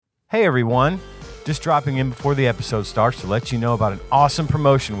Hey everyone, just dropping in before the episode starts to let you know about an awesome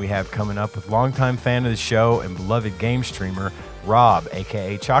promotion we have coming up with longtime fan of the show and beloved game streamer Rob,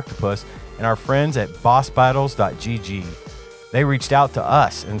 aka Choctopus, and our friends at bossbattles.gg. They reached out to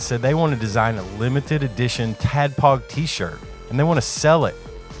us and said they want to design a limited edition Tadpog t-shirt and they want to sell it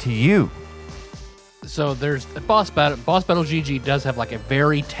to you. So there's Boss Battle GG does have like a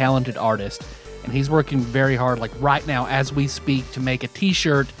very talented artist, and he's working very hard like right now as we speak to make a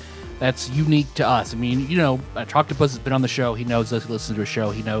t-shirt that's unique to us. I mean, you know, Choctopus has been on the show. He knows us. He listens to a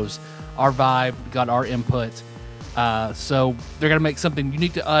show. He knows our vibe, got our input. So they're going to make something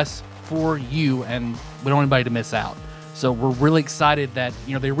unique to us for you, and we don't want anybody to miss out. So we're really excited that,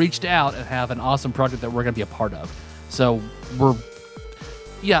 you know, they reached out and have an awesome project that we're going to be a part of. So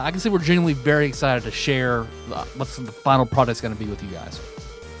I can say we're genuinely very excited to share what the final product's going to be with you guys.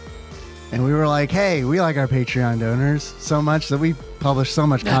 And we were like, hey, we like our Patreon donors so much that we publish so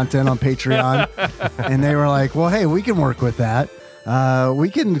much content on Patreon. And they were like, well, hey, we can work with that. We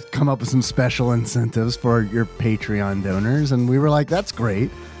can come up with some special incentives for your Patreon donors. And we were like, that's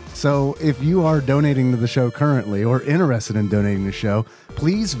great. So if you are donating to the show currently or interested in donating to the show,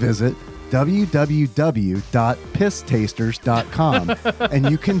 please visit www.pisstasters.com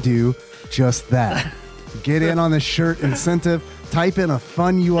and you can do just that. Get in on the shirt incentive. Type in a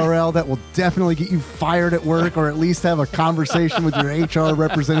fun URL that will definitely get you fired at work or at least have a conversation with your HR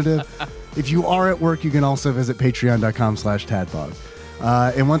representative. If you are at work, you can also visit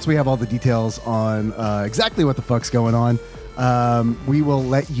patreon.com/tadpog. And once we have all the details on exactly what the fuck's going on, we will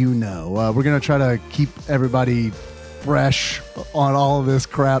let you know. We're going to try to keep everybody fresh on all of this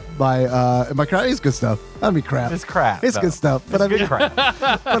crap by crap. It's good stuff. I mean, crap. It's crap. It's good stuff. But It's good crap.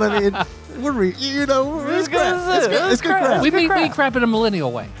 But I mean, it's crap. It's good crap. We mean crap in a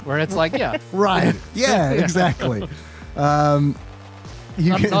millennial way, where it's like, yeah. Right. Yeah, exactly. Not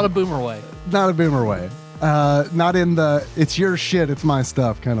a boomer way. Not a boomer way. Not in the it's your shit, it's my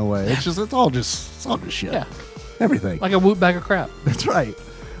stuff kind of way. It's all just shit. Yeah. Everything. Like a whoop bag of crap. That's right.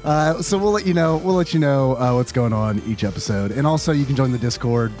 So we'll let you know what's going on each episode. And also you can join the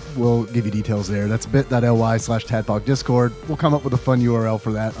Discord. We'll give you details there. That's bit.ly/Tadpog Discord. We'll come up with a fun URL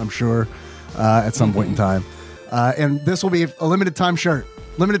for that, I'm sure, at some point in time. And this will be a limited time shirt.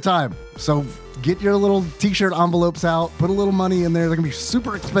 Limited time. So get your little t-shirt envelopes out, put a little money in there. They're going to be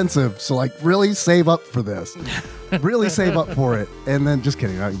super expensive. So like really save up for this. Really save up for it. And then just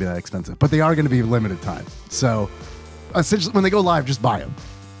kidding, they're not going to be that expensive. But they are going to be limited time. So essentially when they go live, just buy them.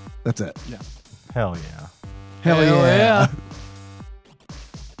 That's it. Yeah. Hell yeah. Hell yeah.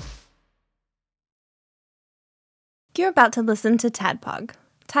 You're about to listen to Tadpog.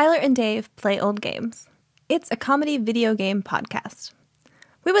 Tyler and Dave play old games. It's a comedy video game podcast.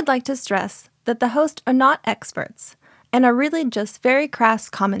 We would like to stress that the hosts are not experts and are really just very crass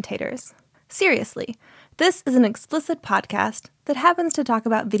commentators. Seriously, this is an explicit podcast that happens to talk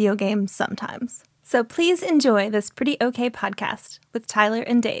about video games sometimes. So please enjoy this pretty okay podcast with Tyler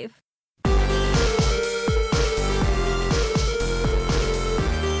and Dave.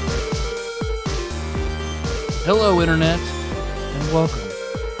 Hello, Internet, and welcome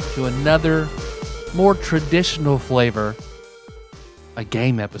to another more traditional flavor, a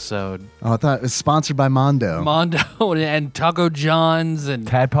game episode. Oh, I thought it was sponsored by Mondo. Mondo and Taco John's and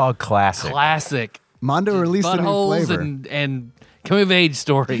Tadpog Classic. Classic. Mondo released a new buttholes flavor. and coming of age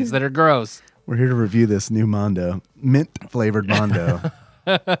stories that are gross. We're here to review this new Mondo. Mint flavored Mondo.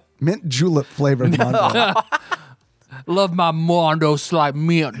 Mint julep flavored Mondo. Love my Mondo like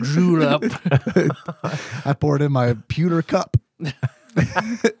mint julep. I poured in my pewter cup.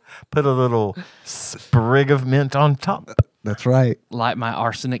 Put a little sprig of mint on top. That's right. Light my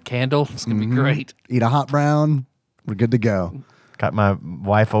arsenic candle. It's going to be great. Eat a hot brown. We're good to go. Got my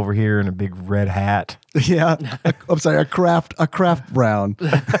wife over here in a big red hat. Yeah. I'm sorry, a craft brown.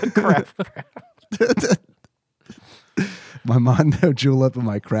 My Mondo julep and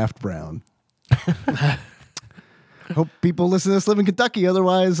my craft brown. Hope people listen to this live in Kentucky.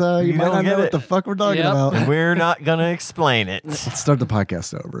 Otherwise, you might not know what the fuck we're talking about. We're not going to explain it. Let's start the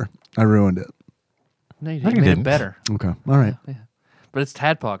podcast over. I ruined it. No, you No, you made it didn't. better. Okay. All right. Yeah. But it's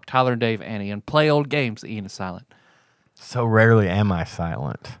Tadpog, Tyler and Dave, Annie, and play old games. Ian is silent. So rarely am I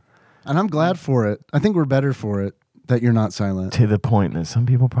silent. And I'm glad for it. I think we're better for it that you're not silent. To the point that some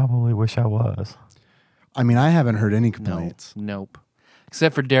people probably wish I was. I mean, I haven't heard any complaints. Nope.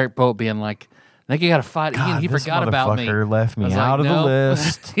 Except for Derek Pope being like, I think you got to fight Ian. He this forgot about me. motherfucker left me I was out of the "No."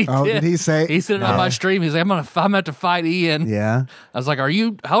 list. Did he say? He said it on my stream. He's like, I'm gonna have to fight Ian. Yeah. I was like,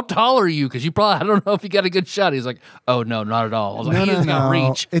 how tall are you? Because you probably, I don't know if you got a good shot. He's like, oh, no, not at all. I was like, Ian's got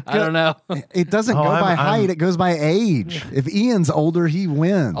reach. I don't know. It doesn't go by height. It goes by age. If Ian's older, he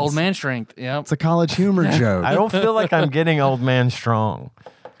wins. Old man strength. Yeah. It's a college humor joke. I don't feel like I'm getting old man strong.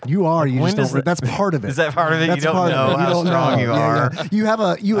 You are. You When just does don't. That's part of it. Is that part of it? That's You don't part of know it. You how don't strong know. you Yeah, are. yeah. You have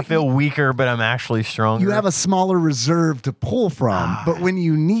a. I feel weaker, but I'm actually stronger. You have a smaller reserve to pull from, but when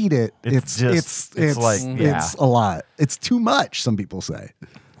you need it, it's like, yeah. it's a lot. It's too much. Some people say.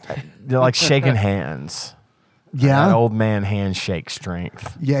 They're like shaking hands. That Yeah, old man handshake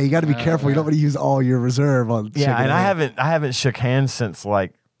strength. yeah. You got to be careful. You don't want to use all your reserve on. Yeah, shaking and I hands. haven't shook hands since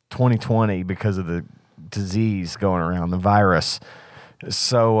like 2020 because of the disease going around, the virus.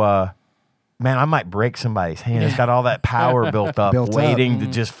 So, man, I might break somebody's hand. It's got all that power built up, waiting to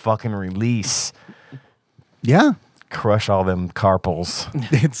just fucking release, Yeah, crush all them carpals.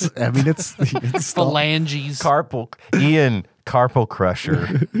 it's. I mean, it's Phalanges. Ian Carpal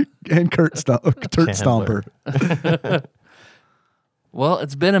Crusher. and Turd Stomper. Well,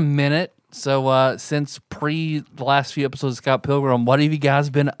 it's been a minute. So since the last few episodes of Scott Pilgrim, what have you guys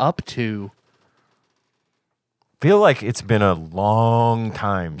been up to? Feel like it's been a long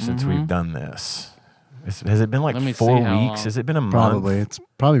time since we've done this. Has it been like Let me 4 see how weeks? long. Has it been a month? Probably. It's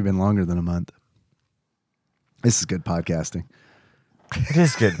probably been longer than a month. This is good podcasting. It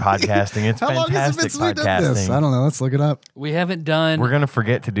is good podcasting. It's How long has it been fantastic since we did this? I podcasting. don't know. Let's look it up. We haven't done We're gonna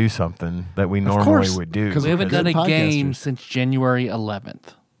forget to do something that we normally course, would do. 'cause we haven't done a Good game podcasters. since January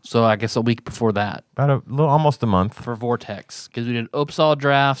 11th. So I guess a week before that almost a month. for Vortex because we did Upsal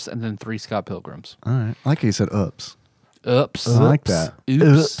drafts and then 3 Scott Pilgrims. All right. I like how you said oops. Oops. I like that. Oops.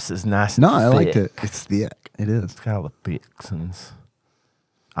 Oops is nice. No, and I liked thick. it. It's thick. It is. It's got all the fixins.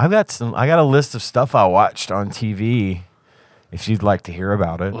 I got a list of stuff I watched on TV. If you'd like to hear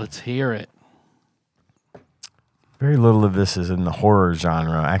about it, Let's hear it. very little of this is in the horror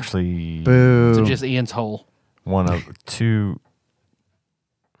genre. Actually, Boo. So just Ian's hole. one of two.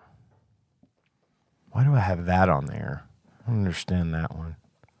 Why do I have that on there? I don't understand that one.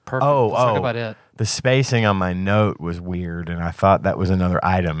 Perfect. Let's talk Oh, about it. the spacing on my note was weird, and I thought that was another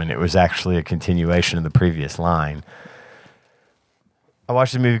item, and it was actually a continuation of the previous line. I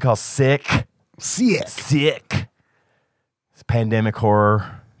watched a movie called Sick. Sick. It's a pandemic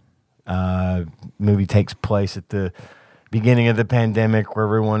horror. Movie takes place at the beginning of the pandemic where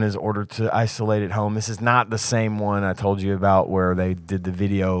everyone is ordered to isolate at home. This is not the same one I told you about where they did the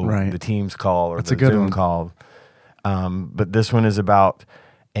video, Right. the Teams call or That's the a good Zoom one. call. But this one is about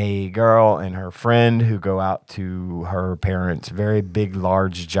a girl and her friend who go out to her parents' very big,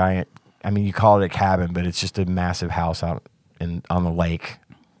 large, giant. I mean, you call it a cabin, but it's just a massive house out on the lake.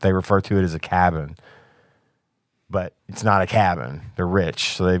 They refer to it as a cabin, but it's not a cabin. They're rich,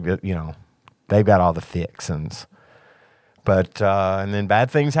 so they've got all the fixins. But and then bad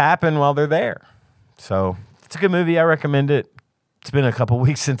things happen while they're there. So it's a good movie. I recommend it. It's been a couple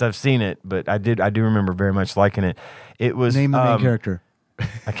weeks since I've seen it, but I do remember very much liking it. It was Name the main character.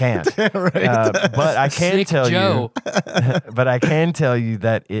 I can't, but I can Sick tell Joe. you. But I can tell you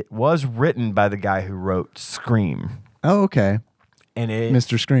that it was written by the guy who wrote Scream, Oh, okay. and it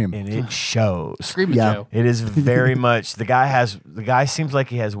Mr. Scream. and it shows. Screaming Yeah. Joe. It is very much the guy seems like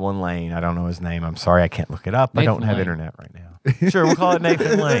he has one lane. I don't know his name. I'm sorry, I can't look it up. I don't Nathan have Lane. internet right now. Sure, we'll call it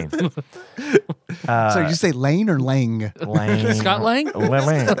Nathan Lane. So you say Lane or Lang? Lane. Scott Lang?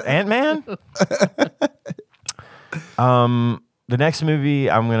 Lane. Ant-Man? The next movie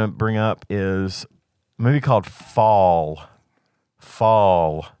I'm going to bring up is a movie called Fall.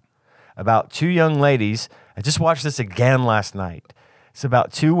 Fall. About two young ladies. I just watched this again last night. It's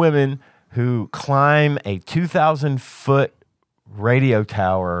about two women who climb a 2,000-foot radio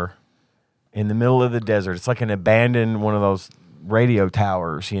tower in the middle of the desert. It's like an abandoned one of those radio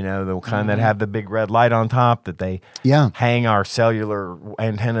towers, the kind that have the big red light on top that they Yeah. hang our cellular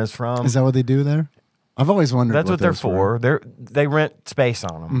antennas from. Is that what they do there? I've always wondered. That's what they're those were. for. They rent space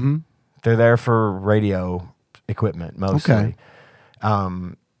on them. They're there for radio equipment mostly. Okay.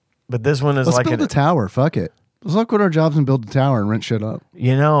 But this one is Let's like build a tower. Fuck it. Let's look at our jobs and build a tower and rent shit up.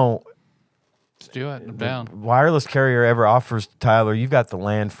 Let's do it. I'm down. wireless carrier ever offers, Tyler, you've got the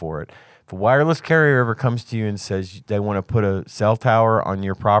land for it. If a wireless carrier ever comes to you and says they want to put a cell tower on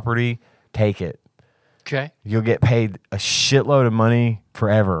your property, take it. Okay. You'll get paid a shitload of money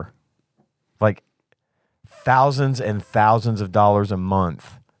forever. Like thousands and thousands of dollars a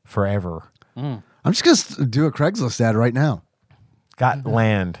month forever. I'm just gonna do a Craigslist ad right now. Got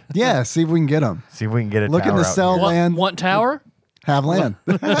land. Yeah, see if we can get them. See if we can get a Looking tower to out sell here. land. Want tower? Have land.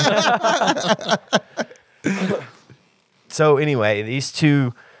 So anyway, these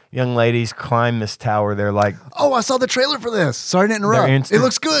two young ladies climb this tower. They're like, Oh, I saw the trailer for this. Sorry to interrupt. Insta- It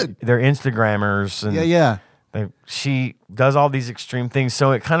looks good. they're Instagrammers. And Yeah. she does all these extreme things.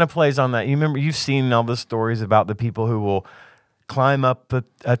 So it kind of plays on that. You remember, you've seen all the stories about the people who will climb up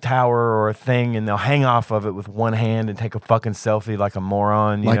a tower or a thing and they'll hang off of it with one hand and take a fucking selfie like a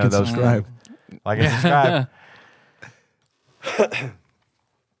moron. You Like know, and those subscribe. Like and subscribe.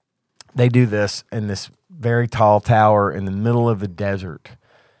 They do this in this very tall tower in the middle of the desert.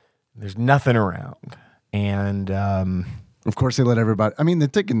 There's nothing around. And Of course, they let everybody. I mean, they're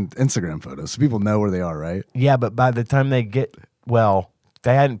taking Instagram photos, so people know where they are, right? yeah, but by the time they get, well,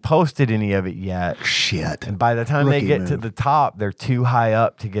 they hadn't posted any of it yet. Shit. And by the time they Rookie get to move. the top, they're too high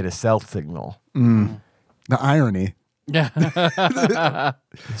up to get a cell signal. The irony. Yeah.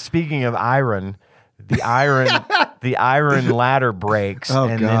 Speaking of iron, the iron ladder breaks, Oh,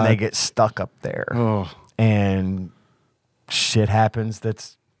 and then God. they get stuck up there. Oh. And shit happens.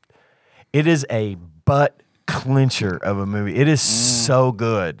 It is a butt clincher of a movie. It is so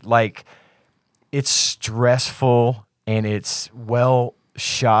good. Like, it's stressful and it's well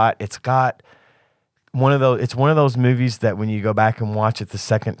shot. It's got it's one of those movies that when you go back and watch it the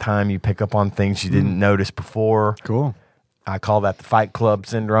second time, you pick up on things you didn't notice before. Cool. I call that the Fight Club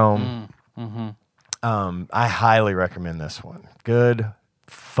syndrome. I highly recommend this one. Good,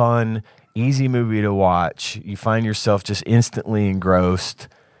 fun, easy movie to watch. You find yourself just instantly engrossed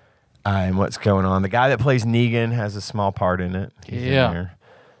in what's going on. The guy that plays Negan has a small part in it. He's in Yeah. there.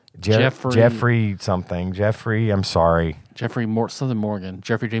 Jeffrey something. I'm sorry. Jeffrey Morgan.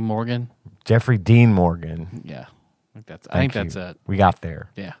 Jeffrey J. Morgan. Jeffrey Dean Morgan. Yeah. I think that's Thank you. it. We got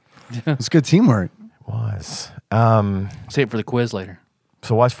there. Yeah. It's good teamwork. Was. Save it for the quiz later.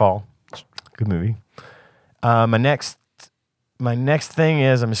 So watch Fall. Good movie. My next thing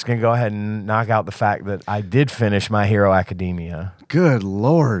is I'm just going to go ahead and knock out the fact that I did finish My Hero Academia. Good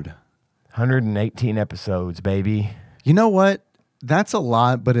Lord. 118 episodes, baby. You know what? That's a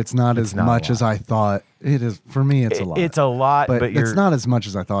lot, but it's not It's as not a much lot. as I thought. It is for me. It's a lot. It's a lot, but it's not as much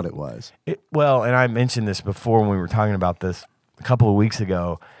as I thought it was. Well, and I mentioned this before when we were talking about this a couple of weeks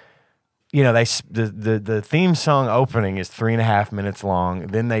ago. You know, the theme song opening is 3.5 minutes long.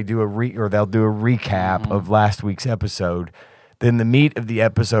 Then they do they'll do a recap of last week's episode. Then the meat of the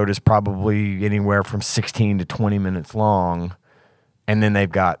episode is probably anywhere from 16 to 20 minutes long, and then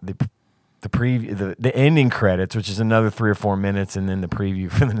they've got the preview, the ending credits, which is another 3 or 4 minutes, and then the preview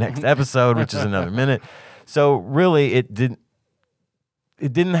for the next episode, which is another minute. So really, it didn't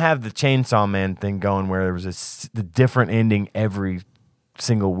have the Chainsaw Man thing going where there was the different ending every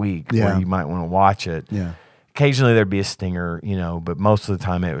single week Yeah. where you might want to watch it. Yeah. Occasionally there'd be a stinger, but most of the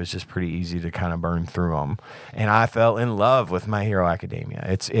time it was just pretty easy to kind of burn through them. And I fell in love with My Hero Academia.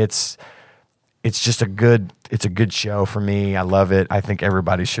 It's just a good show for me. I love it. I think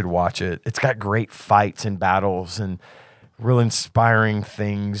everybody should watch it. It's got great fights and battles and real inspiring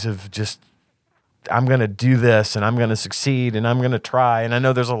things of just, I'm going to do this and I'm going to succeed and I'm going to try. And I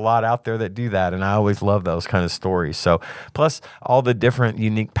know there's a lot out there that do that. And I always love those kind of stories. So plus all the different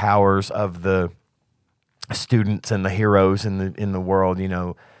unique powers of the students and the heroes in the world,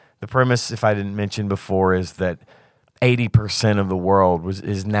 the premise, if I didn't mention before, is that 80% of the world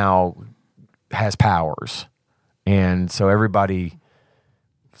is now has powers. And so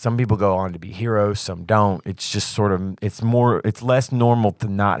some people go on to be heroes, some don't. It's just sort of, it's less normal to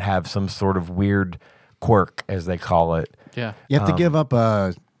not have some sort of weird quirk, as they call it. Yeah. You have to give up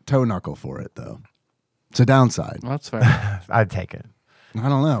a toe knuckle for it, though. It's a downside. Well, that's fair. I'd take it, I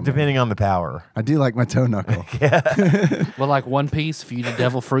don't know. man. depending on the power. I do like my toe knuckle. Well, like One Piece, if you eat a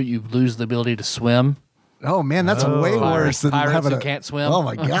devil fruit, you lose the ability to swim. Oh man, that's way worse than Pirates having who can't swim. Oh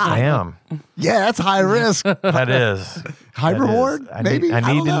my god. Damn, Yeah, that's high risk. that is. High That reward? is. I Maybe? Need, I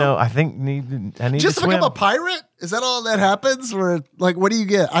I need don't to know. know. I need Just to to become swim. a pirate? Is that all that happens? Or like, what do you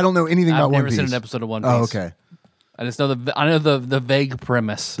get? I don't know anything I've about never One Piece. seen an episode of One Piece. Oh, okay. I just know the vague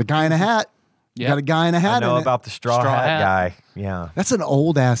premise. The guy in a hat. You Yeah. got a guy in a hat. I know in it. about the straw Straw hat Hat. guy. Yeah, That's an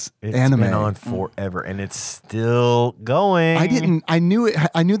old ass it's anime. been on forever, and it's still going. I knew it.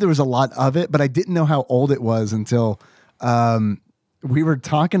 I knew there was a lot of it, but I didn't know how old it was until we were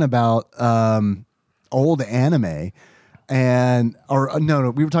talking about old anime, we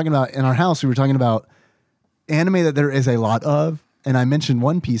were talking about in our house. We were talking about anime that there is a lot of, and I mentioned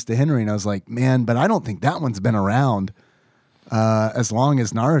One Piece to Henry, and I was like, man, but I don't think that one's been around as long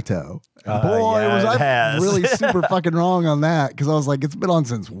as Naruto. And boy, yeah, was it I has. really super fucking wrong on that because I was like, it's been on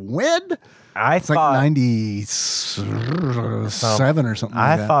since when? It's like thought 97 or something like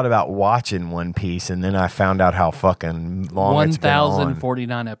I that. thought about watching One Piece, and then I found out how fucking long it's been on.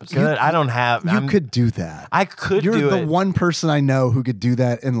 1,049 episodes. Good. I don't have. You could do that. I could You're do the it. one person I know who could do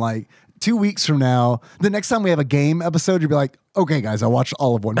that in like 2 weeks from now. The next time we have a game episode, you'll be like, okay, guys, I watched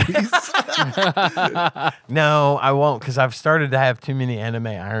all of One Piece. No, I won't, because I've started to have too many anime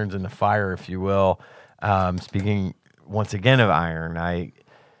irons in the fire, if you will. Speaking once again of iron, I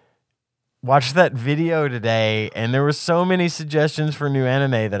watched that video today, and there were so many suggestions for new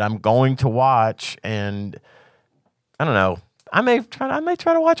anime that I'm going to watch, and I don't know. I may try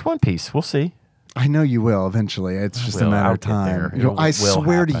to watch One Piece. We'll see. I know you will eventually. It's just a will. matter I'll of get time. there. You know, It I will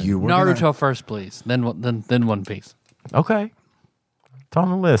swear to happen. you, we're Naruto gonna- first, please. Then One Piece. Okay. It's on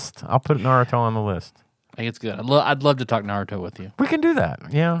the list. I'll put Naruto on the list. I think it's good. I'd love to talk Naruto with you. We can do that.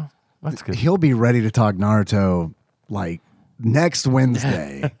 Yeah. That's good. he'll be ready to talk Naruto like next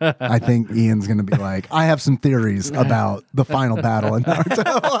Wednesday. I think Ian's going to be like, I have some theories about the final battle in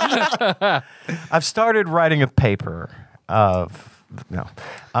Naruto. I've started writing a paper of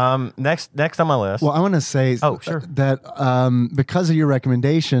next on my list. Well, I want to say Sure. that because of your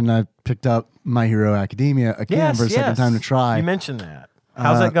recommendation, I picked up My Hero Academia again for a second time to try. You mentioned that.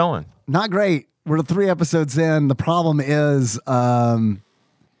 How's that going? Not great. We're 3 episodes in. The problem is, out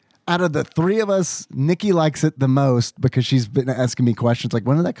of the 3 of us, Nikki likes it the most because she's been asking me questions like,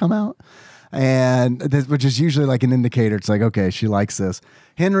 when did that come out? And which is usually like an indicator. It's like, okay, she likes this.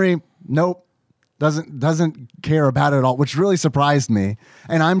 Henry, nope. Doesn't care about it at all, which really surprised me.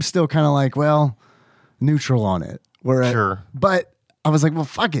 And I'm still kind of like, well, neutral on it. Sure. But I was like, well,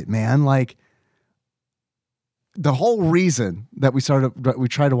 fuck it, man. Like, the whole reason that we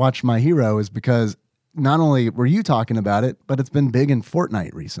tried to watch My Hero is because not only were you talking about it, but it's been big in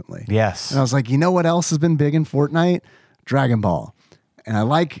Fortnite recently. Yes. And I was like, you know what else has been big in Fortnite? Dragon Ball. And I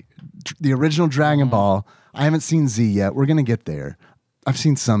like the original Dragon Ball. I haven't seen Z yet. We're going to get there. I've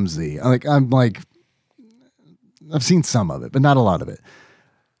seen some Z. I've seen some of it, but not a lot of it.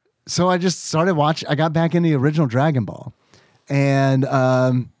 So I just started watching. I got back into the original Dragon Ball. And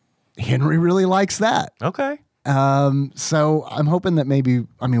Henry really likes that. Okay. So I'm hoping that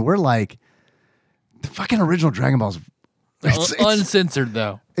we're like, the fucking original Dragon Balls. It's Uncensored,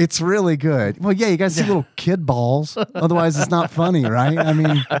 though. it's really good. Well, yeah, you guys see little kid balls. Otherwise, it's not funny, right? I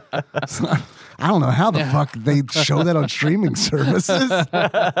mean, I don't know how the fuck they show that on streaming services. It's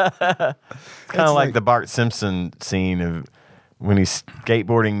kind of like the Bart Simpson scene of when he's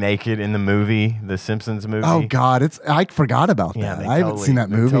skateboarding naked in the movie, the Simpsons movie. Oh God, I forgot about Yeah, that. they I haven't seen that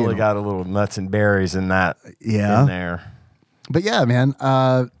they movie. Totally got a little nuts and berries in that. Yeah. in there. But yeah, man,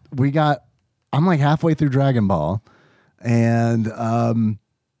 I'm like halfway through Dragon Ball, and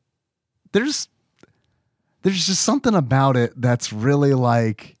there's just something about it that's really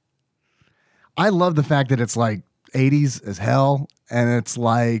like, I love the fact that it's like 80s as hell, and it's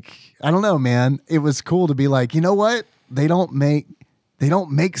like, I don't know, man. It was cool to be like, you know what? They don't make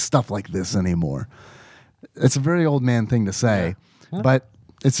stuff like this anymore. It's a very old man thing to say, but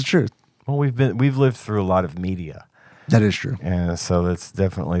it's the truth. Well, we've lived through a lot of media. That is true. And so that's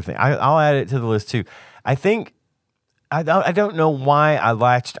definitely a thing. I'll add it to the list too. I think I don't know why I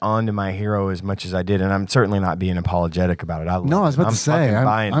latched on to My Hero as much as I did, and I'm certainly not being apologetic about it. I was about to say,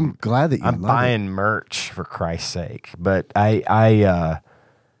 I'm glad that you I'm love buying merch for Christ's sake, but I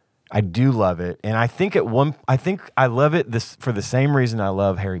do love it, and I think I love it for the same reason I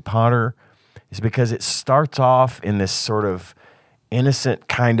love Harry Potter, is because it starts off in this sort of innocent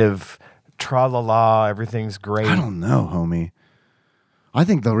kind of tra-la-la, everything's great. I don't know, homie. I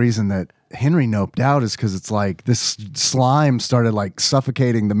think the reason that Henry noped out is because it's like this slime started like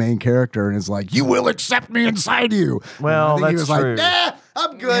suffocating the main character and is like, you will accept me inside you. Well, and I think that's he was true. like,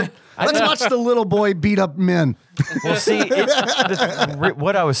 I'm good. Let's watch the little boy beat up men. Well, see,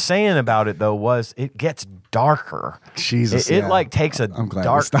 what I was saying about it though was it gets darker. Jesus, it yeah. like takes a I'm glad we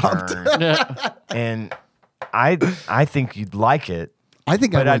dark stopped. turn, and I think you'd like it. I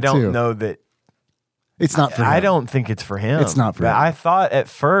think But I I would don't too. know that. It's not for him. I don't think it's for him. It's not for But him. I thought at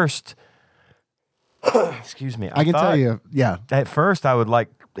first. Excuse me. I can tell you, yeah. At first, I would like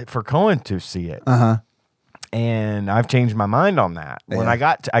for Cohen to see it, Uh-huh. and I've changed my mind on that. When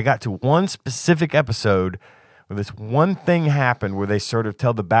Yeah. I got to one specific episode where this one thing happened, where they sort of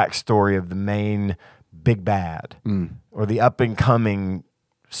tell the backstory of the main big bad, or the up and coming,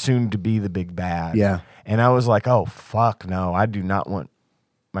 soon to be the big bad. Yeah. And I was like, oh fuck no, I do not want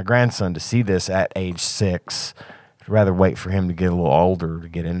my grandson to see this at age 6. I'd rather wait for him to get a little older to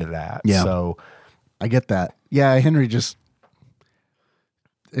get into that. Yeah. So I get that. Yeah, Henry just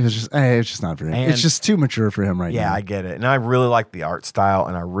it's just not for him. And- It's just too mature for him right Yeah, now. I get it. And I really like the art style,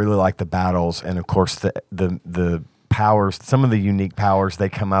 and I really like the battles, and of course the powers, some of the unique powers they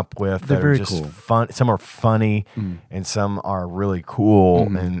come up with They're that very are just cool. fun. Some are funny, and some are really cool,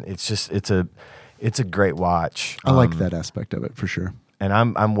 and it's a great watch. I like that aspect of it for sure. And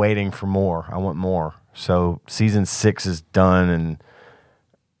I'm waiting for more. I want more. So season 6 is done, and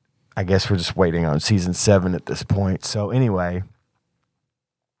I guess we're just waiting on season 7 at this point. So anyway,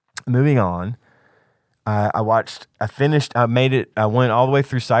 moving on. I made it. I went all the way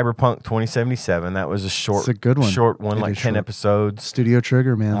through Cyberpunk 2077. That was a It's a good one. short one, It like is 10 short. episodes. Studio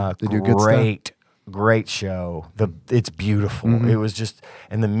Trigger, man. They do good stuff. Great show. It's beautiful. Mm-hmm. It was just,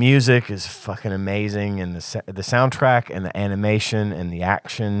 and the music is fucking amazing, and the soundtrack and the animation and the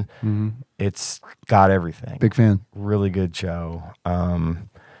action. It's got everything. Big fan. Really good show.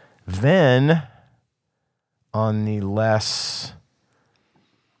 Then on the less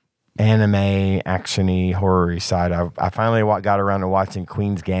anime, actiony, horror-y side, I finally got around to watching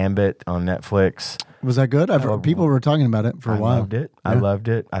Queen's Gambit on Netflix. Was that good? People were talking about it for a while. I loved it. Yeah. I loved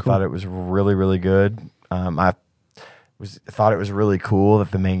it. I thought it was really, really good. I thought it was really cool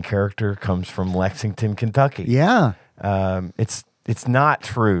that the main character comes from Lexington, Kentucky. Yeah. It's not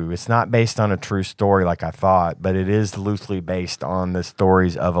true. It's not based on a true story like I thought, but it is loosely based on the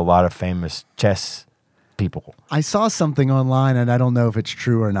stories of a lot of famous chess people. I saw something online, and I don't know if it's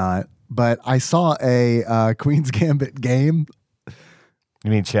true or not, but I saw a Queen's Gambit game. You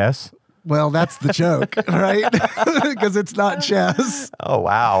mean chess? Well, that's the joke, right? Because it's not chess. Oh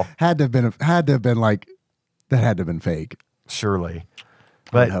wow, Had to have been like that. Had to have been fake. surely.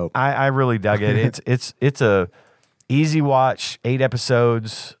 would But hope. I really dug it. It's a easy watch. 8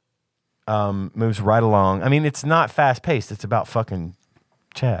 episodes. Moves right along. I mean, it's not fast paced. It's about fucking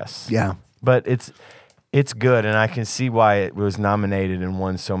chess. Yeah. But it's good, and I can see why it was nominated and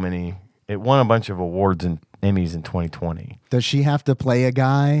won so many. It won a bunch of awards and Emmys in 2020. Does she have to play a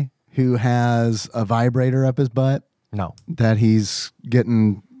guy who has a vibrator up his butt No, that he's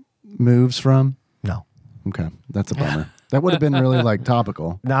getting moves from? no, Okay, that's a bummer. That would have been really like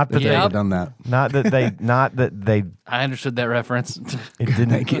topical. not that if they Yeah. had done that. not that they. I understood that reference. It didn't.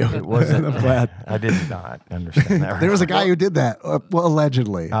 Thank you. It wasn't. I'm glad. I did not understand that. There was a guy who did that. Well,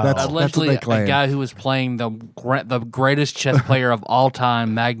 allegedly. That's what Allegedly, they a claim. guy who was playing the greatest chess player of all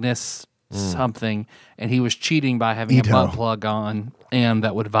time, Magnus something, and he was cheating by having Ito. a butt plug on, and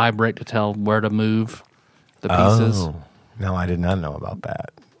that would vibrate to tell where to move the pieces. Oh, no, I did not know about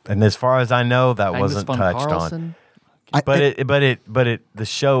that. And as far as I know, that Magnus wasn't von touched on. Carlsen? But the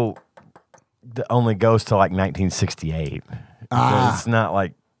show only goes to like 1968. It's not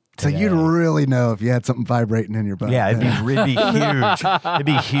like So you'd today. really know if you had something vibrating in your butt. Yeah, it'd be huge. It'd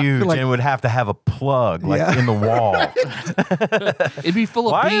be huge, Like- and it would have to have a plug like Yeah. in the wall. It'd be full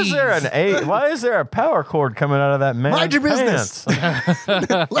of Why bees. is there a power cord coming out of that man's Mind your business. pants?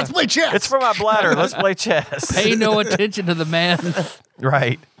 Let's play chess. It's for my bladder. Let's play chess. Pay no attention to the man.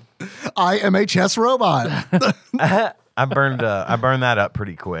 Right. I am a chess robot. I burned that up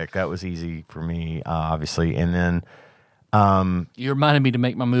pretty quick. That was easy for me, obviously. And then You reminded me to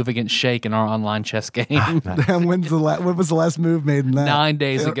make my move against Shake in our online chess game And when was the last move made in that? 9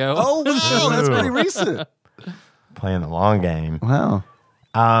 days ago. Oh wow, that's pretty recent. playing the long game. Wow.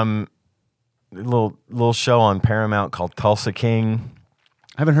 Little show on Paramount called Tulsa King.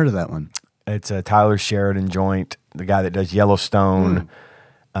 I haven't heard of that one. It's a Tyler Sheridan joint, the guy that does Yellowstone,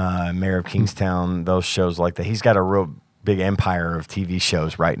 Mayor of Kingstown, those shows like that. He's got a real big empire of TV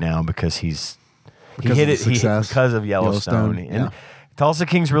shows right now because he Because hit of it the success. because of Yellowstone. Yellowstone, And Tulsa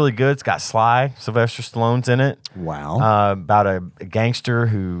King's really good. It's got Sly, Sylvester Stallone's in it. Wow. About a gangster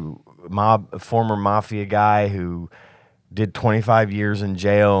a former mafia guy who did 25 years in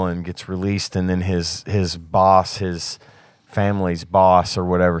jail and gets released, and then his boss, his family's boss or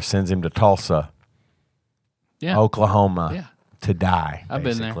whatever, sends him to Tulsa, Yeah. Oklahoma, Yeah. to die. I've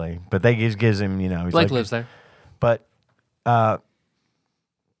been there. basically. But they gives him, he's Blake like, lives there. But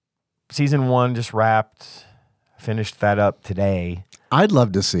season 1 just wrapped. Finished that up today. I'd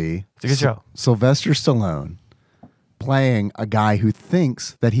love to see It's a good show. Sylvester Stallone playing a guy who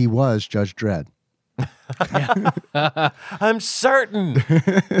thinks that he was Judge Dredd. I'm certain.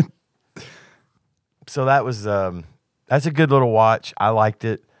 So that was that's a good little watch. I liked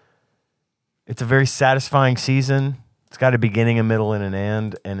it. It's a very satisfying season. It's got a beginning, a middle, and an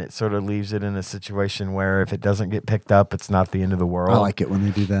end, and it sort of leaves it in a situation where if it doesn't get picked up, it's not the end of the world. I like it when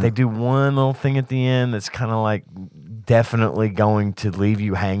they do that. They do one little thing at the end that's kind of like definitely going to leave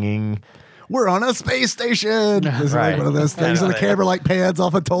you hanging. we're on a space station. It's Right. like one of those things, and the camera like pans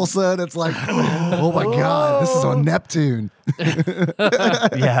off of Tulsa, and it's like, oh my god, this is on Neptune.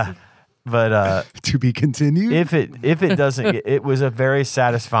 Yeah. But To be continued. if it doesn't, it was a very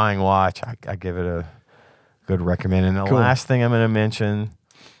satisfying watch. I give it a good recommend. And the Cool. last thing I'm going to mention,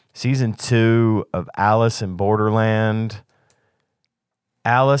 season 2 of Alice in Borderland.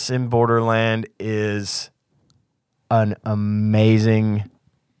 Alice in Borderland is an amazing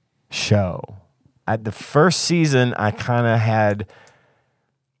show. At the first season, I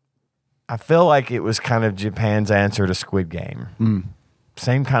feel like it was kind of Japan's answer to Squid Game.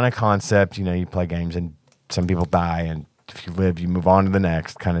 Same kind of concept. You know, you play games and some people die, and if you live, you move on to the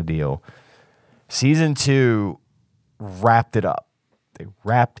next kind of deal. Season 2 wrapped it up. They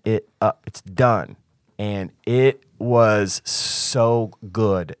wrapped it up. It's done. And it was so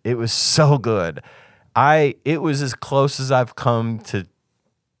good. It was so good. It was as close as I've come to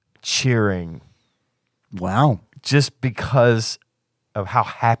cheering Wow, just because of how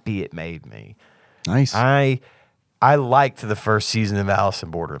happy it made me. nice. I liked the first season of Alice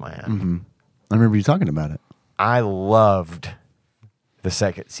in Borderland. I remember you talking about it. I loved the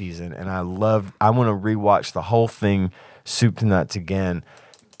second season, and I want to rewatch the whole thing, soup to nuts again,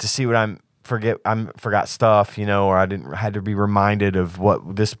 to see what I forgot stuff, you know, or had to be reminded of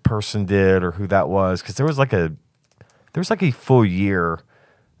what this person did or who that was, because there was like a full year,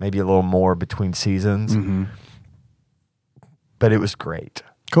 maybe a little more between seasons, but it was great.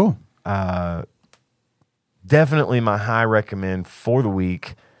 Cool. Definitely my high recommend for the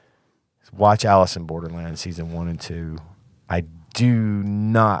week is watch Alice in Borderland season 1 and 2. I do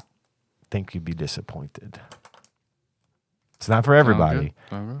not think you'd be disappointed. It's not for everybody.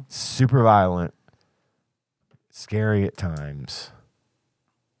 Super violent, scary at times,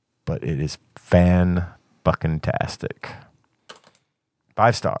 but it is fan-fucking-tastic.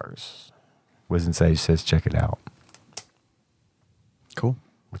 5 stars. Wiz and Sage says check it out. Cool.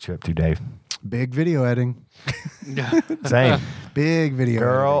 What you up to, Dave? Big video editing. Same. Big video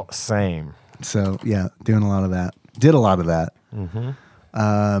Girl, editing. same. So yeah, doing a lot of that. Did a lot of that.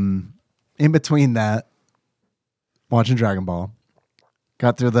 In between that, watching Dragon Ball.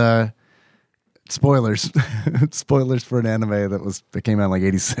 Got through the spoilers. Spoilers for an anime that came out in like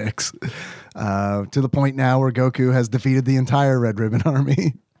 86. To the point now where Goku has defeated the entire Red Ribbon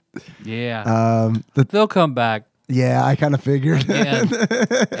Army. Yeah. They'll come back Yeah, I kind of figured. again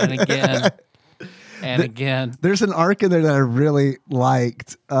and again and again. There's an arc in there that I really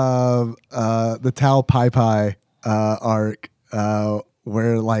liked of the Tao Pai Pai arc,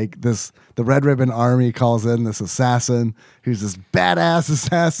 where like the Red Ribbon Army calls in this assassin who's this badass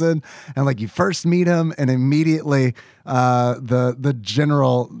assassin, and like you first meet him, and immediately the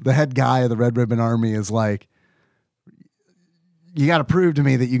general, the head guy of the Red Ribbon Army is like, you got to prove to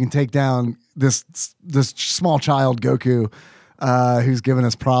me that you can take down this small child Goku who's giving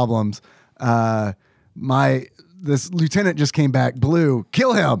us problems. This lieutenant just came back, Blue,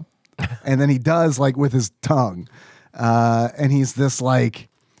 kill him. And then he does, like, with his tongue. And he's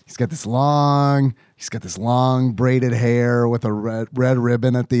got this long braided hair with a red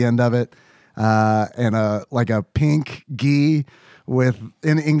ribbon at the end of it. And a pink gi with,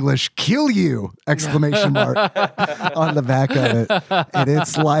 in English, kill you, exclamation mark on the back of it. And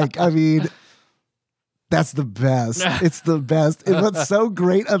it's like, I mean, that's the best. It's the best. And what's so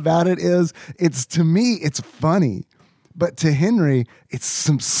great about it is to me, it's funny. But to Henry, it's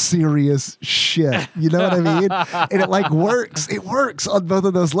some serious shit. You know what I mean? And it like works. It works on both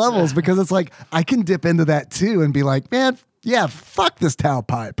of those levels because it's like, I can dip into that too and be like, man, yeah, fuck this Tao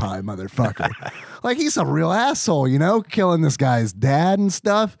Pai Pai motherfucker. Like, he's a real asshole, you know, killing this guy's dad and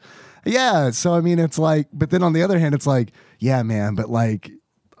stuff. Yeah. So, I mean, it's like, but then on the other hand, it's like, yeah, man, but like,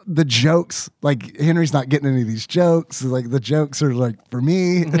 the jokes, like Henry's not getting any of these jokes. Like the jokes are like for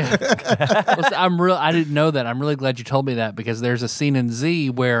me. I didn't know that. I'm really glad you told me that because there's a scene in Z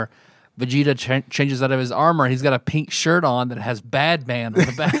where Vegeta changes out of his armor. He's got a pink shirt on that has Bad Man on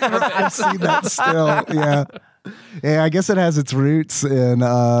the back of it. I see that still. Yeah. Yeah. I guess it has its roots in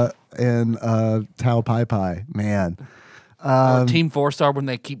Tao Pai Pai, man. Or Team 4-Star when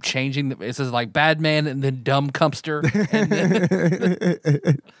they keep changing. It says like Bad Man and then Dumb Cumpster. And then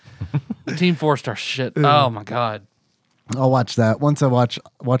the Team 4-Star shit. Oh my God. I'll watch that once I watch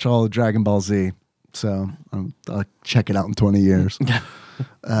all of Dragon Ball Z. So I'll check it out in 20 years.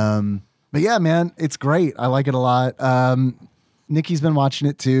 But yeah, man, it's great. I like it a lot. Nikki's been watching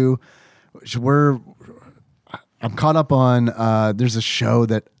it too. I'm caught up on, there's a show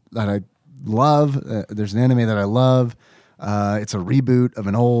that I love. There's an anime that I love. It's a reboot of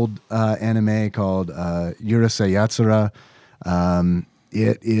an old anime called Urusei Yatsura.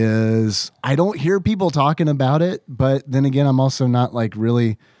 It is. I don't hear people talking about it, but then again, I'm also not like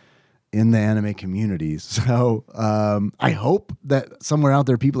really in the anime communities. So I hope that somewhere out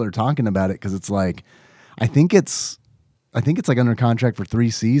there people are talking about it, because it's like, I think it's like under contract for 3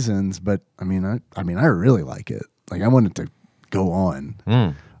 seasons. But I mean, I really like it. Like, I want it to go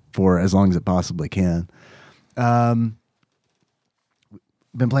on for as long as it possibly can.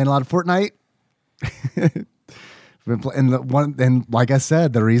 Been playing a lot of Fortnite. And like I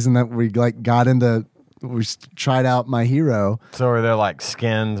said, the reason that we we tried out My Hero. So are there like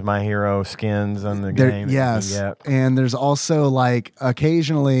skins, My Hero skins on the game? Yes. Yep. And there's also like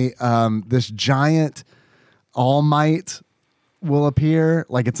occasionally this giant All Might will appear.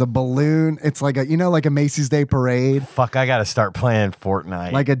 Like, it's a balloon. It's like like a Macy's Day Parade. Fuck, I got to start playing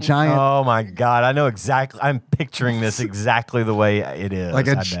Fortnite. Like a giant. Oh my God. I know exactly. I'm picturing this exactly the way it is. Like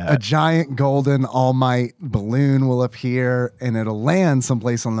a giant golden All Might balloon will appear, and it'll land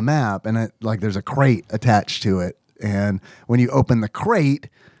someplace on the map, and there's a crate attached to it. And when you open the crate,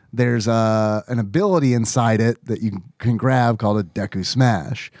 there's an ability inside it that you can grab called a Deku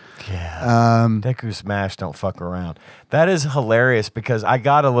Smash. Yeah. Deku Smash, don't fuck around. That is hilarious, because I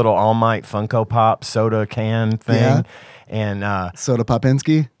got a little All Might Funko Pop soda can thing. Yeah. And Soda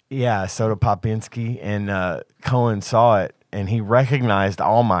Popinski. yeah, Soda Popinski. And Cohen saw it, and he recognized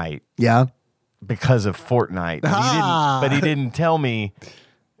All Might Yeah. because of Fortnite. But he didn't tell me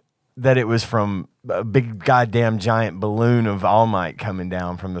that it was from a big goddamn giant balloon of All Might coming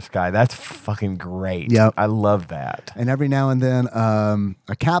down from the sky. That's fucking great. Yep. I love that. And every now and then,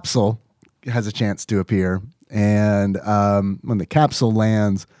 a capsule has a chance to appear. And when the capsule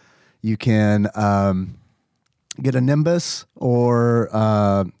lands, you can get a Nimbus or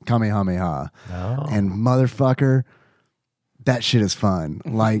Kamehameha. Oh. And motherfucker, that shit is fun.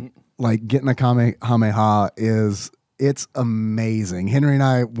 Like getting a Kamehameha it's amazing. Henry and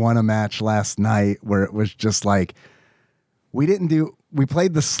I won a match last night where it was just like, we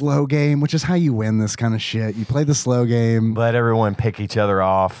played the slow game, which is how you win this kind of shit. You play the slow game. Let everyone pick each other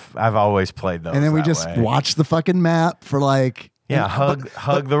off. I've always played those. And then we that just way. watch the fucking map for like, Yeah, hug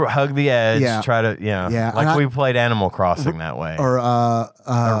the edge. Yeah. Try to Yeah, like and we played Animal Crossing that way, or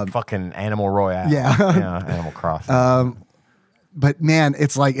fucking Animal Royale. Yeah. Animal Crossing. but man,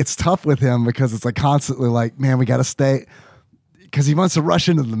 it's like, it's tough with him because it's like constantly like, man, we got to stay, because he wants to rush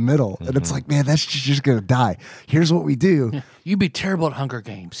into the middle, and it's like, man, that's just gonna die. Here's what we do. You'd be terrible at Hunger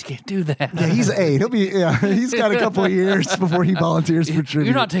Games. You can't do that. Yeah, he's 8. He's got a couple of years before he volunteers for tribute.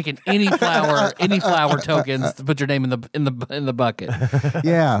 You're not taking any flower tokens to put your name in the bucket.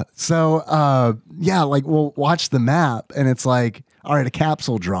 Yeah. So like we'll watch the map, and it's like, all right, a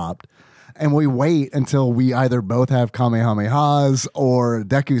capsule dropped, and we wait until we either both have Kamehamehas or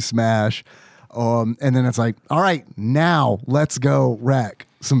Deku Smash, and then it's like, all right, now let's go wreck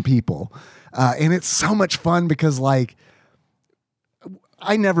some people, and it's so much fun because like,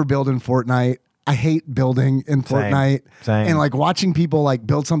 I never build in Fortnite. I hate building in Fortnite. Same. And like watching people like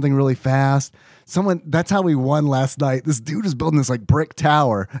build something really fast. That's how we won last night. This dude was building this like brick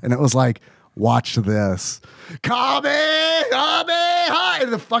tower, and it was like, watch this. Kamehameha!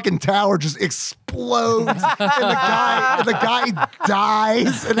 And the fucking tower just explodes, and the guy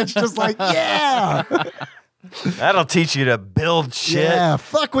dies, and it's just like, yeah. That'll teach you to build shit. Yeah,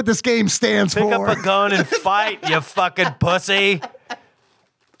 fuck what this game stands Pick for. up a gun and fight, you fucking pussy.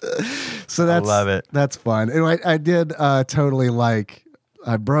 So that's, I love it. That's fun. And I did totally like,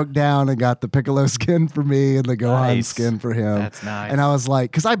 I broke down and got the Piccolo skin for me and the Gohan Nice. skin for him. That's nice. And I was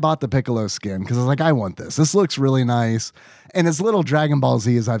like, because I bought the Piccolo skin because I was like, I want this. This looks really nice. And as little Dragon Ball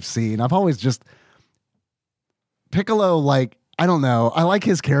Z as I've seen, I've always just Piccolo, like, I don't know. I like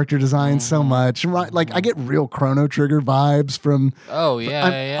his character design so much. Right, like I get real Chrono Trigger vibes from. Oh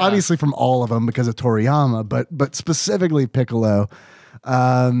yeah. Obviously from all of them because of Toriyama, but specifically Piccolo.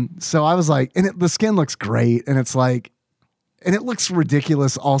 So I was like, and the skin looks great, and it's like, and it looks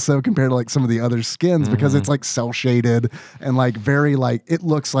ridiculous also compared to like some of the other skins because it's like cell shaded and like very like, it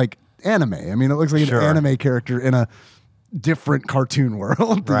looks like anime. I mean, it looks like Sure. an anime character in a different cartoon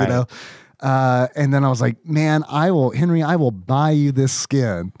world, Right. you know? And then I was like, man, I will buy you this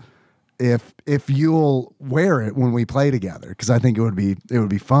skin if you'll wear it when we play together. Because I think it would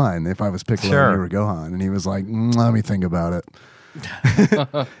be fun if I was Piccolo Sure. and you were Gohan. And he was like, let me think about it.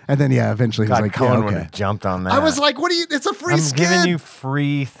 And then eventually he was God, like, Cohen yeah, would okay. have jumped on that. I was like, what are you? It's a free I'm skin. giving you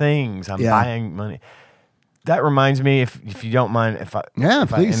free things. I'm Yeah. buying money. That reminds me, if you don't mind, if I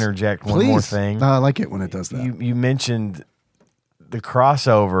please. interject one Please. more thing. I like it when it does that. You mentioned the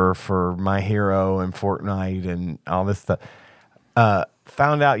crossover for My Hero and Fortnite and all this stuff.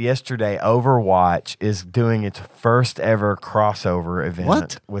 Found out yesterday Overwatch is doing its first ever crossover event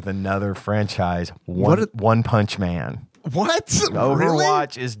What? with another franchise, What? One Punch Man. What?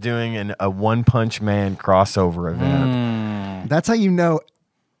 Overwatch is doing a One Punch Man crossover event. That's how you know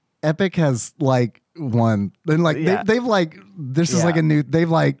Epic has like won. Then like Yeah. they've like this is Yeah. like a new. They've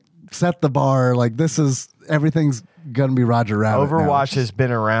like set the bar. Like this is everything's gonna be Roger Rabbit. now, Overwatch which is- has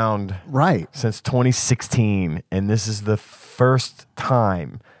been around right. since 2016, and this is the first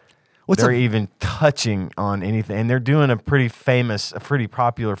time What's they're a, even touching on anything. And they're doing a pretty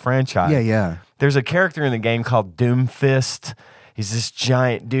popular franchise. yeah. There's a character in the game called Doomfist. He's this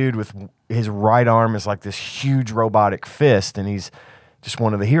giant dude with his right arm is like this huge robotic fist, and he's just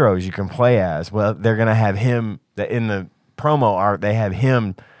one of the heroes you can play as. Well, they're going to have him, in the promo art, they have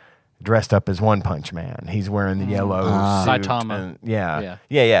him dressed up as One Punch Man. He's wearing the yellow suit. Saitama. And yeah.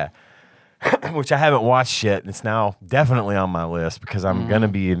 Which I haven't watched yet. It's now definitely on my list because I'm going to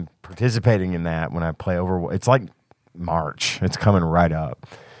be participating in that when I play Overwatch. It's like March. It's coming right up.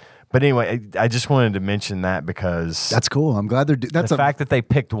 But anyway, I just wanted to mention that because That's cool. I'm glad they're. That's the a fact that they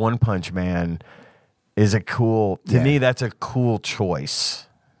picked One Punch Man is to Yeah. me, that's a cool choice.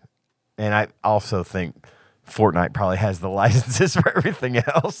 And I also think Fortnite probably has the licenses for everything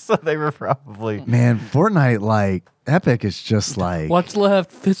else. So they were probably. man. Fortnite like Epic is just like What's left?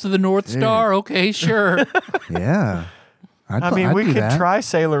 Fist of the North Star? Okay, sure. yeah. I mean, I'd we do could that. try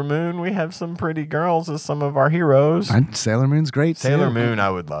Sailor Moon. We have some pretty girls as some of our heroes. Sailor Moon's great. Sailor too. Moon, I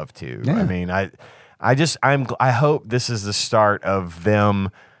would love to. Yeah. I mean, I hope this is the start of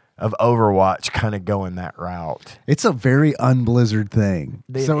Overwatch kind of going that route. It's a very un-Blizzard thing.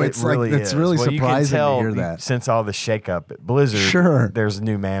 So It it's really like it's is. really Well, you can surprising tell to hear that. since all the shakeup at Blizzard. Sure. There's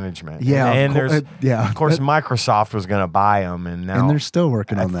new management. Yeah, of and there's yeah. Of course, Microsoft was going to buy them, and now And they're still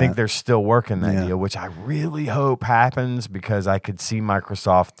working I on that. think they're still working that Yeah. deal, which I really hope happens because I could see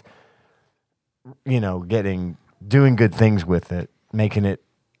Microsoft, doing good things with it, making it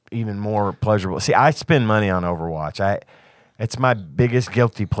even more pleasurable. See, I spend money on Overwatch. It's my biggest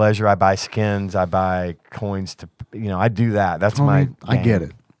guilty pleasure. I buy skins. I buy coins to, I do that. That's my. I game. get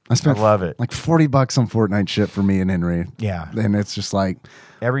it. I spent love it. like $40 on Fortnite shit for me and Henry. Yeah. And it's just like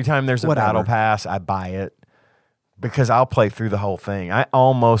Every time there's a Whatever. battle pass, I buy it because I'll play through the whole thing. I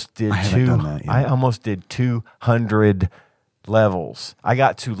almost did I haven't done that yet. I almost did 200 levels. I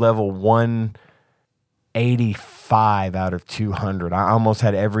got to level 185 out of 200. I almost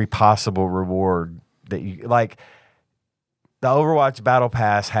had every possible reward that you like. The Overwatch Battle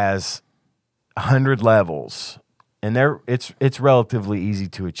Pass has 100 levels, and it's relatively easy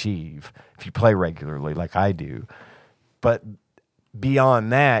to achieve if you play regularly like I do. But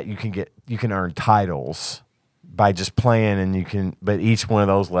beyond that, you can earn titles by just playing, and but each one of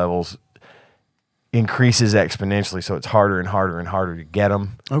those levels increases exponentially, so it's harder and harder and harder to get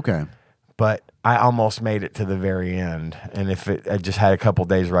them. okay. But I almost made it to the very end, and I just had a couple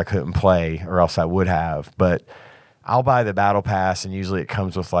days where I couldn't play, or else I would have. But I'll buy the battle pass, and usually it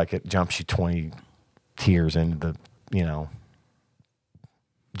comes with it jumps you 20 tiers into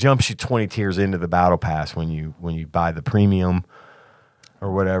the battle pass when you buy the premium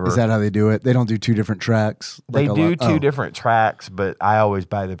or whatever. Is that how they do it? They don't do two different tracks. They like a do lot- two oh. different tracks, but I always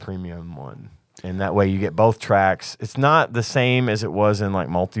buy the premium one. And that way you get both tracks. It's not the same as it was in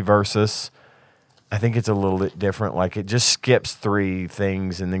Multiversus. I think it's a little bit different. It just skips 3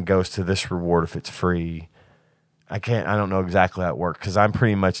 things and then goes to this reward if it's free. I don't know exactly how it works because I'm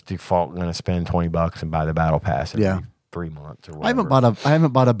pretty much default going to spend $20 and buy the battle pass every Yeah. 3 months or whatever. I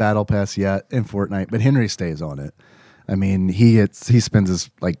haven't bought a battle pass yet in Fortnite, but Henry stays on it. I mean, he spends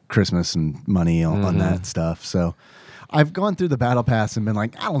his Christmas and money on that stuff. So I've gone through the battle pass and been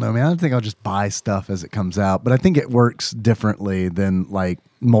like, I don't know, man. I think I'll just buy stuff as it comes out. But I think it works differently than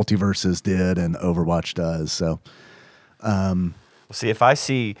Multiverses did and Overwatch does. So See, if I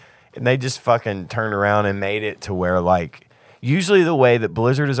see, and they just fucking turned around and made it to where usually the way that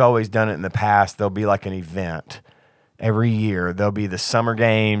Blizzard has always done it in the past, there'll be an event every year. There'll be the summer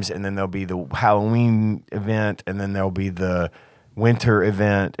games, and then there'll be the Halloween event, and then there'll be the winter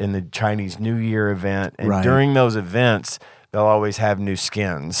event and the Chinese New Year event. And Right. during those events, they'll always have new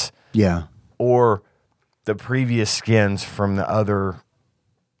skins yeah, or the previous skins from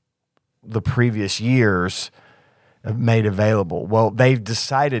the previous years made available. Well, they've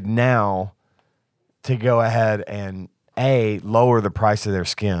decided now to go ahead and lower the price of their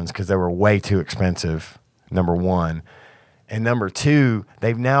skins because they were way too expensive, number one. And number two,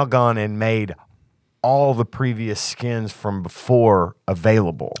 they've now gone and made all the previous skins from before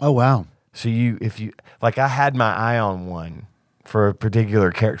available. oh wow, So I had my eye on one for a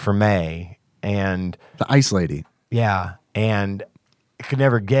particular character for May, and the Ice Lady. yeah, and I could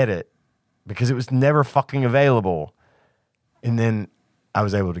never get it because it was never fucking available. And then I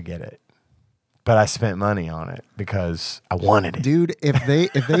was able to get it. But I spent money on it because I wanted it. Dude, if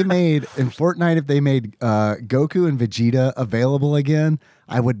they made in Fortnite, if they made Goku and Vegeta available again,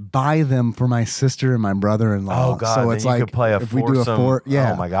 I would buy them for my sister and my brother-in-law. Oh god, so then it's you like could play a if foursome. we do a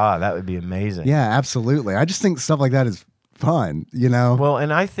yeah. Oh my god, that would be amazing. Yeah, absolutely. I just think stuff like that is fun, you know? Well,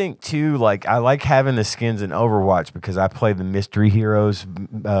 and I think too, like I like having the skins in Overwatch because I play the Mystery Heroes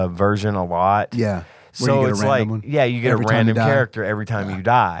version a lot. Yeah. So it's like, yeah, you get every a time random you die. character every time you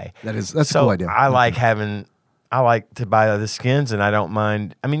die. That's a so cool idea. I like to buy the skins, and I don't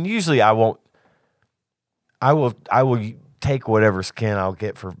mind. I mean, usually I won't. I will take whatever skin I'll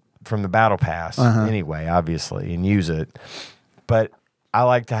get from the battle pass anyway, obviously, and use it. But I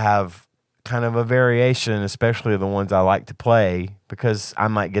like to have kind of a variation, especially the ones I like to play, because I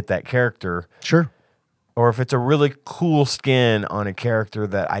might get that character. Sure. Or if it's a really cool skin on a character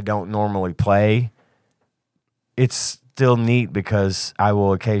that I don't normally play, it's still neat because I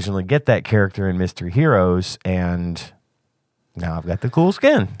will occasionally get that character in Mystery Heroes, and now I've got the cool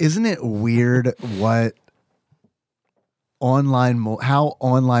skin. Isn't it weird what how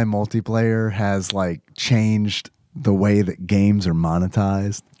online multiplayer has like changed the way that games are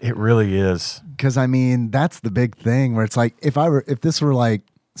monetized? It really is. Because I mean, that's the big thing where it's like if this were like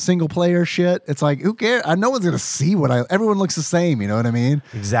single player shit, it's like who cares? No one's gonna see everyone looks the same, you know what I mean?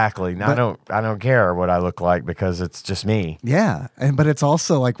 Exactly. Now, I don't care what I look like because it's just me. Yeah. But it's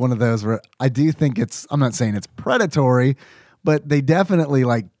also like one of those where I do think I'm not saying it's predatory, but they definitely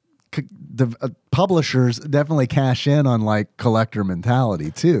like the publishers definitely cash in on like collector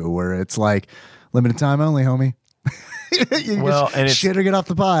mentality too, where it's like limited time only, homie. Well, and it's shit or get off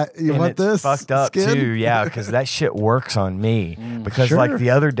the pot. You want this? Fucked up skin? too, yeah, because that shit works on me. Because Sure. like the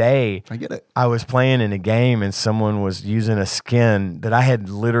other day, I get it. I was playing in a game and someone was using a skin that I had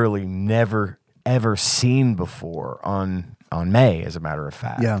literally never ever seen before on May, as a matter of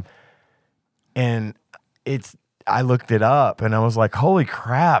fact. Yeah. And I looked it up and I was like, holy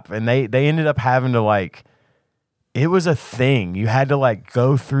crap! And they ended up having to like. It was a thing. You had to like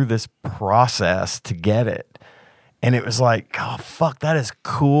go through this process to get it. And it was like, oh, fuck, that is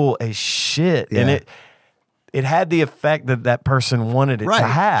cool as shit. Yeah. And it had the effect that person wanted it to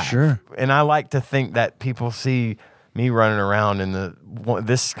have. Sure. And I like to think that people see me running around in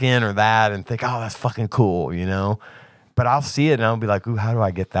this skin or that and think, oh, that's fucking cool, you know? But I'll see it and I'll be like, ooh, how do I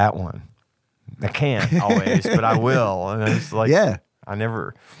get that one? I can't always, but I will. And it's like, Yeah. I'm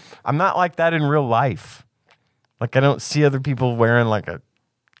not like that in real life. Like, I don't see other people wearing like a,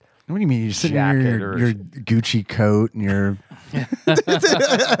 What do you mean? You're sitting in Jacket your or- Gucci coat and your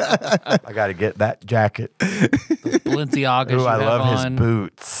I got to get that jacket. Balenciagas. Ooh, you I have love on. his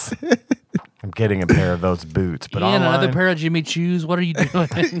boots. I'm getting a pair of those boots, but Ian, online, another pair of Jimmy Choos. What are you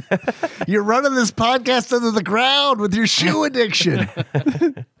doing? you're running this podcast under the ground with your shoe addiction.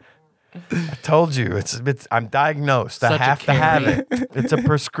 I told you, I'm diagnosed. I Such a have to have carry. it. It's a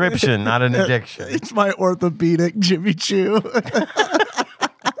prescription, not an addiction. It's my orthopedic Jimmy Choo.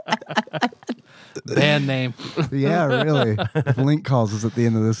 Band name. Yeah, really. If Link calls us at the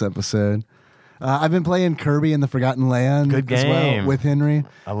end of this episode. I've been playing Kirby in the Forgotten Land Good as well game. with Henry.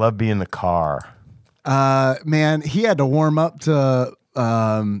 I love being in the car. Man, he had to warm up to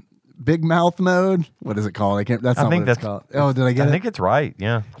big mouth mode. What is it called? I can't. That's I not think what it's that's- called. Oh, did I get I it? think it's right.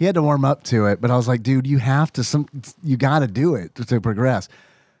 Yeah. He had to warm up to it, but I was like, dude, you have to. You got to do it to progress.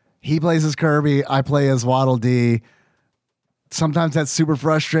 He plays as Kirby. I play as Waddle Dee. Sometimes that's super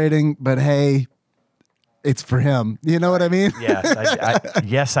frustrating, but hey, it's for him. You know what I mean? Yes,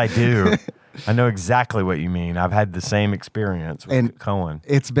 yes, I do. I know exactly what you mean. I've had the same experience with And- Cohen.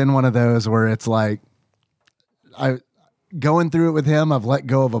 It's been one of those where it's like, going through it with him. I've let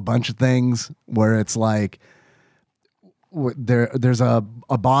go of a bunch of things where it's like, there's a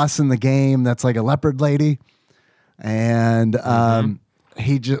boss in the game that's like a leopard lady, and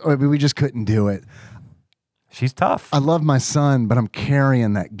we just couldn't do it. She's tough. I love my son, but I'm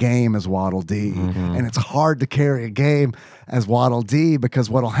carrying that game as Waddle Dee. And it's hard to carry a game as Waddle Dee because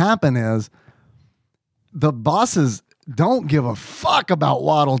what'll happen is the bosses don't give a fuck about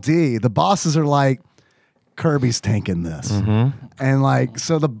Waddle Dee. The bosses are like, Kirby's tanking this. And like,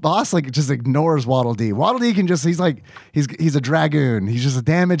 so the boss like just ignores Waddle Dee. Waddle Dee can just, he's a dragoon. He's just a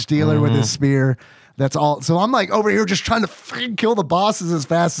damage dealer with his spear. That's all. So I'm like over here just trying to freaking kill the bosses as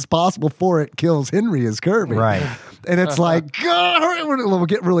fast as possible before it kills Henry as Kirby. Right. And it's like, God, hurry, we'll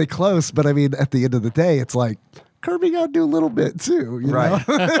get really close. But I mean, at the end of the day, it's like Kirby got to do a little bit too, you Right.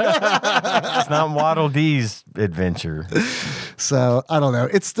 know? It's not Waddle Dee's adventure. So I don't know.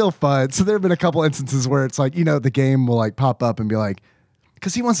 It's still fun. So there have been a couple instances where it's like, the game will like pop up and be like,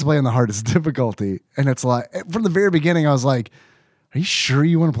 because he wants to play on the hardest difficulty. And it's like, from the very beginning, I was like, are you sure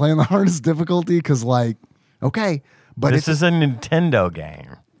you want to play on the hardest difficulty? Because like, okay. But This is a Nintendo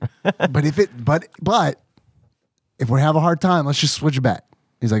game. but if we have a hard time, let's just switch back.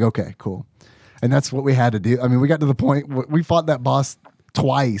 He's like, okay, cool. And that's what we had to do. I mean, we got to the point we fought that boss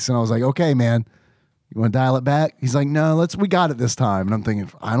twice, and I was like, okay, man, you want to dial it back? He's like, no, we got it this time. And I'm thinking,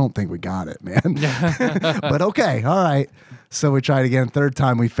 I don't think we got it, man. But okay, all right. So we tried again. Third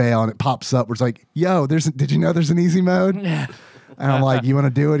time we fail, and it pops up. Where it's like, yo, did you know there's an easy mode? And I'm like, you want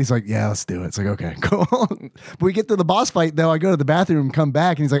to do it? He's like, yeah, let's do it. It's like, okay, cool. But we get to the boss fight, though. I go to the bathroom, come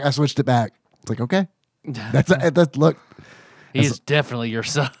back, and he's like, I switched it back. It's like, okay. That's look. He is definitely your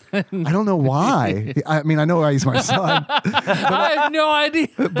son. I don't know why. I mean, I know why he's my son, I have no idea.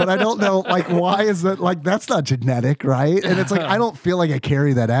 but I don't know, like, why is that? Like, that's not genetic, right? And it's like, I don't feel like I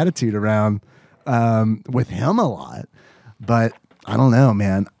carry that attitude around with him a lot. But I don't know,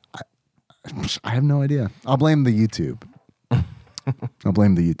 man. I have no idea. I'll blame the YouTube.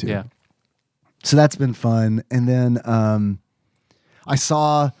 Yeah. So that's been fun. And then I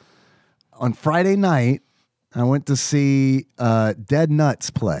saw on Friday night, I went to see Dead Nuts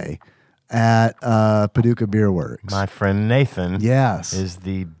play at Paducah Beer Works. My friend Nathan Yes. is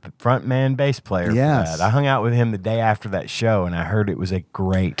the front man bass player Yes. for that. I hung out with him the day after that show, and I heard it was a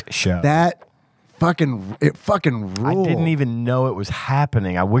great show. That fucking ruled. I didn't even know it was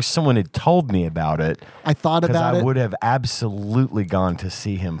happening. I wish someone had told me about it. I thought Because about I it. would have absolutely gone to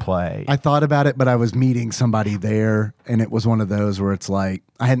see him play. I thought about it, but I was meeting somebody there, and it was one of those where it's like,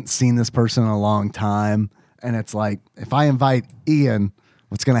 I hadn't seen this person in a long time. And it's like, if I invite Ian,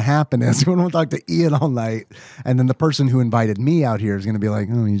 what's going to happen is we're going to talk to Ian all night. And then the person who invited me out here is going to be like,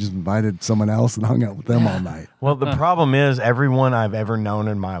 oh, you just invited someone else and hung out with them all night. Well, the problem is everyone I've ever known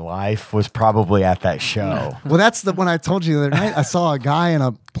in my life was probably at that show. Well, that's when I told you the other night, I saw a guy in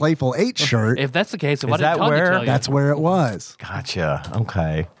a Playful 8 shirt. If that's the case, then why Is did that Todd where- tell you? That's where it was. Gotcha.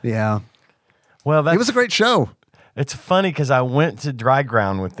 Okay. Yeah. Well, It was a great show. It's funny because I went to Dry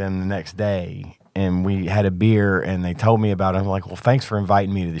Ground with them the next day, and we had a beer, and they told me about it. I'm like, well, thanks for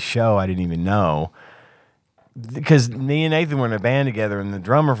inviting me to the show. I didn't even know. Because me and Nathan were in a band together, and the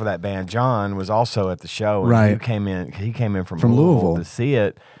drummer for that band, John, was also at the show. And Right. He came in from Louisville to see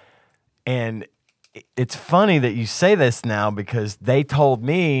it. And it's funny that you say this now because they told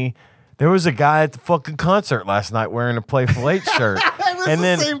me there was a guy at the fucking concert last night wearing a Playful 8 shirt. and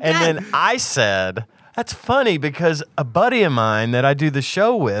then I said, that's funny because a buddy of mine that I do the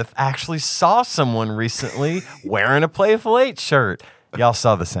show with actually saw someone recently wearing a Playful 8 shirt. Y'all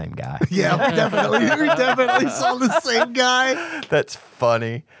saw the same guy. Yeah, we definitely saw the same guy. That's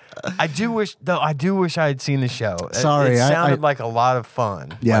funny. I do wish I had seen the show. Sorry, it sounded I- like a lot of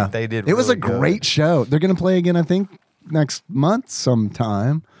fun. Yeah. Like they did. It was a really good. great show. They're going to play again, I think, next month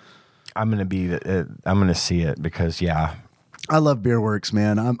sometime. I'm gonna see it because yeah. I love Beerworks,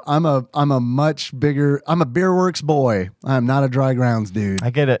 man. I'm a Beerworks boy. I'm not a Dry Grounds dude. I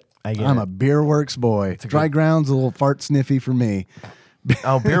get it. I'm a Beerworks boy. Dry Grounds a little fart sniffy for me.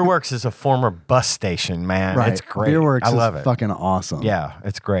 Beer Works is a former bus station, man. Right. It's great. Beerworks I love is it. fucking awesome. Yeah,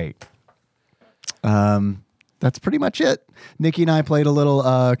 it's great. That's pretty much it. Nikki and I played a little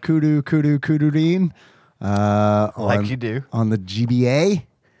Kudu-Deen. Like you do. On the GBA.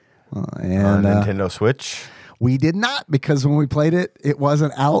 And On Nintendo Switch. we did not, because when we played it, it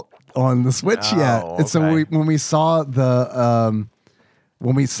wasn't out on the Switch Oh, yet. And so okay. when we saw it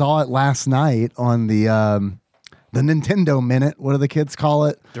last night on the Nintendo Minute, what do the kids call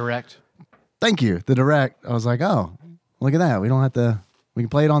it? Direct. Thank you, the Direct. I was like, oh, look at that. We can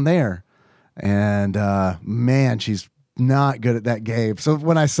play it on there. And man, she's not good at that game. So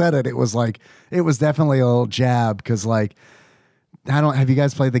when I said it, it was definitely a little jab because have you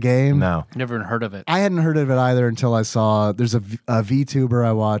guys played the game? No. Never even heard of it. I hadn't heard of it either until I saw there's a VTuber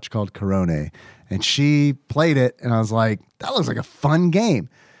I watch called Corone, and she played it, and I was like, that looks like a fun game.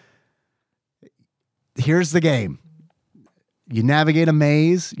 Here's the game. You navigate a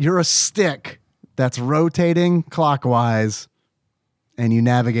maze. You're a stick that's rotating clockwise, and you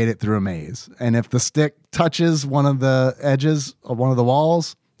navigate it through a maze. And if the stick touches one of the edges of one of the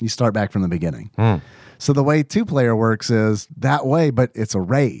walls, you start back from the beginning. So the way 2-player works is that way, but it's a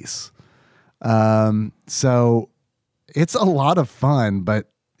race. So it's a lot of fun, but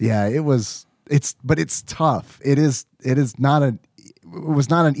yeah, it's tough. It was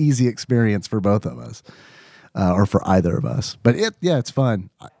not an easy experience for both of us, or for either of us, but it's fun.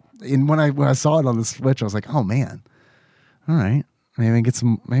 And when I saw it on the Switch, I was like, oh man, all right, maybe we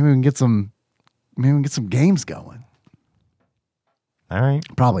can get some games going. All right.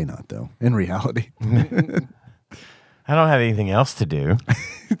 Probably not though. In reality, I don't have anything else to do.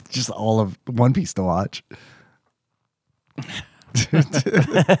 just all of One Piece to watch.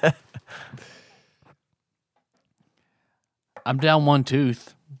 I'm down one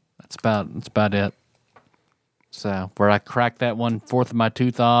tooth. That's about it. So where I cracked that 1/4 of my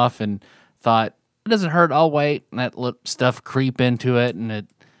tooth off and thought it doesn't hurt, I'll wait, and that stuff creep into it, and it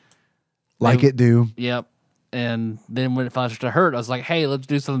It do. Yep. And then when it finally started to hurt, I was like, hey, let's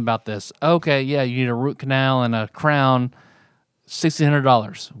do something about this. Okay, yeah, you need a root canal and a crown,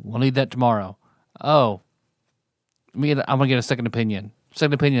 $1,600. We'll need that tomorrow. Oh, I'm going to get a second opinion.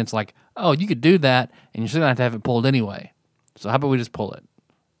 Second opinion's like, oh, you could do that, and you're still going to have it pulled anyway. So how about we just pull it?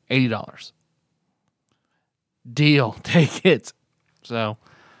 $80. Deal. Take it. So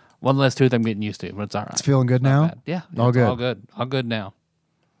one less tooth I'm getting used to, but it's all right. It's feeling good Not now? bad. Yeah. All it's good. All good. All good now.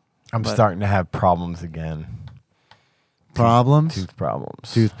 I'm starting to have problems again. Problems? Tooth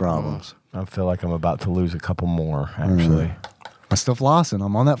problems. Tooth problems. I feel like I'm about to lose a couple more, actually. I'm still flossing.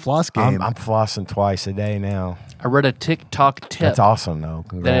 I'm on that floss game. I'm flossing twice a day now. I read a TikTok tip That's awesome, though. that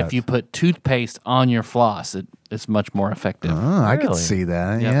Congrats. if you put toothpaste on your floss, it's much more effective. Oh, I could Really? see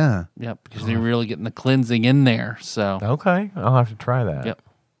that. Yep. Yeah. Yep, because you're really getting the cleansing in there. So, Okay, I'll have to try that. yep.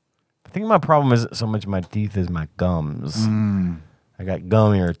 I think my problem isn't so much my teeth as my gums. I got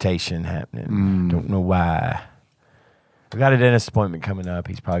gum irritation happening. Don't know why. We got a dentist appointment coming up.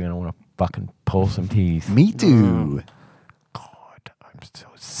 He's probably going to want to fucking pull some teeth. Me too. God, I'm so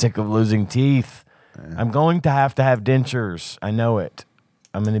sick of losing teeth. I'm going to have dentures. I know it.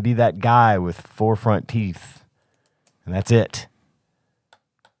 I'm going to be that guy with 4 front teeth. And that's it.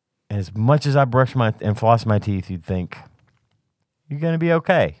 And as much as I brush and floss my teeth, you'd think, you're going to be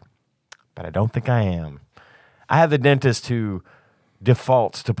okay. But I don't think I am. I have the dentist who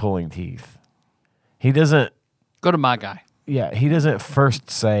defaults to pulling teeth. He doesn't, Go to my guy. he doesn't first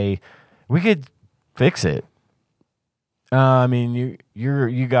say, we could fix it. I mean,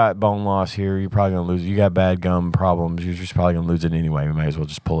 you got bone loss here. You're probably gonna lose it. You got bad gum problems. You're just probably gonna lose it anyway. We might as well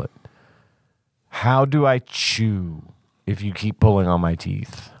just pull it. How do I chew if you keep pulling on my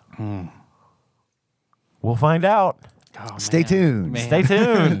teeth? We'll find out. Oh, Stay tuned. Man. Stay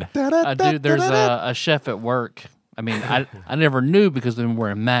tuned. Dude, there's a chef at work. I mean, I never knew because they've been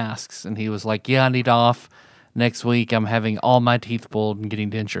wearing masks, and he was like, yeah, I need off. Next week, I'm having all my teeth pulled and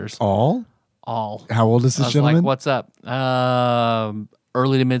getting dentures. All? All. How old is I this was gentleman? like, what's up?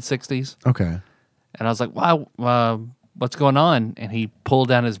 Early to mid 60s. Okay. And I was like, wow, what's going on? And he pulled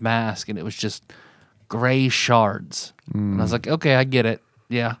down his mask, and it was just gray shards. And I was like, okay, I get it.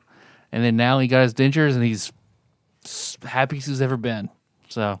 Yeah. And then now he got his dentures, and he's happy as he's ever been.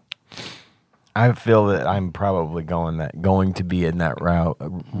 So I feel that I'm probably going to be in that route,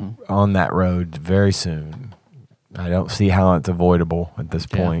 on that road very soon. I don't see how it's avoidable at this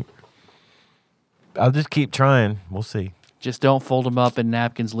point. I'll just keep trying. We'll see. just don't fold them up in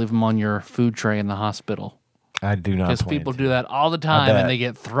napkins. Leave them on your food tray in the hospital. I do not. Because plan people to. do that all the time, bet. and they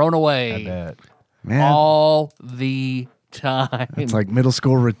get thrown I away bet. Man, all the time. it's like middle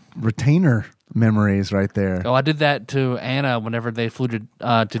school retainer memories right there. Oh, I did that to Anna whenever they flew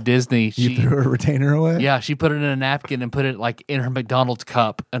to Disney. You She, threw a retainer away? yeah, she put it in a napkin and put it like in her McDonald's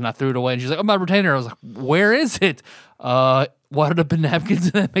cup, and I threw it away. And she's like, "Oh, my retainer." I was like, "Where is it?" Wadded up in napkins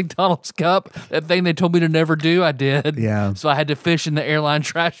in that McDonald's cup. That thing they told me to never do, I did. Yeah. So I had to fish in the airline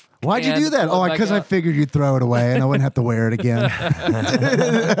trash. Why'd you can do that? to fill Oh, it back because I up. figured you'd throw it away and I wouldn't have to wear it again.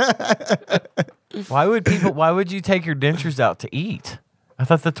 Why would you take your dentures out to eat? I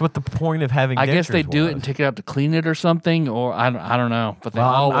thought that's what the point of having. I guess dentures they do was. it and take it out to clean it or something, or I don't know. But they Well,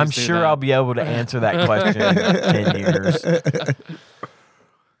 always I'm do sure that. I'll be able to answer that question in 10 years.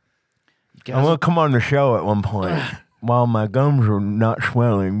 I'm going to come on the show at one point. While my gums are not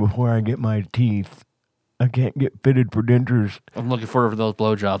swelling before I get my teeth, I can't get fitted for dentures. I'm looking forward to those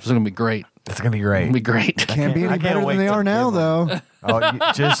blowjobs. It's gonna be great. It's going to be It's great. gonna be great. Can't be I any can't better wait than they to are now, give 'em. though.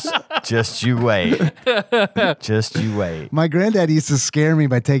 Oh, just you wait. Just you wait. My granddad used to scare me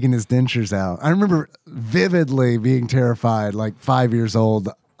by taking his dentures out. I remember vividly being terrified, like 5 years old.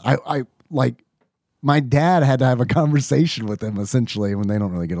 I like my dad had to have a conversation with him essentially when they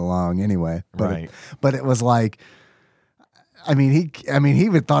don't really get along anyway. But Right. but it was like, he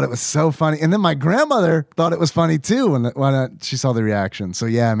even thought it was so funny, and then my grandmother thought it was funny too when she saw the reaction. So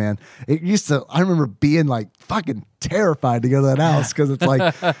yeah, man, it used to. I remember being like fucking terrified to go to that house because it's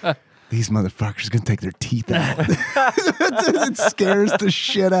like these motherfuckers are gonna take their teeth out. It scares the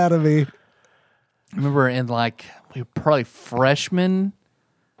shit out of me. I remember in like we were probably freshman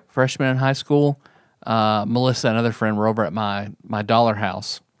freshman in high school, Melissa, another friend, were over at my dollar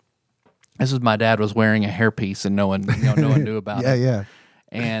house. This was my dad was wearing a hairpiece and no one knew about it. Yeah.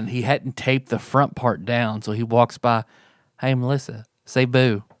 And he hadn't taped the front part down, so he walks by, "Hey, Melissa, say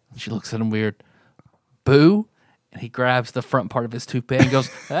boo." And she looks at him weird. "Boo?" And he grabs the front part of his toupee and goes,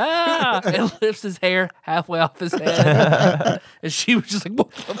 "Ah!" and lifts his hair halfway off his head. And she was just like,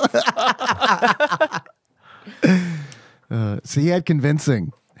 "What the fuck?" So he had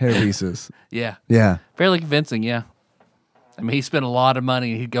convincing hair pieces. Yeah. Yeah. Fairly convincing, yeah. I mean, he spent a lot of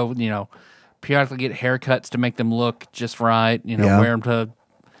money. He'd go, periodically get haircuts to make them look just right, Yeah. wear them to...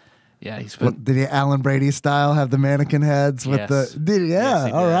 Yeah, he spent... Did he Alan Brady style have the mannequin heads with Yes. the? Did he? Yeah, Yes,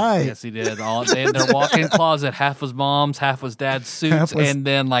 he all did. right. Yes, he did. They had their walk-in closet. Half was mom's, half was dad's suits, Half was- and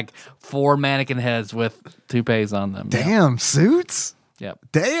then like 4 mannequin heads with toupees on them. Damn, suits. Yep.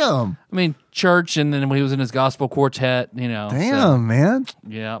 Damn. I mean, church, and then when he was in his gospel quartet, Damn, so, man.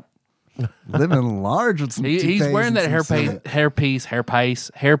 yeah. Living large with some He's toupees wearing that and some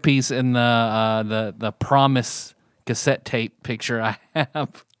hairpiece in the Promise cassette tape picture I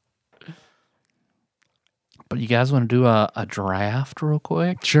have. But you guys want to do a draft real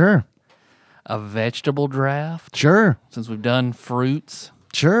quick? Sure. A vegetable draft, Sure. since we've done fruits.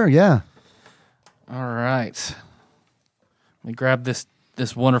 Sure, yeah. All right. Let me grab this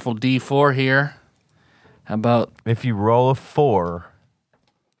wonderful D4 here. How about If you roll a 4,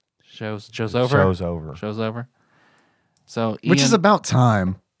 shows over? show's over. Show's over. So Which is Ian- about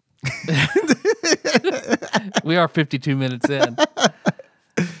time. we are 52 minutes in.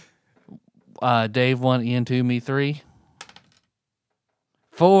 Dave 1, Ian 2, me 3.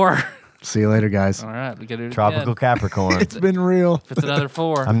 4. See you later, guys. All right, we got to do it Tropical again. Capricorn. It's been real. If it's another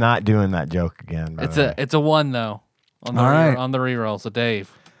 4, I'm not doing that joke again. by the way. it's a 1 though. On the All right. on the reroll. So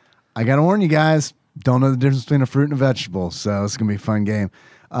Dave, I got to warn you guys, don't know the difference between a fruit and a vegetable, so it's going to be a fun game.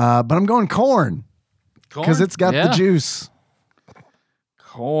 But I'm going corn because Corn? it's got Yeah. the juice.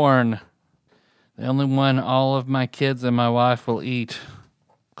 Corn. The only one all of my kids and my wife will eat.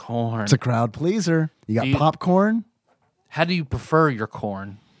 Corn. It's a crowd pleaser. You got Do you- popcorn. How do you prefer your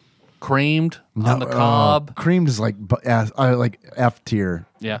corn? Creamed on the cob? Creamed is like F tier.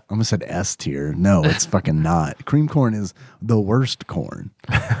 Yeah. I almost said S tier. No, it's fucking not. Cream corn is the worst corn.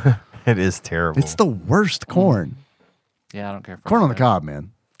 It is terrible. It's the worst corn. Yeah, I don't care for Corn on the that. cob,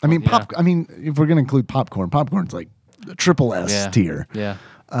 man. I mean, yeah. if we're gonna include popcorn's like triple S Yeah. tier. Yeah.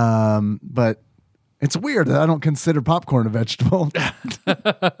 But it's weird that I don't consider popcorn a vegetable.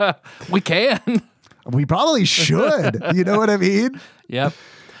 We can. We probably should. You know what I mean? Yep.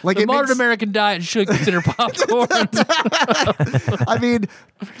 Like The it modern makes- American diet should consider popcorn. I mean,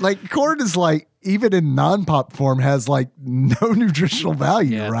 like corn is like even in non-pop form has like no nutritional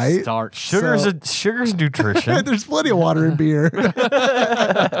value, Yeah, right? Starch. sugar's nutrition. There's plenty of water in beer.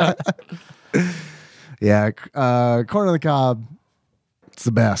 Yeah, corn on the cob. It's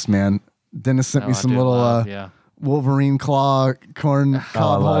the best, man. Dennis sent me Oh, I some do little love, yeah. Wolverine claw corn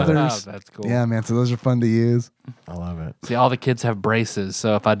cob love it. holders. Oh, that's cool. Yeah, man. So those are fun to use. I love it. See, all the kids have braces,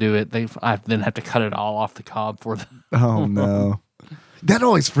 so if I do it, I then have to cut it all off the cob for them. Oh no, that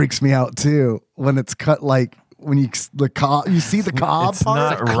always freaks me out too. When it's cut like when you see the cob It's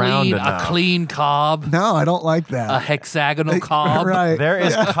part. not round A enough. clean cob, No, I don't like a that. hexagonal cob. Right. There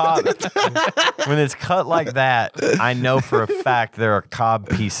is cob. When it's cut like that, I know for a fact there are cob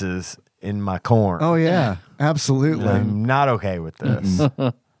pieces in my corn. Oh yeah, absolutely. I'm not okay with this.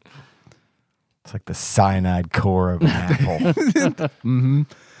 It's like the cyanide core of an apple.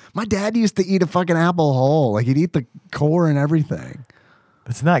 My dad used to eat a fucking apple whole. Like he'd eat the core and everything.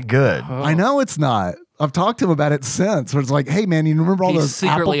 It's not good. I know it's not. I've talked to him about it since. Where it's like, hey man, you remember all He's those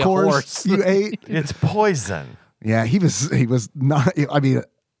apple secretly a cores horse. you ate? It's poison. Yeah, he was not. I mean,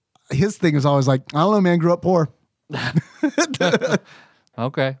 his thing was always like, I don't know, man. Grew up poor.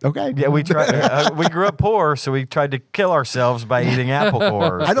 Okay. Okay. Yeah, we tried. We grew up poor, so we tried to kill ourselves by eating apple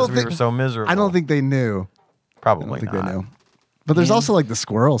cores. I don't 'cause we think were so miserable. I don't think they knew. Probably I don't think not. they knew. But there's also like the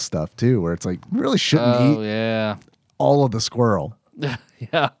squirrel stuff too, where it's like you really shouldn't Oh eat yeah. all of the squirrel,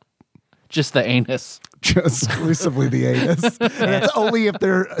 Yeah. Just the anus. just exclusively the anus. That's only if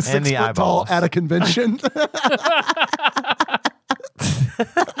they're 6 the foot tall eyeballs. at a convention.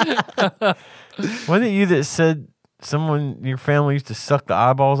 Wasn't it you that said someone in your family used to suck the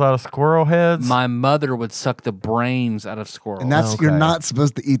eyeballs out of squirrel heads? My mother would suck the brains out of squirrels. And that's you're Okay. not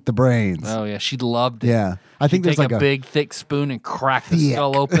supposed to eat the brains. Oh yeah, she loved it. Yeah, I think She'd there's take like a big thick spoon and crack the Yuck.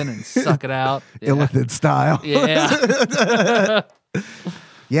 skull open and suck it out. Yeah. illithid style. Yeah.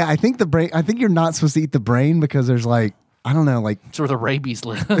 Yeah, I think the brain. I think you're not supposed to eat the brain because there's like I don't know, like It's where the rabies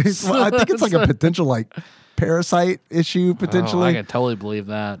lives. well, I think it's like a potential like parasite issue potentially. Oh, I can totally believe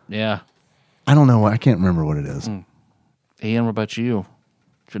that. Yeah. I don't know. I can't remember what it is. Ian, what about you?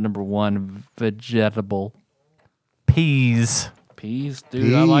 What's your number one vegetable? Peas. Peas?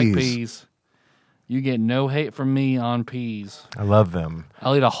 Dude, I like Peas. peas. You get no hate from me on peas. I love them.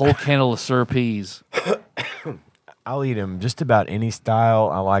 I'll eat a whole candle of Sir peas. I'll eat them just about any style.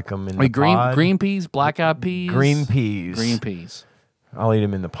 I like them in the pod. Green peas, black-eyed peas? Green peas. Green peas. I'll eat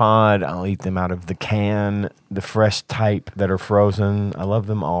them in the pod. I'll eat them out of the can, the fresh type that are frozen. I love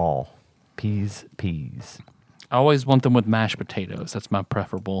them all. Peas. I always want them with mashed potatoes. That's my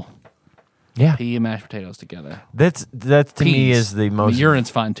preferable. Yeah. Pea and mashed potatoes together. That to me Peas. is the most. Urine's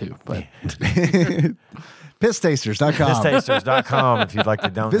fine too, but Pisstasters.com. Pisstasters.com if you'd like to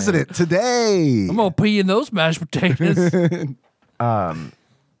donate. Visit it today. I'm gonna pee in those mashed potatoes.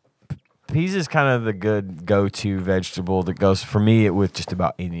 Peas is kind of the good go-to vegetable that goes for me with just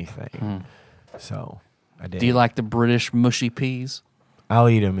about anything. So I did. Do you like the British mushy peas? I'll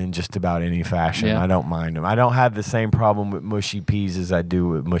eat them in just about any fashion. Yeah. I don't mind them. I don't have the same problem with mushy peas as I do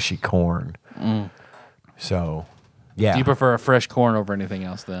with mushy corn. So, yeah. Do you prefer a fresh corn over anything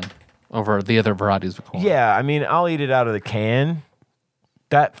else then? Over the other varieties of corn? Yeah, I mean, I'll eat it out of the can.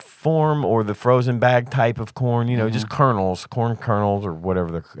 That form or the frozen bag type of corn, just kernels, corn kernels or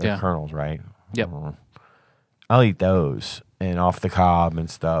whatever they're kernels, right? Yep. I'll eat those and off the cob and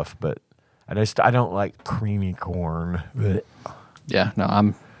stuff, but I don't like creamy corn. Blech. Yeah,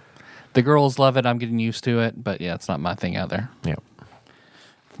 no, the girls love it. I'm getting used to it, but yeah, it's not my thing either. Yeah.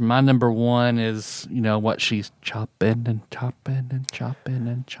 My number one is, what she's chopping and chopping and chopping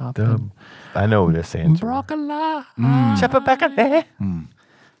and chopping. I know this answer. Broccoli. Chop it back up there.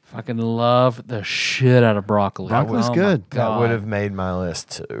 Fucking love the shit out of broccoli. Broccoli's Oh my good. That God. would have made my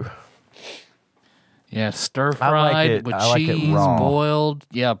list too. Yeah, stir I like fried it- with I like it cheese, raw. boiled.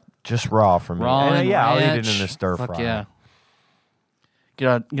 Yeah, Just raw for me. raw and yeah, I'll eat it ranch. in the stir Fuck fry. yeah.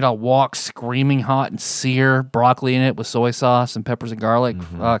 Get a wok screaming hot and sear broccoli in it with soy sauce and peppers and garlic.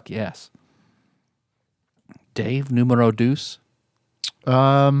 Fuck yes. Dave, numero deuce.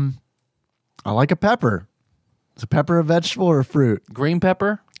 I like a pepper. Is a pepper a vegetable or a fruit? Green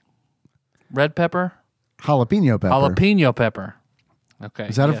pepper, red pepper, Jalapeno pepper. jalapeno pepper. Okay.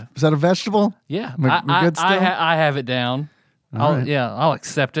 Is that a vegetable? yeah. We're good still? I have it down. right. I'll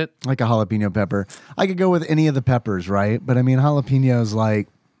accept it. Like a jalapeno pepper. I could go with any of the peppers, right? But I mean, jalapenos, like,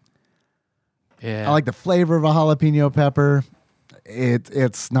 Yeah. I like the flavor of a jalapeno pepper.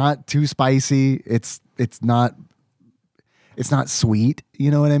 It's not too spicy. It's not sweet.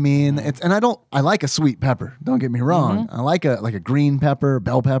 You know what I mean? I like a sweet pepper. Don't get me wrong. I like a green pepper,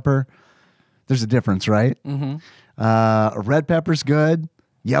 bell pepper. There's a difference, right? A red pepper's good.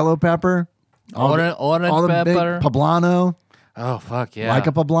 Yellow pepper. Orange the big pepper. poblano. Oh fuck yeah. Like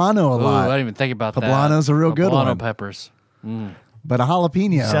a poblano a Ooh, lot. I didn't even think about that. Poblano's a real good Poblano one. peppers. But a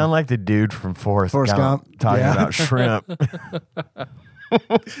jalapeno. You sound like the dude from Forrest Forrest Gump. talking Yeah. about shrimp.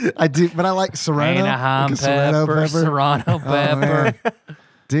 I do, but I like serrano. Anaheim like a serrano pepper, serrano Oh, pepper. man.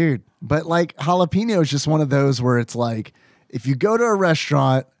 Dude, but like jalapeno is just one of those where it's like if you go to a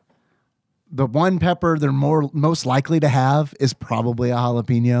restaurant, the one pepper they're most likely to have is probably a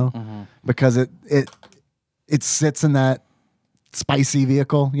jalapeno because it sits in that spicy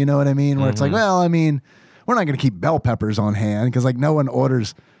vehicle. You know what I mean? Where it's like, well, I mean, we're not going to keep bell peppers on hand because like no one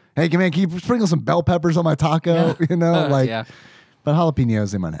orders. Hey, can you sprinkle some bell peppers on my taco? You know, like. Yeah. But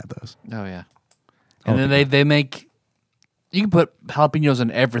jalapenos, they might have those. Oh yeah. And then they make. You can put jalapenos in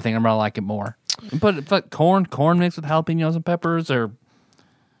everything. I'm gonna like it more. You put corn mixed with jalapenos and peppers, or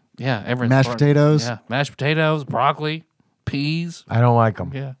everything. Mashed potatoes. Yeah, mashed potatoes, broccoli, peas. I don't like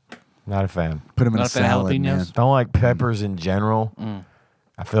them. Yeah. Not a fan. Put them in Not a a fan of salad, jalapenos? man. Don't like peppers in general.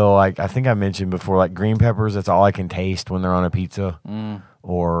 I feel like, I think I mentioned before, like green peppers, that's all I can taste when they're on a pizza.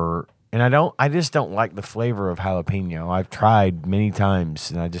 I just don't like the flavor of jalapeno. I've tried many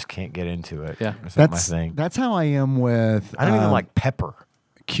times and I just can't get into it. Yeah. That's not my thing. That's how I am with. I don't even like pepper.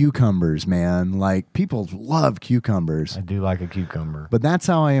 cucumbers, man. Like people love cucumbers, I do like a cucumber. but that's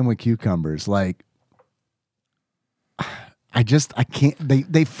how I am with cucumbers. Like I can't.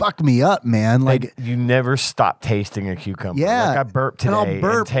 They fuck me up, man. Like you never stop tasting a cucumber. Yeah. Like I burped And I'll today and,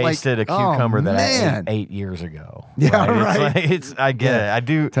 burp, tasted like, a cucumber oh, that man. I ate 8 years ago. Yeah, It's right. like, I get Yeah, it. I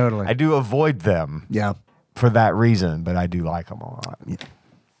do totally. I do avoid them yeah, for that reason, but I do like them a lot.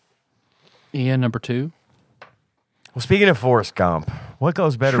 Ian, number 2. Well, speaking of Forrest Gump, what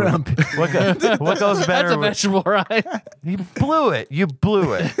goes better? Shrimp. What goes That's better? a vegetable, right? You blew it. You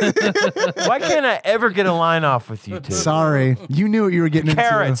blew it. Why can't I ever get a line off with you two? Sorry. You knew what you were getting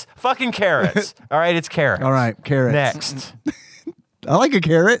Carrots. Fucking carrots. All right, it's carrots. into. All right, carrots. Next. I like a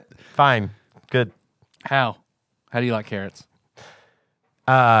carrot. Fine. Good. How? How do you like carrots?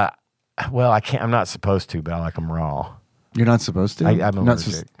 Well, I can't. I'm not supposed to, but I like them raw. You're not supposed to? I'm You're not allergic.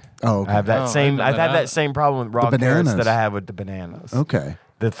 supposed- Oh, okay. I have that Oh, I same. didn't know I've had that. that same problem with raw The carrots bananas. that I have with the bananas. Okay.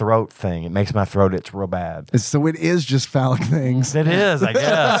 The throat thing. It makes my throat itch real bad. So it is just phallic things. It is, I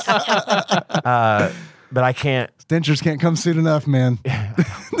guess. But I can't. Dentures can't come soon enough, man.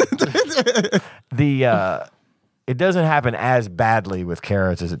 It doesn't happen as badly with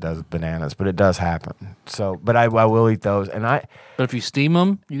carrots as it does with bananas, but it does happen. So, but I will eat those, and But if you steam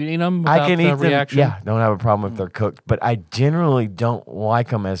them, you can eat them without I can the eat them. reaction? Yeah, don't have a problem if they're cooked. But I generally don't like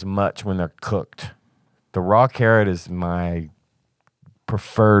them as much when they're cooked. The raw carrot is my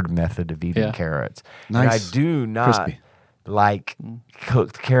preferred method of eating Yeah. carrots. Nice. And I do not Crispy. like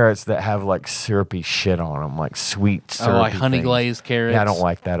cooked carrots that have like syrupy shit on them, like sweet syrupy Oh, like honey things. glazed carrots. Yeah, I don't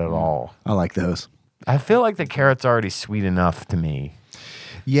like that at all. I like those. I feel like the carrot's already sweet enough to me.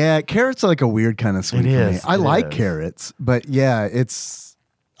 Yeah, carrots are like a weird kind of sweet It for me. is, I it like is. carrots, but yeah,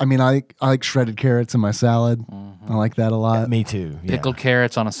 I like shredded carrots in my salad. I like that a lot. Me too. Yeah. Pickled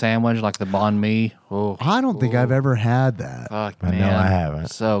carrots on a sandwich like the banh mi. Oh, I don't think I've ever had that. fuck, I know man. I haven't.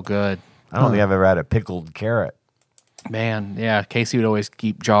 So good. I don't think I've ever had a pickled carrot. Man, yeah. Casey would always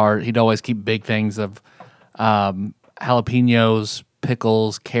keep jars. He'd always keep big things of jalapenos,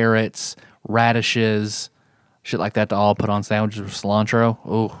 pickles, carrots, radishes, shit like that to all put on sandwiches with cilantro.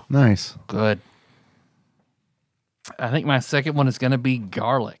 Oh, Nice. good. I think my second one is going to be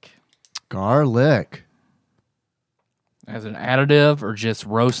garlic Garlic. as an additive or just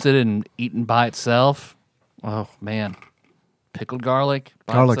roasted and eaten by itself. Oh, man. Pickled garlic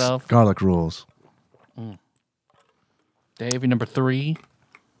by itself. Garlic rules. Dave, your number 3.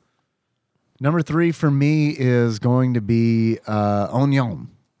 Number 3 for me is going to be onion.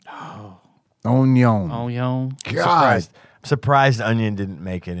 Onion. Oh, yo. God. Surprised onion didn't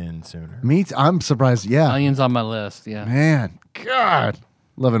make it in sooner. I'm surprised. Yeah. Onions on my list, yeah. Man. God.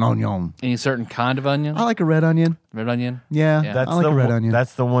 Love an onion. Any certain kind of onion? I like a red onion. Red onion? Yeah. Yeah. That's I like the a red one- onion.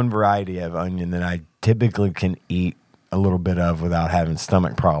 That's the one variety of onion that I typically can eat a little bit of without having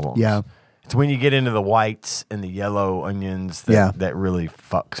stomach problems. Yeah. It's when you get into the whites and the yellow onions that, Yeah. that really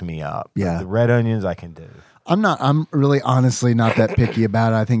fucks me up. But Yeah. the red onions I can do. I'm really honestly not that picky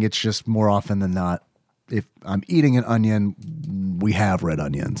about it. I think it's just more often than not, if I'm eating an onion, we have red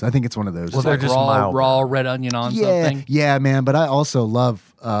onions. I think it's one of those. Well, they're Like just raw, milder. raw red onion on something? Yeah, man. But I also love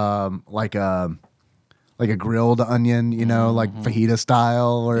like a grilled onion, like fajita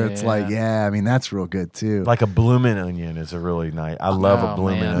style, where it's like, Yeah. I mean, that's real good too. Like a bloomin' onion is a really nice. I love a Oh,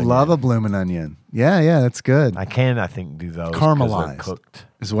 bloomin' man. onion. Love a bloomin' onion. Yeah, that's good. I think do those 'cause they're Caramelized. cooked.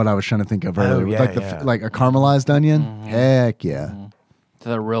 Is what I was trying to think of earlier. yeah, like yeah. like a caramelized onion. Heck yeah. So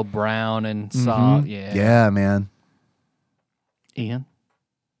they're real brown and soft. Yeah. Yeah, man. Ian?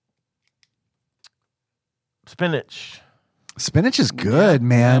 Spinach. Spinach is good, Yeah,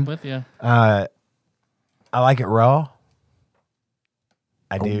 man. I'm with you. I like it raw.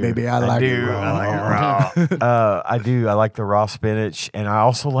 I Oh, do. baby, I like it do. raw. I like it raw. I do. I like the raw spinach, and I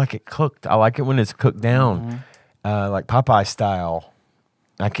also like it cooked. I like it when it's cooked down, like Popeye style.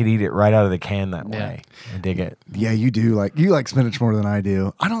 I could eat it right out of the can that Yeah. way. I dig it. Yeah, you like spinach more than I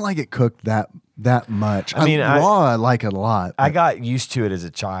do. I don't like it cooked that much. I mean, raw, I like it a lot. I got used to it as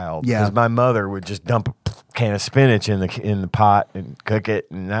a child Yeah. because my mother would just dump a can of spinach in the pot and cook it,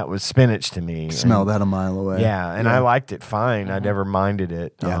 and that was spinach to me. smell And- that a mile away. Yeah, and I liked it fine. I never minded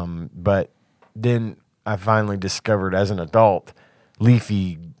it. Yeah. But then I finally discovered as an adult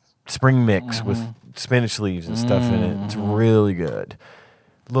leafy spring mix with spinach leaves and stuff in it. It's really good.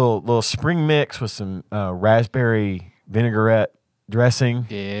 Little spring mix with some raspberry vinaigrette dressing.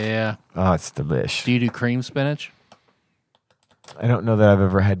 Yeah. Oh, it's delish. Do you do cream spinach? I don't know that I've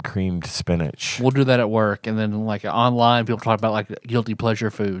ever had creamed spinach. We'll do that at work. And then, like, online, people talk about, like, guilty pleasure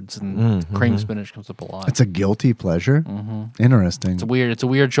foods, and cream spinach comes up a lot. It's a guilty pleasure. Interesting. It's a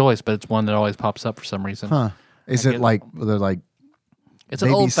weird choice, but it's one that always pops up for some reason. Huh? Is I it get- like they're like It's an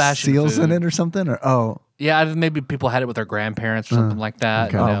baby old fashioned seals food. in it or something? Or Yeah, maybe people had it with their grandparents or something like that.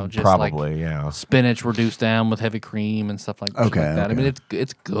 okay. You know, Oh, just probably, like yeah. spinach reduced down with heavy cream and stuff like, shit Okay, like that. I okay. mean,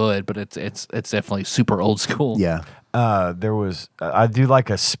 it's good, but it's definitely super old school. yeah. There was I do like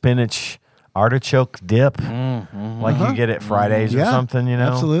a spinach artichoke dip, like you get at Fridays or Yeah, something. You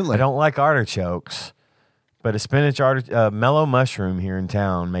know, absolutely. I don't like artichokes, But a mellow mushroom here in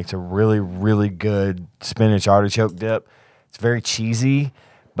town makes a really, really good spinach artichoke dip. It's very cheesy,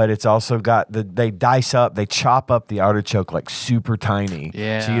 but it's also got they chop up the artichoke like super tiny.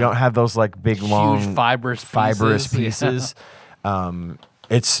 Yeah. So you don't have those like big, long, Huge fibrous pieces.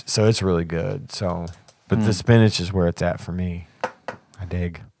 It's really good. So, but the spinach is where it's at for me. I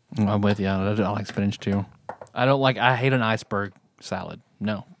dig. I'm with you. I like spinach too. I hate an iceberg salad.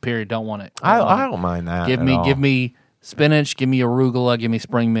 No, period. Don't want it. I don't mind that. Give me spinach, give me arugula, give me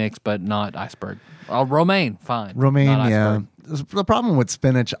spring mix, but not iceberg. Romaine, fine. Romaine, not yeah. iceberg. The problem with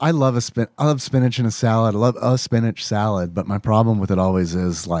spinach, I love spinach in a salad. I love a spinach salad, but my problem with it always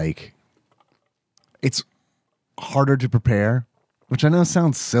is like it's harder to prepare, which I know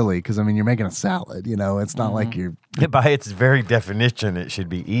sounds silly because I mean you're making a salad, you know. It's not like you're By its very definition, it should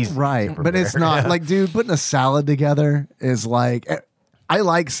be easy. right, but it's not like, dude, putting a salad together is like. I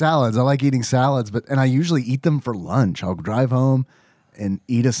like salads. I like eating salads, and I usually eat them for lunch. I'll drive home and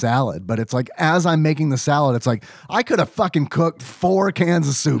eat a salad. But it's like, as I'm making the salad, it's like, I could have fucking cooked 4 cans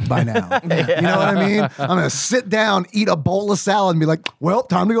of soup by now. You know what I mean? I'm going to sit down, eat a bowl of salad, and be like, well,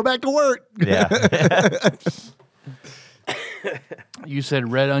 time to go back to work. Yeah. You said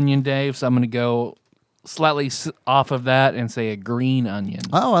red onion, Dave, so I'm going to go slightly off of that and say a green onion.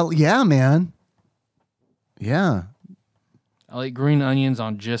 Oh, well, yeah, man. Yeah. I'll eat green onions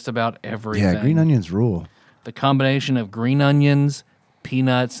on just about everything. Yeah, green onions rule. The combination of green onions,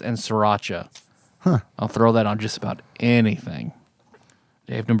 peanuts, and sriracha. Huh. I'll throw that on just about anything.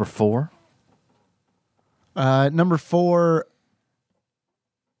 Dave, number 4. Number 4,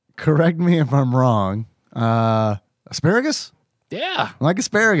 correct me if I'm wrong. Asparagus? Yeah. I like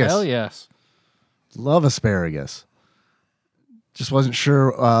asparagus. Hell yes. Love asparagus. Just wasn't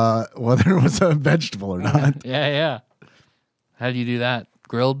sure whether it was a vegetable or not. Yeah. How do you do that?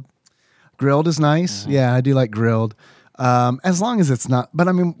 Grilled? Grilled is nice. Yeah, I do like grilled. As long as it's not, but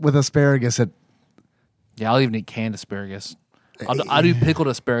I mean, with asparagus, Yeah, I'll even eat canned asparagus. I do pickled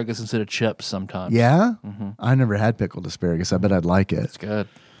asparagus instead of chips sometimes. yeah, I never had pickled asparagus. I bet I'd like it. It's good.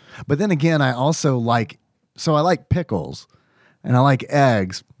 But then again, I also like, so I like pickles and I like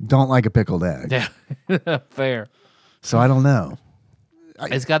eggs. Don't like a pickled egg. Yeah. Fair. So I don't know.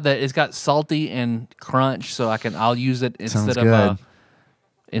 It's got salty and crunch, so I'll use it Sounds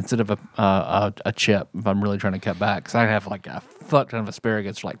instead of a chip if I'm really trying to cut back, because I have like a fuck ton of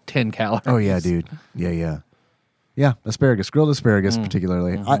asparagus for like 10 calories. Oh yeah, dude. Yeah. Asparagus, grilled asparagus,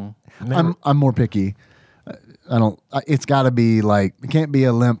 particularly. I'm more picky. I don't. It's got to be like, it can't be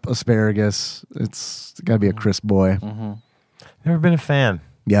a limp asparagus. It's got to be a crisp boy. Never been a fan.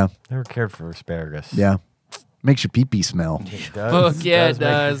 Yeah, Never cared for asparagus. yeah. Makes your pee-pee smell. It does. Fuck yeah, it Make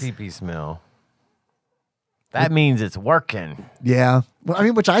does. your pee-pee smell. That means it's working. Yeah. Well, I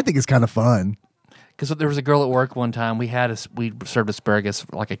mean, which I think is kind of fun. Because there was a girl at work one time. We served asparagus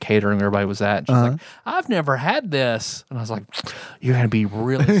for like a catering everybody was at. And she's like, "I've never had this," and I was like, "You're gonna be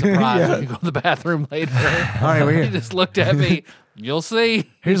really surprised when you go to the bathroom later." All right, we're He here. just looked at me. You'll see.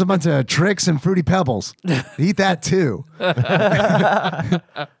 Here's a bunch of tricks and fruity pebbles. Eat that too.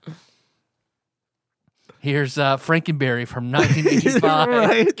 Here's Frankenberry from 1985.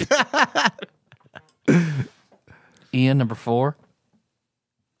 Right. Ian, number 4.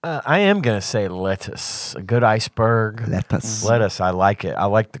 I am going to say lettuce. A good iceberg. Lettuce. I like it. I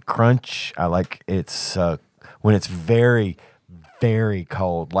like the crunch. I like it's when it's very, very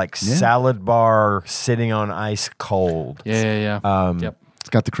cold. Like salad bar sitting on ice cold. Yeah. Yep. It's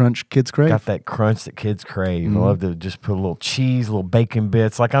got the crunch kids crave. Got that crunch that kids crave. I love to just put a little cheese, little bacon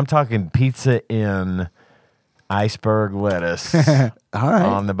bits. Like I'm talking pizza in iceberg lettuce All right.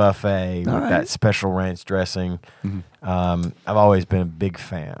 on the buffet with that special ranch dressing. I've always been a big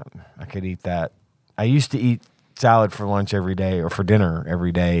fan. I could eat that. I used to eat salad for lunch every day or for dinner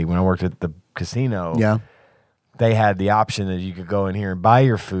every day when I worked at the casino. Yeah. They had the option that you could go in here and buy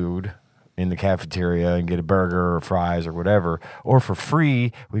your food in the cafeteria and get a burger or fries or whatever. Or for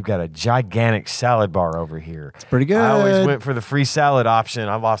free, we've got a gigantic salad bar over here. It's pretty good. I always went for the free salad option.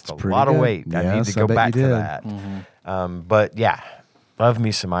 I lost a lot of good. weight. I need Yes, to I go bet back you to did. that. But yeah, love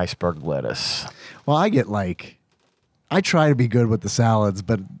me some iceberg lettuce. Well, I try to be good with the salads,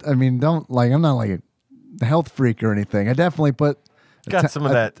 but I mean, I'm not like a health freak or anything. I definitely put Got some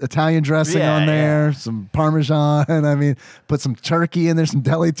of that. Italian dressing Yeah, on there, some Parmesan. I mean, put some turkey in there, some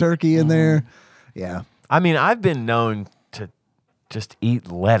deli turkey in there. Yeah. I mean, I've been known to just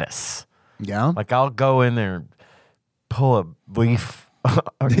eat lettuce. Yeah. Like I'll go in there and pull a leaf,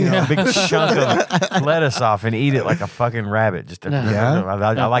 a big chunk of lettuce off and eat it like a fucking rabbit. Just Yeah.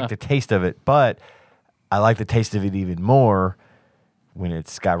 I like the taste of it, but I like the taste of it even more when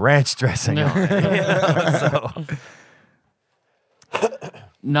it's got ranch dressing on it.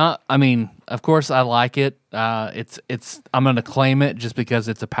 Not, I mean, of course I like it. It's. I'm going to claim it just because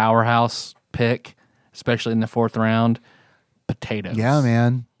it's a powerhouse pick, especially in the 4th round. Potatoes. Yeah,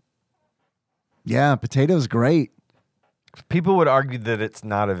 man. Yeah, potatoes great. People would argue that it's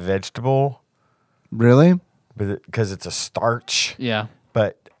not a vegetable Really? because it's a starch, Yeah.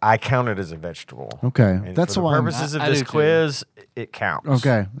 but I count it as a vegetable. Okay, And that's for the why. purposes of I this do too. quiz, it counts.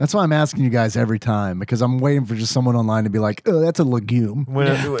 Okay, that's why I'm asking you guys every time because I'm waiting for just someone online to be like, "Oh, that's a legume."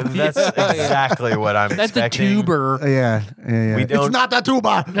 That's exactly what I'm That's expecting. a tuber. Yeah. We don't- It's not that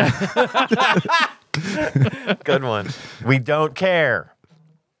tuba. Good one. We don't care.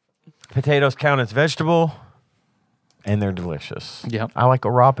 Potatoes count as vegetable, and they're delicious. Yep. I like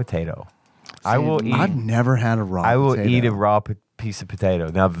a raw potato. I will eat. I've never had a raw. I will potato. eat a raw piece of potato.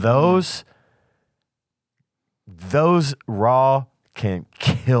 Now those raw can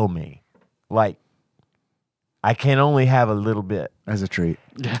kill me. Like I can only have a little bit. as a treat.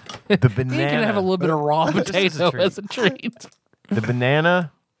 The banana. You can have a little bit of raw This is a potato treat. as a treat. The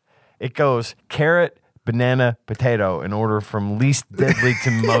banana, it goes carrot, banana, potato in order from least deadly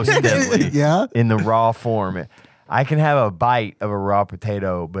to most deadly. Yeah? In the raw form. I can have a bite of a raw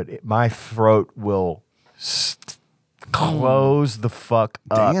potato, but my throat will close the fuck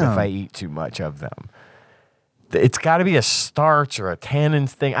up Damn. if I eat too much of them. It's got to be a starch or a tannin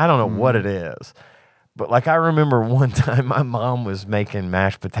thing. I don't know what it is. But like I remember one time my mom was making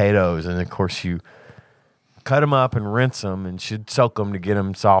mashed potatoes, and of course you cut them up and rinse them, and she'd soak them to get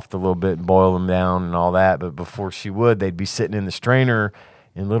them soft a little bit and boil them down and all that. But before she would, they'd be sitting in the strainer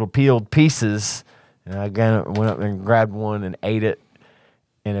in little peeled pieces. And I went up and grabbed one and ate it.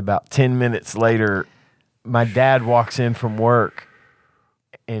 And about 10 minutes later, my dad walks in from work,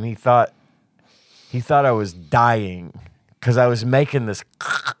 and he thought I was dying because I was making this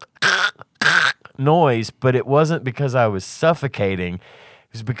noise, but it wasn't because I was suffocating.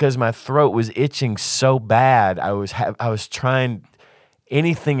 It was because my throat was itching so bad. I was trying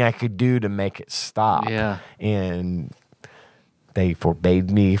anything I could do to make it stop. Yeah. And they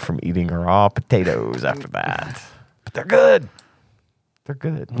forbade me from eating raw potatoes after that. But they're good. They're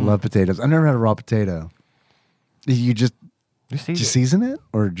good. Love potatoes. I never had a raw potato. You just Just eat just it. season it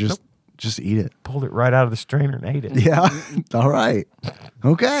or just eat it? Pulled it right out of the strainer and ate it. Yeah. All right.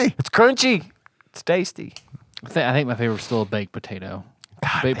 Okay. It's crunchy. It's tasty. I think my favorite is still a baked potato.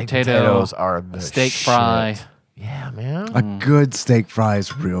 God, Baked baked potato, potatoes are the steak shit. fry. Yeah, man. A good steak fry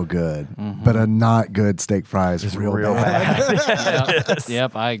is real good, but a not good steak fry is It's real, real bad.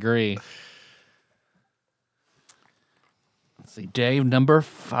 Yep, I agree. Let's see, Dave, number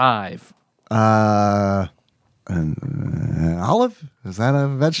 5. Olive? Is that a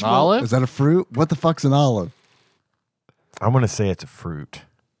vegetable? Olive? Is that a fruit? What the fuck's an olive? I'm going to say it's a fruit.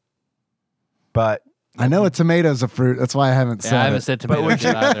 But I know a tomato's a fruit. That's why I haven't Yeah, said I haven't it. said tomato yet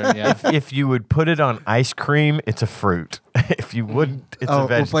either. Yeah. if you would put it on ice cream, it's a fruit. If you wouldn't, it's a Oh,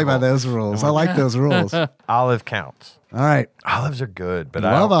 vegetable. we'll play by those rules. I like those rules. All Olive counts. right. Olives are good, but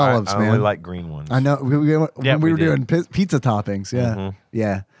Love I olives, only man. like green ones. I know when Yeah, we we were doing pizza toppings. Yeah. Mhm.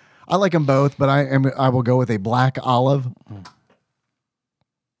 Yeah. I like them both, but I will go with a black olive.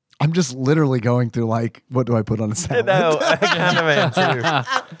 I'm just literally going through like, what do I put on a salad? No, I kind of am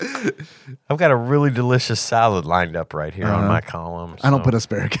too. I've got a really delicious salad lined up right here on my column. I don't so- put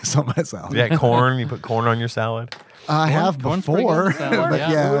asparagus on my salad. Yeah, corn. You put corn on your salad. I have corn's pretty before, good salad, but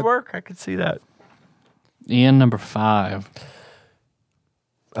yeah. yeah, It would work. I could see that. Ian, number 5.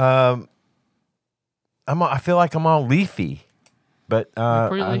 I feel like I'm all leafy, but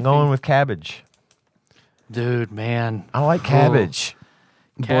pretty I'm leafy. going with cabbage. Dude, man. I like cabbage.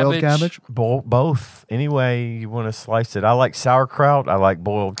 boiled cabbage. Both. Any way you want to slice it. I like sauerkraut. I like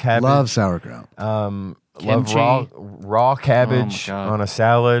boiled cabbage. Love sauerkraut. Love Kimchi. raw cabbage God. on a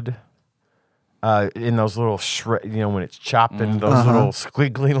salad. In those little when it's chopped into those little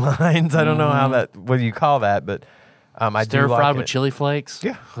squiggly lines. I don't know how what do you call that, but I do Stir like fried it. with chili flakes.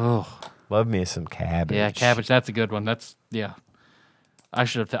 Yeah. Oh, Love me some cabbage. yeah, cabbage. That's a good one. I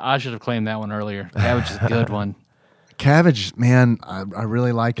should have claimed that one earlier. Cabbage is a good one. Cabbage, man, I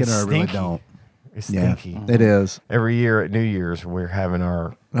really like it, It's or I really stinky. don't. It's Yeah, stinky. it is. Every year at New Year's, we're having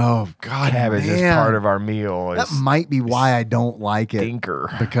our Oh God, cabbage man. as part of our meal. That It's might be why I don't like it. stinker.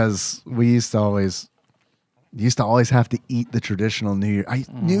 Because we used to always have to eat the traditional New Year.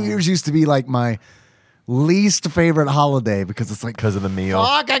 New Year's used to be like my least favorite holiday because it's like, Because of the meal.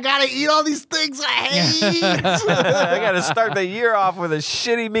 fuck, I gotta eat all these things I hate. I got to start the year off with a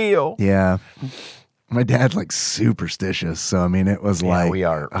shitty meal. Yeah. My dad's like superstitious, so I mean, it was like we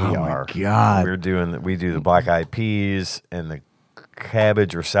are. oh We my are. God. We do the black eyed peas and the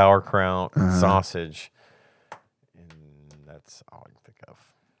cabbage or sauerkraut, sausage. And that's all I can think of.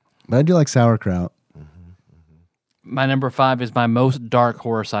 But I do like sauerkraut. My number 5 is my most dark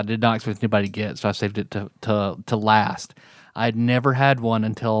horse. I did not expect anybody to get, so I saved it to last. I'd never had one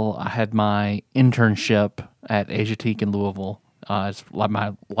until I had my internship at Asiatique in Louisville. It's like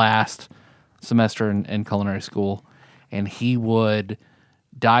my last semester in culinary school. And he would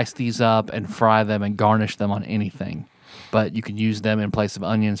dice these up and fry them and garnish them on anything. But you can use them in place of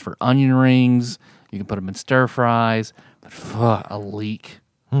onions for onion rings. You can put them in stir fries. But a leek.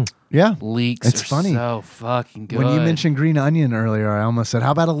 Yeah. Leeks It's are funny. so fucking good. When you mentioned green onion earlier, I almost said,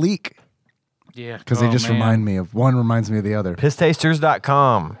 how about a leek? yeah, Because they just remind me of one reminds me of the other.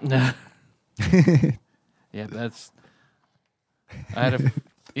 Pisstasters.com. Yeah, that's.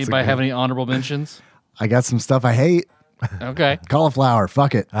 Anybody have any honorable mentions? I got some stuff I hate. Okay. Cauliflower.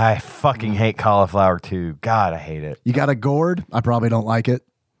 Fuck it. I fucking hate cauliflower too. God, I hate it. You got a gourd? I probably don't like it.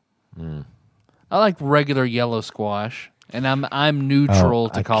 I like regular yellow squash, and I'm neutral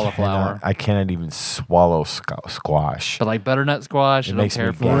to cauliflower. I cannot even swallow squash. But like butternut squash, I It don't makes me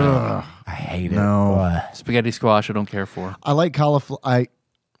care for. gag. I hate it. No. Ugh. Spaghetti squash, I don't care for. I like cauliflower.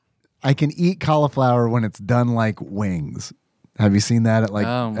 I can eat cauliflower when it's done like wings. Have you seen that at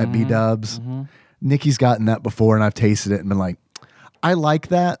at B Dubs? Nikki's gotten that before, and I've tasted it and been like, I like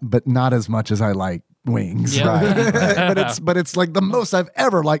that, but not as much as I like wings. Yeah. but it's like the most I've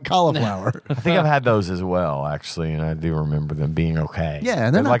ever liked cauliflower. I think I've had those as well, actually, and I do remember them being okay. Yeah,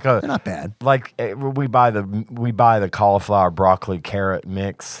 and they're not bad. Like we buy the cauliflower, broccoli, carrot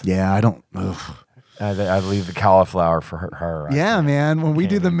mix. Yeah, I don't. Ugh. I leave the cauliflower for her. Yeah, man. When we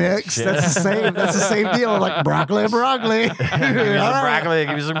do the Can't mix, shit. that's the same. That's the same deal. Like broccoli. Give me some broccoli,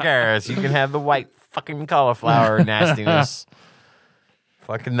 give me some carrots. You can have the white fucking cauliflower nastiness.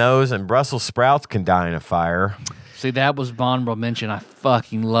 Fucking those and Brussels sprouts can die in a fire. See, that was honorable mention. I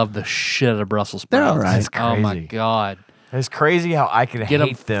fucking love the shit out of Brussels sprouts. They're all right. That's Oh my crazy. God. It's crazy how I can Get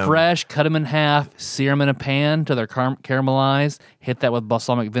hate them them. fresh, cut them in half, sear them in a pan till they're caramelized, hit that with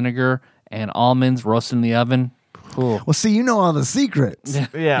balsamic vinegar and almonds, roast in the oven. Cool. Well, see, you know all the secrets.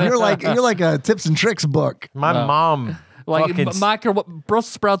 Yeah. You're like a tips and tricks book. My mom Like fucking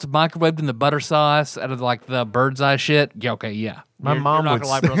Brussels sprouts microwaved in the butter sauce out of like the bird's eye shit. Yeah, okay, yeah. My You're mom not would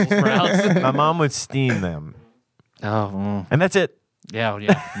gonna like Brussels sprouts. my mom would steam them. Oh, And that's it. yeah,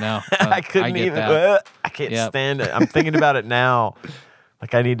 no. I couldn't get even. that. I can't Yep. stand it. I'm thinking about it now.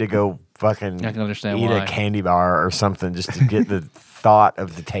 Like I need to go fucking I can understand eat why. a candy bar or something just to get the thought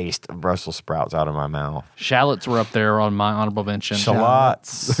of the taste of Brussels sprouts out of my mouth. Shallots were up there on my honorable mention.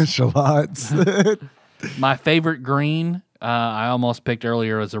 Shallots. Shallots. My favorite green, I almost picked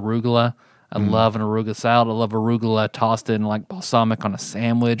earlier, was arugula. I love an arugula salad. I love arugula tossed in like balsamic on a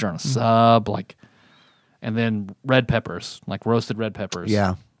sandwich or on a sub, like, and then red peppers, like roasted red peppers.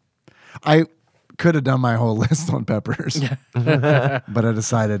 Yeah. I could have done my whole list on peppers, but I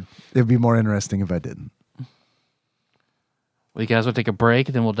decided it'd be more interesting if I didn't. Well, you guys want to take a break,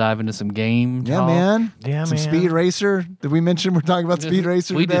 and then we'll dive into some game Yeah, talk? man. Yeah, Some man. Speed Racer. Did we mention we're talking about Speed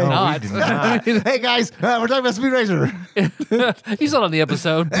Racer We today? did not. We did not. Hey, guys, we're talking about Speed Racer. You saw it on the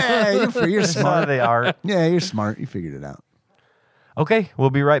episode. Hey, you're That's how smart. they are. Yeah, you're smart. You figured it out. Okay, we'll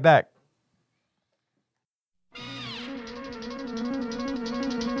be right back.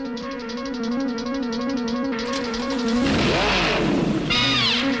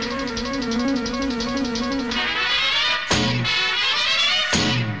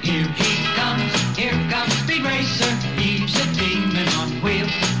 Here comes Speed Racer. He's a demon on wheels.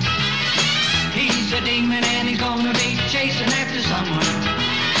 He's a demon and he's gonna be chasing after someone.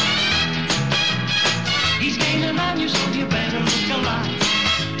 He's gaining on you, so you better look alive.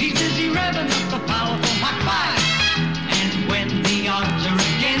 He's busy revving up the powerful Mach 5. And when the odds are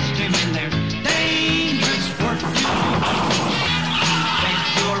against him and they're dangerous work to do, bet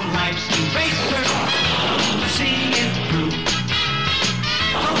your life's Speed Racer. See it through.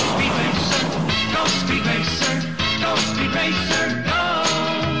 Go Speed Racer, go Speed Racer, go Speed Racer, go!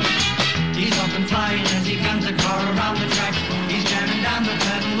 He's up and flying as he guns a car around the track. He's jamming down the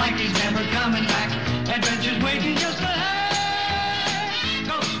pedal like he's never coming back. Adventure's waiting just ahead.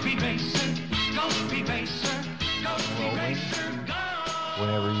 Go Speed Racer, go Speed Racer, go Speed Racer, go!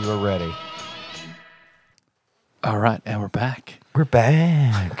 Whenever you are ready. All right, and we're back. We're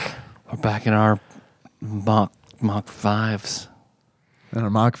back. We're back in our Mach 5s. And our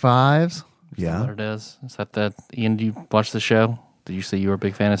Mach 5s. Is that Yeah. what it is? Is that the Ian? Do you watch the show? Did you say you were a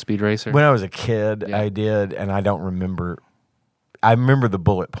big fan of Speed Racer? When I was a kid, Yeah. I did, and I don't remember. I remember the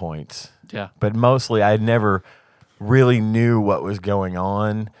bullet points, Yeah. but mostly I never really knew what was going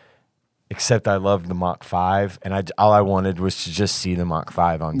on except I loved the Mach 5, and all I wanted was to just see the Mach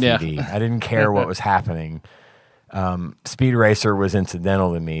 5 on Yeah. TV. I didn't care what was happening. Speed Racer was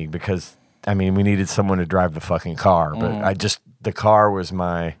incidental to me because, I mean, we needed someone to drive the fucking car, but the car was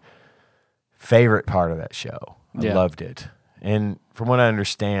my favorite part of that show. I Yeah. loved it. And from what I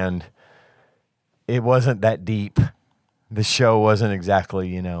understand, it wasn't that deep. The show wasn't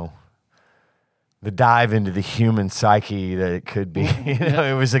exactly, the dive into the human psyche that it could be.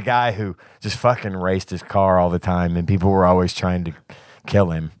 It was a guy who just fucking raced his car all the time, and people were always trying to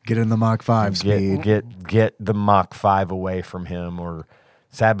kill him. Get in the Mach 5 speed. Get the Mach 5 away from him, or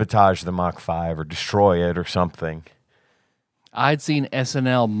sabotage the Mach 5, or destroy it, or something. I'd seen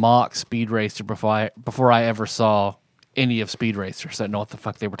SNL mock Speed Racer before I ever saw any of Speed Racer, so I didn't know what the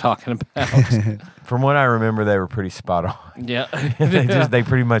fuck they were talking about. From what I remember, they were pretty spot on. Yeah. They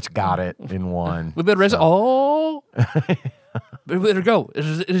pretty much got it in one. We better race. Oh. We better go. It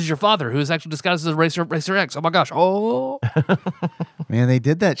is your father who is actually disguised as Racer X. Oh my gosh. Oh. Man, they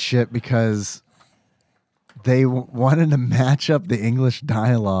did that shit because they wanted to match up the English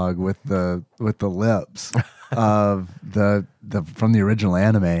dialogue with the lips of the from the original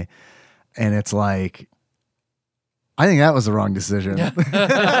anime, and it's like, I think that was the wrong decision.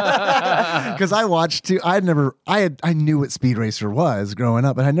 Because I watched I knew what Speed Racer was growing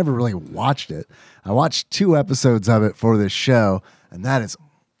up, but I never really watched it. I watched 2 episodes of it for this show, and that is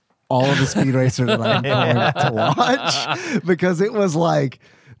all of the Speed Racer that I'm going to watch, because it was like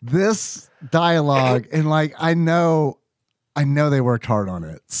this dialogue, and like I know they worked hard on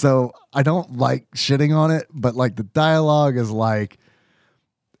it, so I don't like shitting on it, but like the dialogue is like,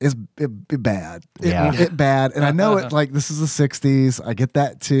 It bad. It bad. And I know it, like, this is the 60s. I get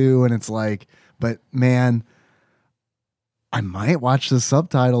that too. And it's like, but man, I might watch this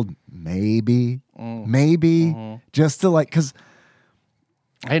subtitled. Maybe. Just to like, because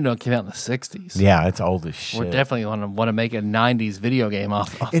I didn't know it came out in the 60s. Yeah, it's old as shit. We're definitely want to make a 90s video game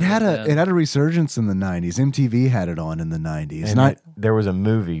off it had of a resurgence in the 90s. MTV had it on in the 90s. And there was a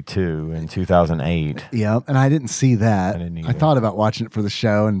movie too in 2008. Yeah, and I didn't see that. I didn't I either. thought about watching it for the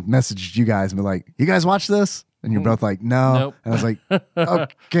show and messaged you guys and be like, "You guys watch this?" And you're both like, "No." Nope. And I was like,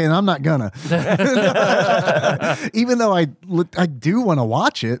 "Okay," and I'm not gonna. Even though I do want to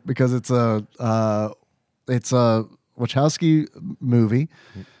watch it because it's a Wachowski movie,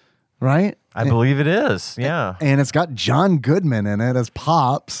 right? I believe it is. Yeah. And it's got John Goodman in it as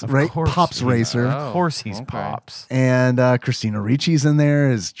Pops, right? course Pops he- Racer. Of course he's okay. Pops. And Christina Ricci's in there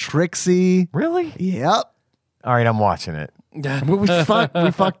as Trixie. Really? Yep. All right, I'm watching it. We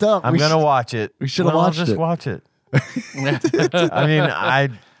fucked up. I'm going to watch it. we should've Well, watched I'll just it. watch it. I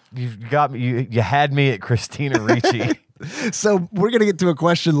mean, you got me. You had me at Christina Ricci. So we're gonna get to a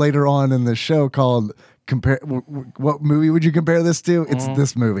question later on in the show called "Compare." What movie would you compare this to? It's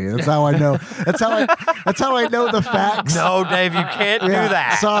this movie. That's how I know. That's how I know the facts. No, Dave, you can't do Yeah,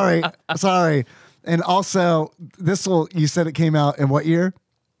 that. Sorry. And also, you said it came out in what year?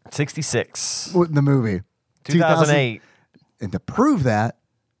 66. The movie 2008. And to prove that,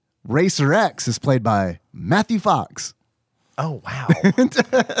 Racer X is played by Matthew Fox. Oh, wow.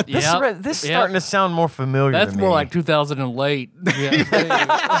 Yep. This is Yep. starting to sound more familiar That's to me. more like 2000 and late. Yeah.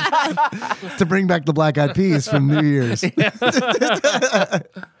 To bring back the Black Eyed Peas from New Year's. It's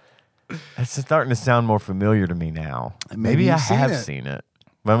starting to sound more familiar to me now. Maybe Maybe I you've seen have it. seen it,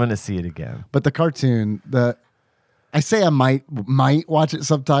 but I'm going to see it again. But the cartoon, I say I might watch it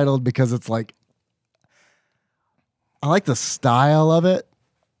subtitled because it's like, I like the style of it,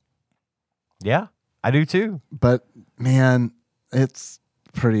 Yeah, I do too. but man, it's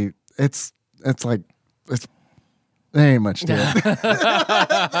pretty. It's like there ain't much to it.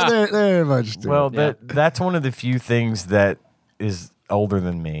 there ain't much to Well, it. that's one of the few things that is older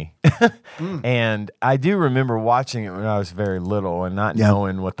than me. And I do remember watching it when I was very little and not Yeah.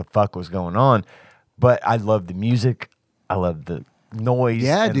 knowing what the fuck was going on. But I love the music. I love the noise.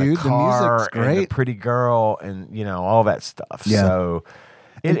 Yeah, and dude, the the car music's and the great. pretty girl and all that stuff. Yeah. So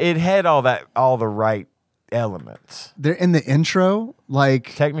it had all the right elements. They're in the intro,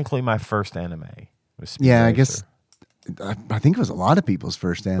 like Technically, my first anime was Speed yeah, I Racer. guess I think it was a lot of people's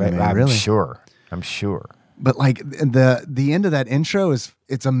first anime, I'm really. sure. I'm sure. But like the end of that intro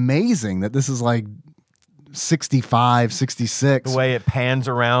it's amazing that this is like 65, 66. The way it pans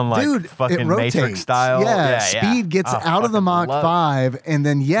around like Dude, fucking it rotates. Matrix style. Yeah, Speed gets Oh, out of the fucking Mach love it. 5 and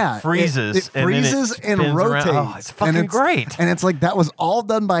then Freezes, it and then it freezes and spins rotates. around. Oh, it's fucking great. And it's like that was all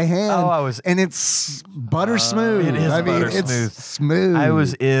done by hand. Oh, and it's butter smooth. It is butter it's smooth. smooth. I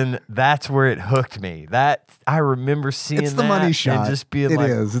was in. That's where it hooked me. That I remember seeing. It's the that money and shot. just being It like,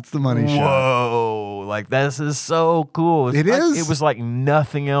 is. It's the money shot. Whoa! Like, this is so cool. It like, is. It was like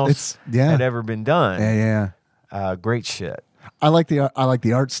nothing else had ever been done. Yeah. Great shit. I like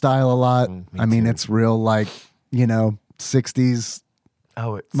the art style a lot. I mean, too. it's real, like, 60s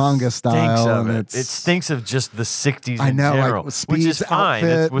it manga stinks style, of and it. It stinks of just the 60s I in know, like, general, which Speed's is fine.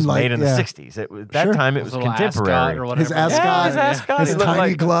 It outfit, was like, made in yeah. the 60s. That Sure. time it was His little contemporary. ascot or whatever. his ascot, Yeah, his ascot. his He looked tiny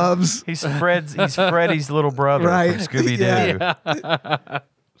like- gloves. He's Freddy's little brother Right. from Scooby-Doo.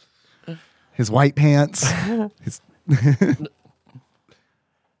 Yeah. His white pants.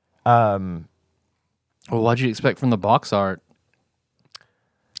 Well, what'd you expect from the box art?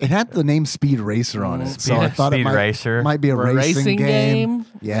 It had the name Speed Racer on it, so I thought Speed it Racer. might be a racing game.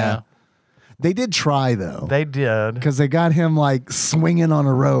 Yeah. Yeah. They did try, though, They did. because they got him like swinging on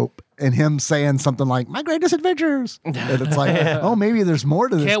a rope and him saying something like "My greatest adventures," and it's like, oh, maybe there's more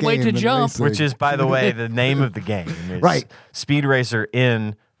to this. Can't wait game to than jump. racing. Which is, by the way, the name of the game. It's Right. Speed Racer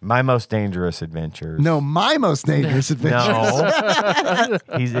in My Most Dangerous Adventures. no, My Most Dangerous Adventures. No.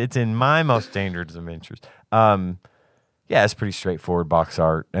 It's in My Most Dangerous Adventures. Yeah, it's pretty straightforward box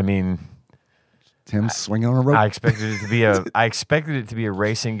art. I mean, It's him swinging on a rope. I expected it to be a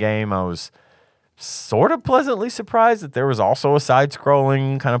racing game. I was sort of pleasantly surprised that there was also a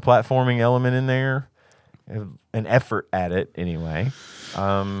side-scrolling kind of platforming element in there. An effort at it, anyway.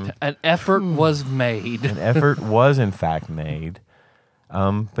 An effort was made. An effort was in fact made.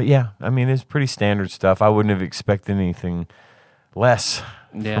 But yeah, I mean, it's pretty standard stuff. I wouldn't have expected anything less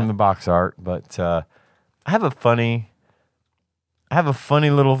from the box art. But I have a funny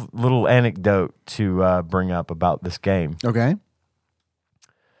little anecdote to bring up about this game. Okay.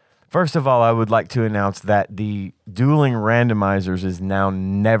 First of all, I would like to announce that the dueling randomizers is now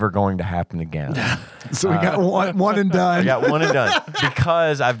never going to happen again. So we got one and done. I got one and done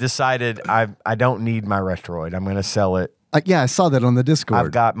because I've decided I don't need my Retroid. I'm going to sell it. Yeah, I saw that on the Discord.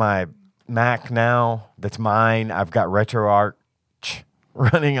 I've got my Mac now. That's mine. I've got RetroArch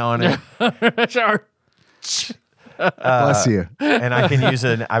running on it. Sure. Bless you. And I can use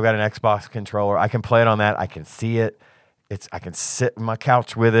I've got an Xbox controller. I can play it on that. I can see it. I can sit on my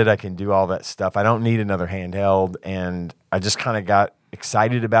couch with it. I can do all that stuff. I don't need another handheld. And I just kind of got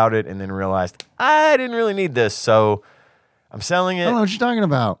excited about it and then realized I didn't really need this. So I'm selling I don't know it, what you're talking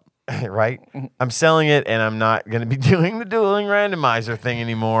about. right? I'm selling it and I'm not going to be doing the dueling randomizer thing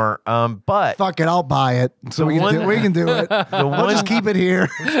anymore. But Fuck it, I'll buy it. So we can do it. We'll just keep it here.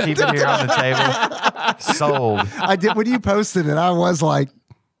 keep it here on the table. Sold. I did when you posted it. I was like,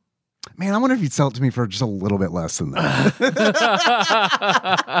 man, I wonder if you'd sell it to me for just a little bit less than that.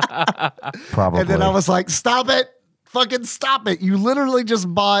 Probably. And then I was like, stop it. Fucking stop it. You literally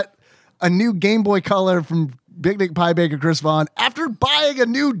just bought a new Game Boy Color from Big Nick Pie Baker Chris Vaughn after buying a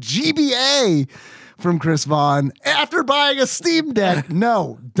new GBA from Chris Vaughn after buying a Steam Deck.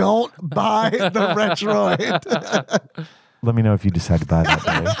 No, don't buy the Retroid. Let me know if you decide to buy that.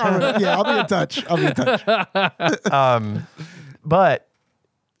 Dave. All right, yeah, I'll be in touch. But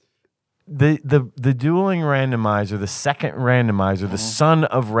the dueling randomizer, the second randomizer, the son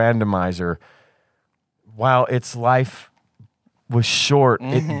of randomizer, while its life was short,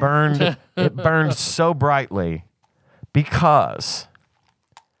 it burned so brightly because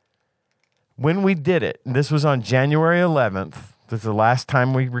when we did it, and this was on January 11th. This is the last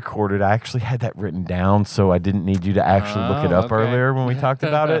time we recorded. I actually had that written down, so I didn't need you to actually look it up okay. earlier when we talked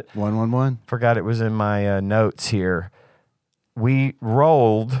about it. 111. Forgot it was in my notes here. We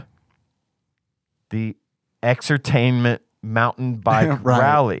rolled the Exertainment Mountain Bike Right.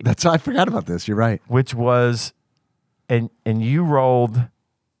 Rally, That's I forgot about this. You're right. which was, and you rolled.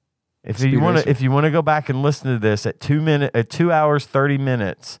 If Speed you want Racer. to, if you want to go back and listen to this at 2 hours 30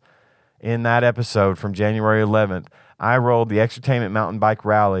 minutes in that episode from January 11th, I rolled the Exertainment Mountain Bike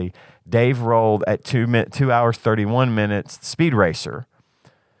Rally. Dave rolled at 2 hours 31 minutes Speed Racer.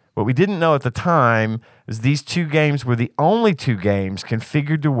 What we didn't know at the time is these two games were the only two games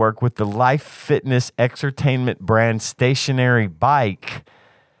configured to work with the Life Fitness Exertainment brand stationary bike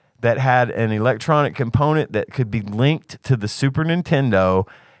that had an electronic component that could be linked to the Super Nintendo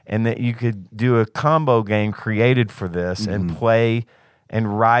and that you could do a combo game created for this and play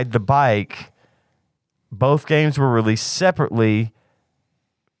and ride the bike. Both games were released separately,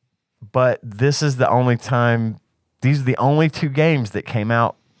 but this is the only time, these are the only two games that came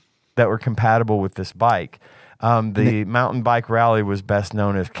out that were compatible with this bike. The mountain bike rally was best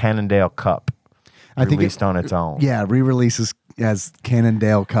known as Cannondale Cup, released on its own. Yeah, re-releases as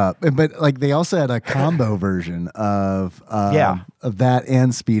Cannondale Cup, but like they also had a combo version of that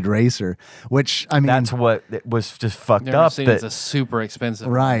and Speed Racer, which I mean That's what it was just fucked Never up. seen That it's a super expensive.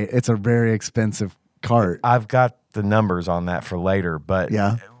 right. It's a very expensive cart. I've got the numbers on that for later, but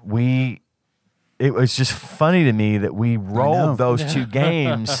Yeah. it was just funny to me that we know. rolled those two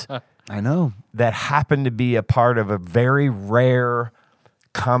games I know. that happened to be a part of a very rare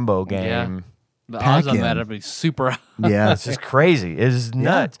combo Yeah. game. The odds on Pack-in. that would be super. Yeah. It's just crazy. It is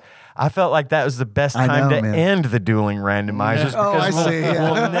nuts. I felt like that was the best I time know, to man. end the dueling randomizers Oh, I because see,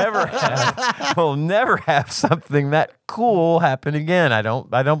 yeah. we'll never have something that cool happen again. I don't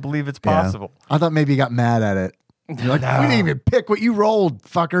believe it's Yeah. possible. I thought maybe you got mad at it. You're like, we didn't even pick what you rolled,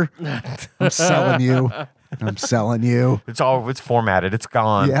 fucker. I'm selling you. I'm selling you. It's formatted. It's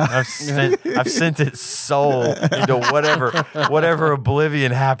gone. Yeah. I've sent its soul into whatever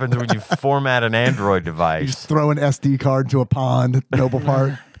oblivion happens when you format an Android device. Just throw an SD card to a pond, Noble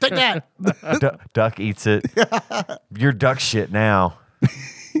Park. Take that. Duck eats it. You're duck shit now.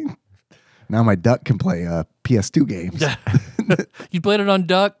 Now my duck can play PS2 games. You played it on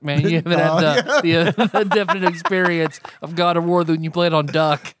Duck, man. You haven't had the definite experience of God of War when you played on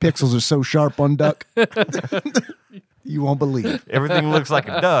Duck. Pixels are so sharp on duck. You won't believe. Everything looks like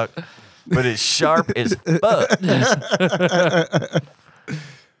a duck, but it's sharp as fuck.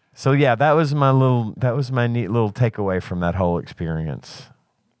 So yeah, that was my neat little takeaway from that whole experience.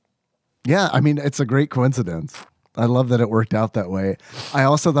 Yeah, I mean, it's a great coincidence. I love that it worked out that way. I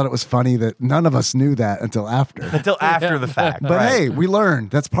also thought it was funny that none of us knew that until after. Until after the fact. But right. hey, we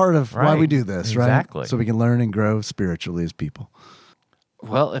learned. That's part of why Right. we do this, right? Exactly. So we can learn and grow spiritually as people.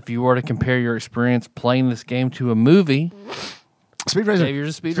 Well, if you were to compare your experience playing this game to a movie, Speed Racer. Xavier's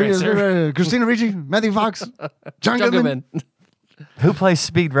a Speed Racer. Racer. Christina Ricci, Matthew Fox, John Goodman. Goodman. Who plays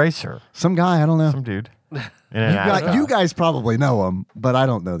Speed Racer? Some guy, I don't know. Some dude. You You guys probably know him, but I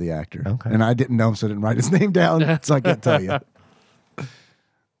don't know the actor. Okay. And I didn't know him, so I didn't write his name down, so I can't tell you.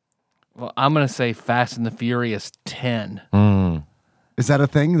 Well, I'm going to say Fast and the Furious 10. Is that a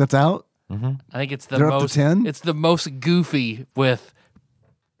thing that's out? I think it's the They're up to most 10? It's the most goofy with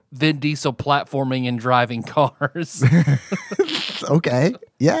Vin Diesel platforming and driving cars Okay.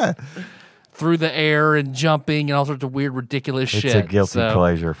 Yeah. through the air and jumping and all sorts of weird, ridiculous It's shit. a guilty So,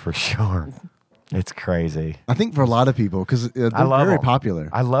 pleasure for sure. It's crazy. I think for a lot of people, because they're I love very them. popular.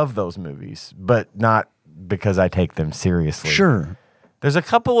 I love those movies, but not because I take them seriously. Sure. There's a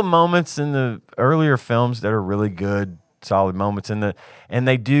couple of moments in the earlier films that are really good, solid moments and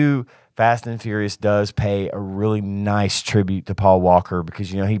they do. Fast and Furious does pay a really nice tribute to Paul Walker because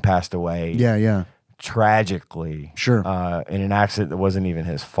he passed away Yeah. tragically, Sure. in an accident that wasn't even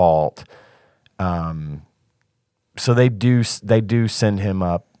his fault. So they do send him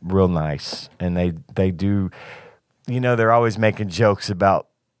up real nice, and they do. They're always making jokes about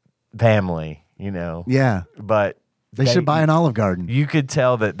family, Yeah. but They should buy an Olive Garden. You could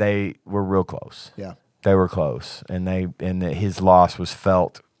tell that they were real close. Yeah. They were close, and that his loss was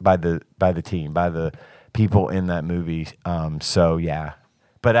felt by the team, by the people in that movie. So yeah,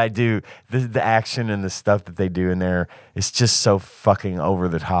 but I do the action and the stuff that they do in there is just so fucking over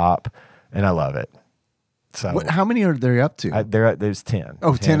the top, and I love it. So How many are they up to? there's 10.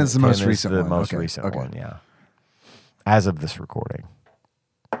 Oh, 10 is the most recent the one. most Okay, recent okay. one, yeah. As of this recording,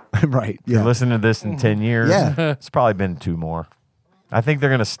 Right. if you're Yeah. listening to this in 10 years, Yeah. it's probably been 2 more. I think they're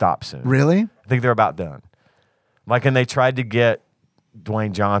gonna stop soon. Really? I think they're about done. And they tried to get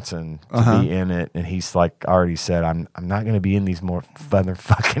Dwayne Johnson to be in it, and he's already said, "I'm not going to be in these more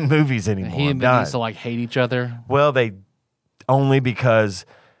fucking movies anymore." he I'm and Vin done. Diesel hate each other. Well, they only because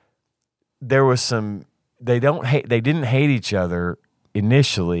there was some. They didn't hate each other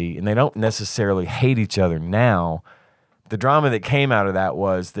initially, and they don't necessarily hate each other now. The drama that came out of that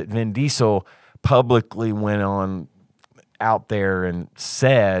was that Vin Diesel publicly went on out there and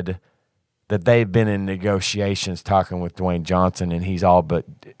said that they've been in negotiations talking with Dwayne Johnson, and he's all but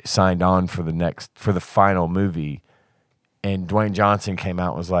signed on for the final movie. And Dwayne Johnson came out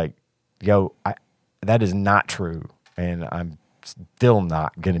and was like, "Yo, that is not true, and I'm still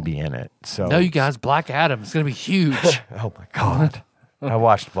not going to be in it." So No, you guys, Black Adam is going to be huge. oh my god, I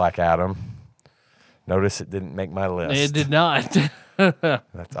watched Black Adam. Notice it didn't make my list. It did not.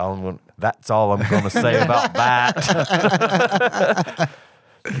 That's all I'm going to say about that.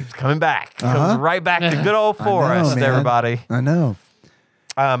 Keeps coming back. Comes right back to good old Forrest, man. everybody. I know.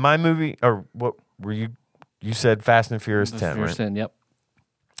 My movie, or what were you? You said Fast and Furious 10, right? Yep.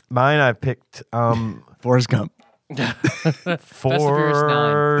 Mine, I picked Forrest Gump.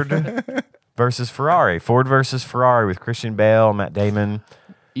 Ford versus Ferrari. Ford versus Ferrari with Christian Bale, Matt Damon.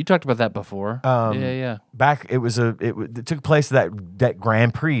 You talked about that before. Yeah. Back, it took place that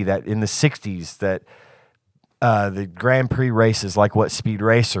Grand Prix that in the '60s that. The Grand Prix races, like what Speed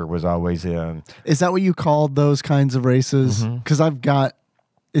Racer was always in. Is that what you called those kinds of races? Because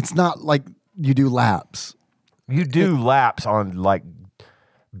it's not like you do laps. You do laps on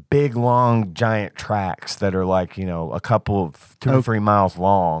big, long, giant tracks that are like, a couple of 2 or 3 miles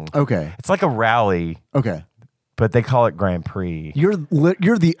long. Okay. It's like a rally, Okay. but they call it Grand Prix. You're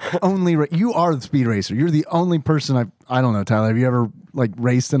the only you are the speed racer. You're the only person I don't know, Tyler. Have you ever like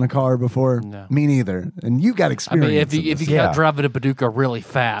raced in a car before? No. Me neither. And you got I experience. mean, if you in this. Yeah. got driving a Paducah really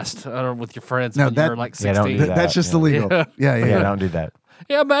fast, I don't know, with your friends No, when that- you're like Yeah, don't 16. do that. That's just Yeah. illegal. Yeah, yeah. Yeah, don't do that.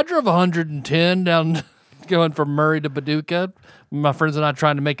 Yeah, but I drove 110 down going from Murray to Paducah. My friends and I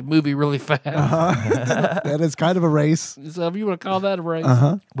trying to make a movie really fast. That is kind of a race. So if you want to call that a race,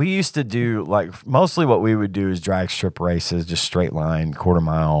 We used to do mostly what we would do is drag strip races, just straight line, quarter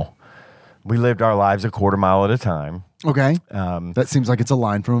mile. We lived our lives a quarter mile at a time. Okay. That seems like it's a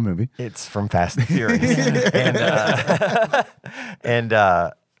line from a movie. It's from Fast and Furious.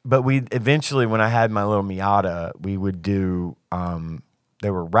 But we eventually, when I had my little Miata, we would do,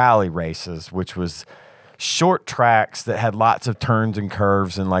 there were rally races, which was short tracks that had lots of turns and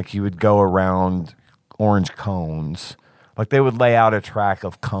curves, and like you would go around orange cones. Like they would lay out a track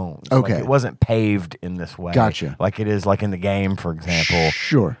of cones. Okay. Like it wasn't paved in this way. Gotcha. Like it is like in the game, for example.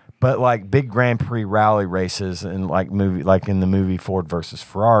 Sure. But like big Grand Prix rally races and like in the movie Ford versus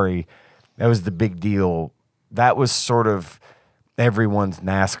Ferrari, that was the big deal. That was sort of everyone's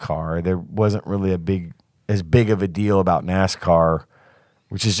NASCAR. There wasn't really as big of a deal about NASCAR,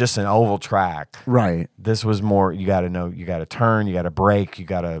 which is just an oval track. Right. This was more, you got to know, you got to turn, you got to brake, you've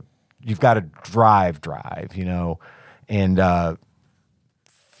got to drive, and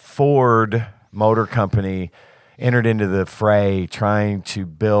Ford Motor Company entered into the fray trying to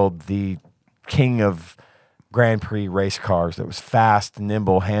build the king of Grand Prix race cars that was fast,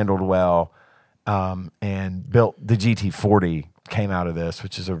 nimble, handled well, and built the GT40 came out of this,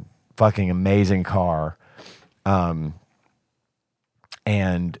 which is a fucking amazing car.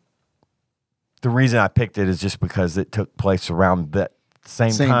 And the reason I picked it is just because it took place around that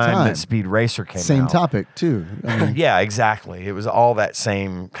same time that Speed Racer came out. Same topic too. I mean, Yeah, exactly. It was all that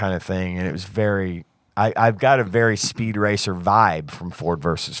same kind of thing, and it was very. I've got a very Speed Racer vibe from Ford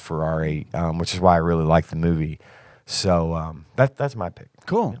versus Ferrari, which is why I really like the movie. So that's my pick.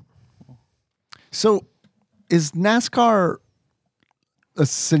 cool. So, is NASCAR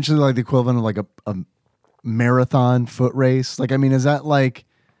essentially like the equivalent of like a marathon foot race? Like, I mean, is that like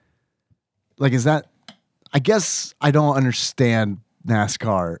is that? I guess I don't understand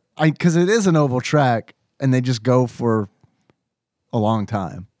NASCAR because it is an oval track and they just go for a long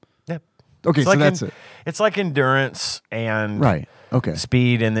time. Yep. Okay, It's so like that's it. It's like endurance and Right. Okay.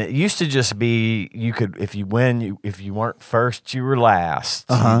 speed, and it used to just be you could if you win, if you weren't first, you were last.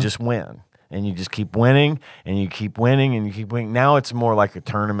 So Uh-huh. you just win, and you just keep winning, and you keep winning, and you keep winning. Now it's more like a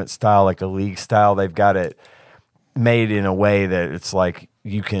tournament style, like a league style. They've got it made in a way that it's like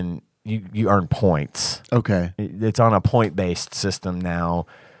you can you earn points. Okay. It's on a point-based system now,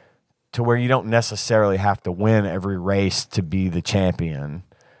 to where you don't necessarily have to win every race to be the champion.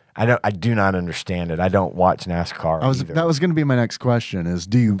 I do not understand it. I don't watch NASCAR either. That was going to be my next question. Is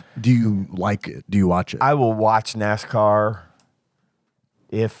do you like it? Do you watch it? I will watch NASCAR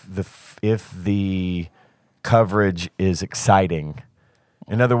if the coverage is exciting.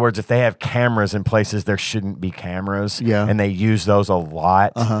 In other words, if they have cameras in places there shouldn't be cameras, Yeah. and they use those a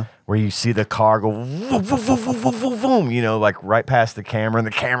lot, Uh-huh. where you see the car go vroom, vroom, vroom, vroom, vroom, vroom, vroom, like right past the camera, and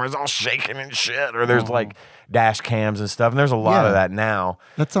the camera's all shaking and shit, or there's like dash cams and stuff, and there's a lot of Yeah. that now.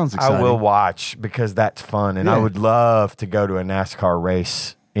 That sounds exciting. I will watch because that's fun, and I Yeah. would love to go to a NASCAR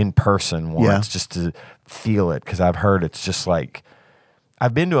race in person once just to feel it, because I've heard it's just like,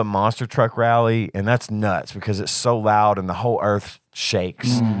 I've been to a monster truck rally, and that's nuts because it's so loud and the whole earth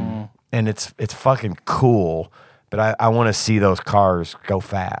shakes, and it's fucking cool. But I want to see those cars go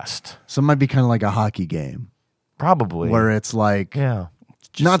fast. So it might be kind of like a hockey game Probably. where it's like Yeah.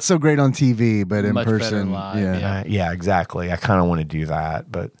 not so great on TV, but in Much better person. live, yeah. yeah. Yeah, exactly. I kind of want to do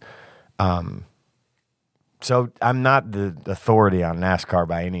that, but so I'm not the authority on NASCAR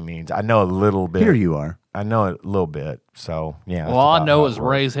by any means. I know a little bit. Here you are. I know a little bit. So yeah. Well, all I know is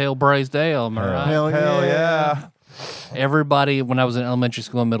Raise Hell, Braze Dale. Am I right? Hell yeah. Everybody, when I was in elementary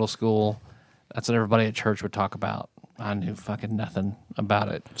school and middle school, that's what everybody at church would talk about. I knew fucking nothing about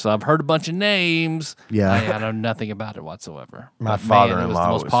it. So I've heard a bunch of names. Yeah. I know nothing about it whatsoever. My But, man, father-in-law it was the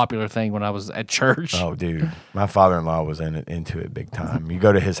most was- popular thing when I was at church. Oh, dude, my father-in-law was into it big time. You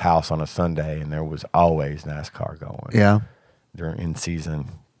go to his house on a Sunday, and there was always NASCAR going. Yeah. During in season.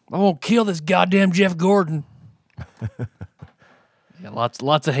 I won't kill this goddamn Jeff Gordon. Yeah,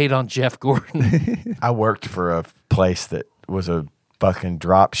 lots of hate on Jeff Gordon. I worked for a place that was a fucking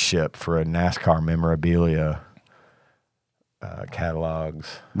drop ship for a NASCAR memorabilia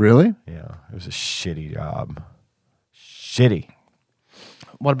catalogs. Really? Yeah, it was a shitty job. Shitty.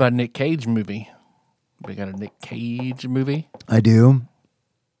 What about a Nick Cage movie? We got a Nick Cage movie. I do.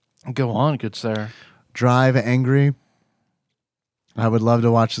 Go on, good sir. Drive Angry. I would love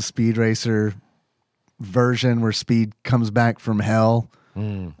to watch the Speed Racer version where Speed comes back from hell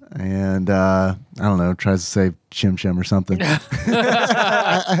and I don't know, tries to save Chim Chim or something.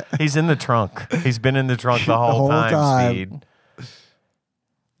 He's in the trunk. He's been in the trunk the whole time. Speed.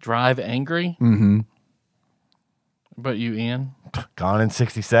 Drive Angry. Mm-hmm. But you, Ian? Gone in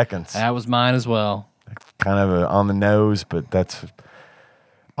 60 seconds. That was mine as well. Kind of on the nose, but that's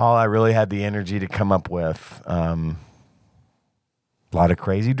all I really had the energy to come up with. A lot of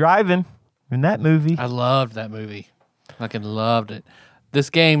crazy driving in that movie. I loved that movie. Fucking loved it. This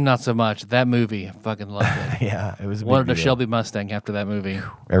game, not so much. That movie, I fucking loved it. Yeah, it was a Wanted big a deal. Shelby Mustang after that movie.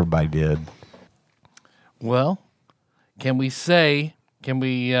 Everybody did. Well, can we say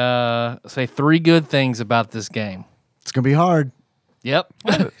 3 good things about this game? It's going to be hard. Yep.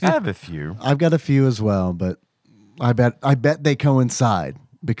 I have a few. I've got a few as well, but I bet they coincide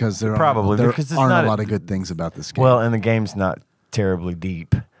because there Probably, there because it's aren't not a lot of good things about this game. Well, and the game's not terribly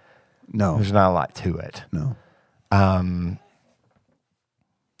deep. no, There's not a lot to it. no. I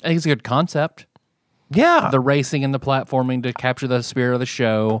think it's a good concept. Yeah. The racing and the platforming to capture the spirit of the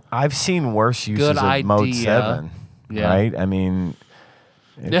show. I've seen worse uses Good of Mode idea. 7. Yeah. Right? I mean,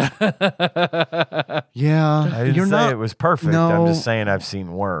 Yeah, I didn't you're say not. it was perfect. No. I'm just saying I've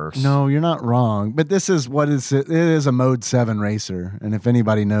seen worse. No, you're not wrong. But this is what is it? It is a Mode 7 racer, and if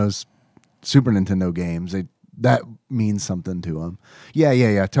anybody knows Super Nintendo games, that means something to them.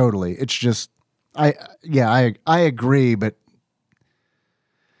 Yeah, totally. It's just, I agree, but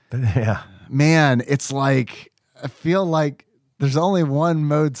Yeah. man, it's like I feel like there's only one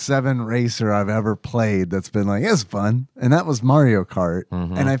Mode 7 racer I've ever played that's been like, it's fun, and that was Mario Kart.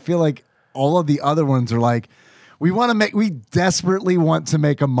 And I feel like all of the other ones are like, we desperately want to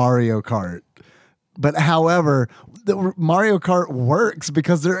make a Mario Kart. But however, the Mario Kart works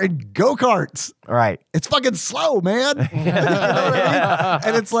because they're in go-karts. Right. It's fucking slow, man. You know what I mean?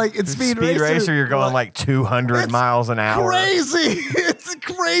 And it's like, it's Speed Racer. You're going like 200 It's miles an hour. Crazy. It's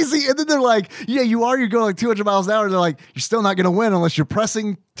crazy. And then they're like, yeah, you're going like 200 miles an hour. They're like, you're still not going to win unless you're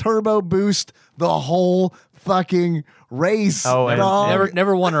pressing turbo boost the whole fucking race. Oh, and dog.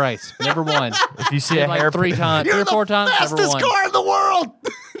 Never won a race. Never won. If you see a Like hairpin, 3 times, You're 3 or 4 the times, never fastest won. car in the world.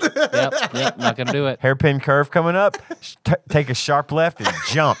 Yep, not gonna do it. hairpin curve coming up, take a sharp left and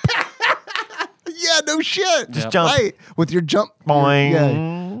jump. Yeah, no shit. Just jump. Right. With your jump.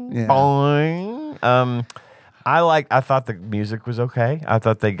 Boing. Yeah. Boing. I thought the music was okay. I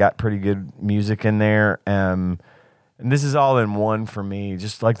thought they got pretty good music in there. And this is all in one for me.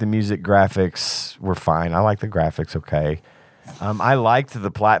 Just like the music, graphics were fine. I like the graphics okay. I liked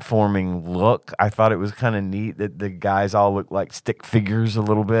the platforming look. I thought it was kind of neat that the guys all looked like stick figures a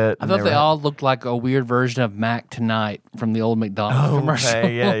little bit. I thought they all looked like a weird version of Mac Tonight from the old McDonald's commercial.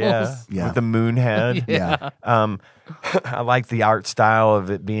 Okay, yeah. Yeah. With the moon head. Yeah. I like the art style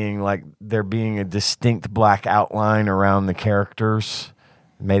of it being like there being a distinct black outline around the characters.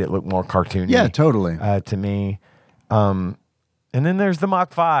 Made it look more cartoony. Yeah, totally. To me. And then there's the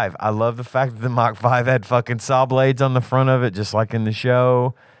Mach 5. I love the fact that the Mach 5 had fucking saw blades on the front of it, just like in the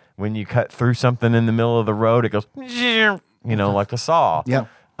show. When you cut through something in the middle of the road, it goes, like a saw. Yep.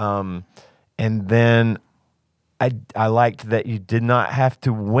 And then I liked that you did not have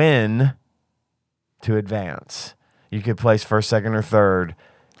to win to advance. You could place first, second, or third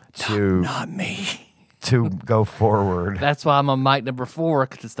Not me. to go forward. That's why I'm on mic number 4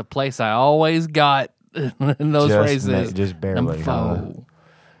 because it's the place I always got in those races. Just barely. Number huh? 4.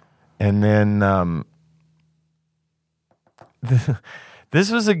 And then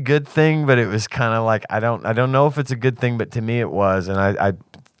this was a good thing, but it was kind of like I don't know if it's a good thing, but to me it was, and I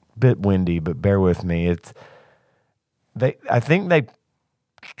bit windy, but bear with me. I think they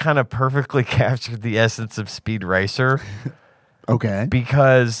kind of perfectly captured the essence of Speed Racer Okay.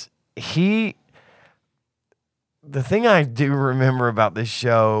 because the thing I do remember about this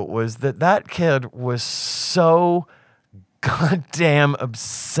show was that kid was so goddamn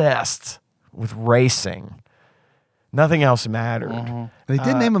obsessed with racing. Nothing else mattered. They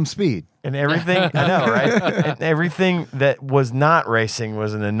did name him Speed. And everything, I know, right? And everything that was not racing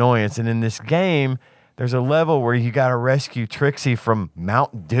was an annoyance. And in this game, there's a level where you got to rescue Trixie from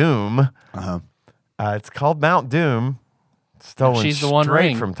Mount Doom. Uh-huh. It's called Mount Doom. Stolen She's the One straight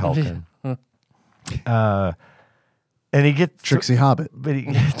Ring. from Tolkien. And he gets Trixie Hobbit. but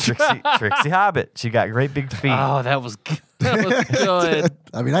Trixie Hobbit. She got great big feet. Oh, that was good.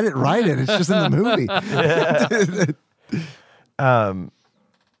 I mean, I didn't write it. It's just in the movie.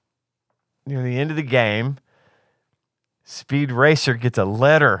 Near the end of the game, Speed Racer gets a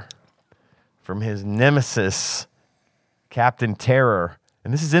letter from his nemesis, Captain Terror.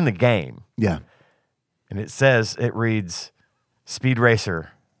 And this is in the game. Yeah. And it reads, Speed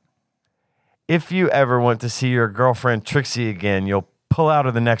Racer, if you ever want to see your girlfriend Trixie again, you'll pull out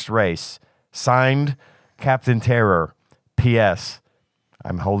of the next race. Signed, Captain Terror. P.S.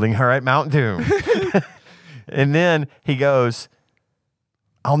 I'm holding her at Mount Doom. And then he goes,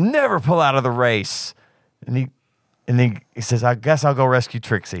 I'll never pull out of the race. And he says, I guess I'll go rescue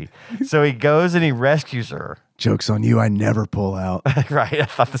Trixie. So he goes and he rescues her. Joke's on you. I never pull out. Right. I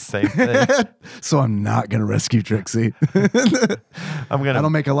thought the same thing. So I'm not going to rescue Trixie. I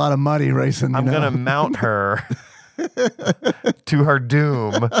don't make a lot of money racing. I'm going to mount her to her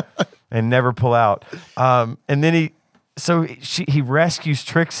doom and never pull out. And then he rescues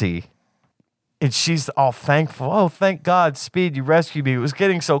Trixie. And she's all thankful. Oh, thank God, Speed, you rescued me. It was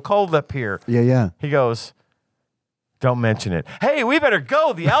getting so cold up here. Yeah. He goes, don't mention it. Hey, we better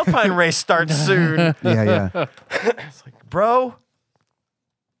go. The Alpine race starts soon. Yeah. It's like, bro,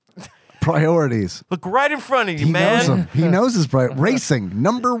 Priorities. look right in front of you, He man. knows them. He knows his racing.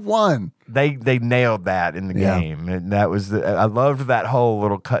 Number one. They nailed that in the Yeah. game. And that was I loved that whole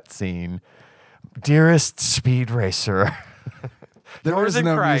little cutscene. Dearest Speed Racer. There Yours is in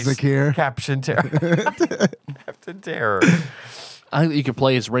no Christ, music here. Captain Terror. Captain Terror. I think you could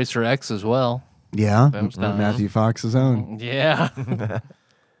play as Racer X as well. Yeah. That was nice. Matthew Fox's own. Yeah.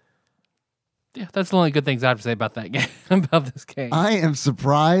 Yeah, that's the only good things I have to say about that game. About this game. I am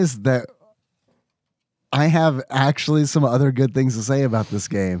surprised that I have actually some other good things to say about this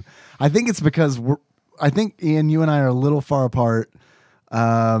game. I think it's because I think, Ian, you and I are a little far apart,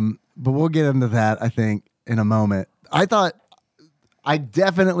 but we'll get into that, I think, in a moment. I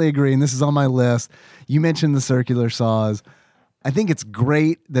definitely agree, and this is on my list. You mentioned the circular saws. I think it's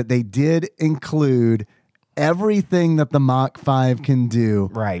great that they did include everything that the Mach 5 can do.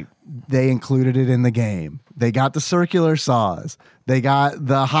 Right. They included it in the game. They got the circular saws. They got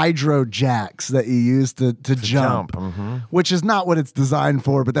the hydro jacks that you use to jump, which is not what it's designed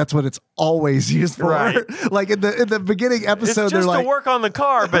for, but that's what it's always used for. Right. Like in the beginning episode, It's they're just like, to work on the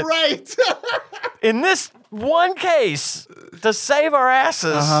car, but right. in this one case, to save our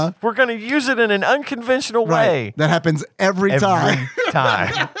asses, we're going to use it in an unconventional way. Right. That happens every time.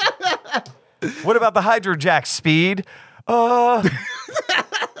 time. What about the hydro jack, Speed?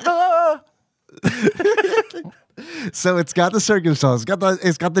 So it's got the circular saws.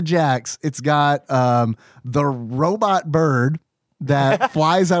 It's got the jacks. It's got the robot bird that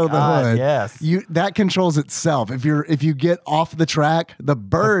flies out of the hood. Yes. That controls itself. If you get off the track, the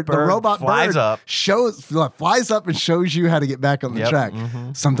robot flies bird up. flies up and shows you how to get back on the track.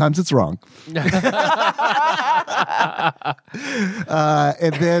 Sometimes it's wrong. And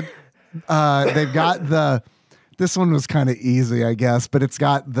then they've got this one was kind of easy, I guess, but it's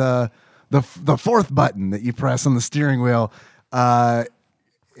got the fourth button that you press on the steering wheel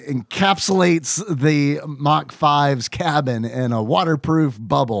encapsulates the Mach 5's cabin in a waterproof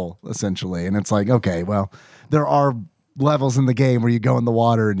bubble, essentially. And it's like, okay, well, there are levels in the game where you go in the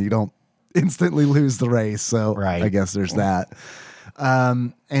water and you don't instantly lose the race. So right. I guess there's that.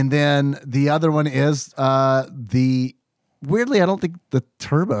 And then the other one is weirdly, I don't think the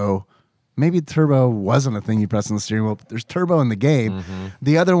turbo. Maybe turbo wasn't a thing you press on the steering wheel, but there's turbo in the game.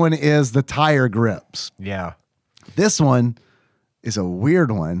 The other one is the tire grips. Yeah. This one is a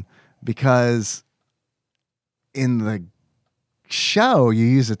weird one because in the show, you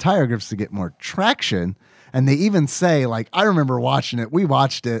use the tire grips to get more traction. And they even say, like, I remember watching it. We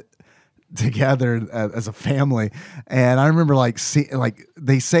watched it together as a family. And I remember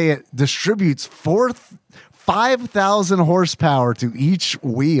they say it distributes 5,000 horsepower to each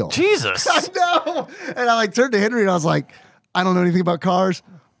wheel. Jesus. I know. And I turned to Henry and I was like, I don't know anything about cars,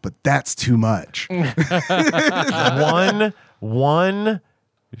 but that's too much. One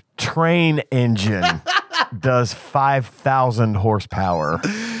train engine does 5,000 horsepower.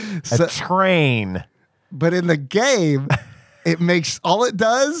 A train. But in the game, all it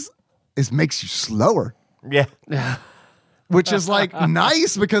does is makes you slower. Yeah. Which is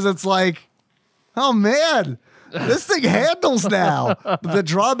nice because it's like, oh man, this thing handles now. But the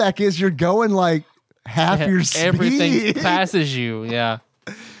drawback is you're going half your speed. Everything passes you. Yeah.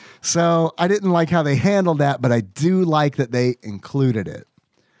 So I didn't like how they handled that, but I do like that they included it.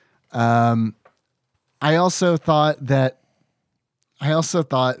 I also thought that the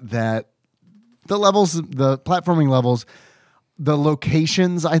levels, the platforming levels, the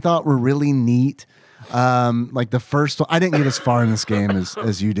locations I thought were really neat. The first one, I didn't get as far in this game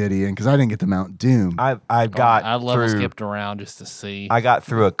as you did, Ian, because I didn't get to Mount Doom. I got I level through, skipped around just to see. I got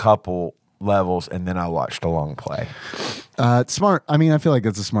through a couple levels, and then I watched a long play. It's smart. I mean, I feel like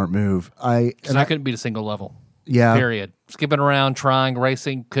that's a smart move. I couldn't beat a single level. Yeah. Period. Skipping around, trying,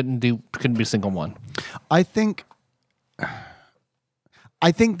 racing, couldn't be a single one. I think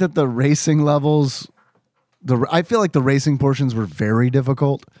that the racing levels, I feel like the racing portions were very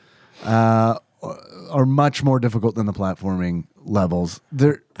difficult, are much more difficult than the platforming levels.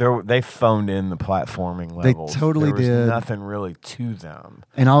 They phoned in the platforming levels. They totally there was did. Nothing really to them.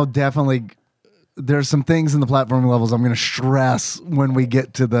 And there's some things in the platforming levels I'm going to stress when we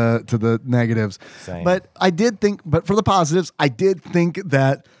get to the negatives. Same. But for the positives, I did think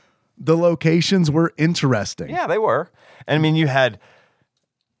that the locations were interesting. Yeah, they were. And I mean, you had,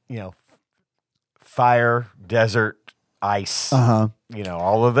 fire, desert, ice.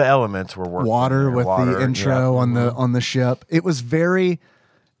 All of the elements were working. Water there. with the intro on the ship. It was very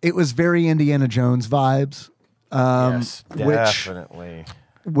Indiana Jones vibes. Yes, definitely.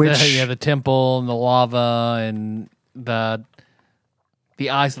 Which the temple and the lava and the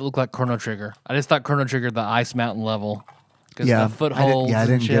ice that looked like Chrono Trigger. I just thought Chrono Trigger the ice mountain level because the footholds. I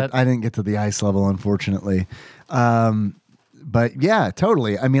didn't get to the ice level, unfortunately. But yeah,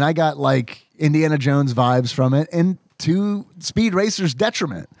 totally. I mean, I got like Indiana Jones vibes from it, and to Speed Racer's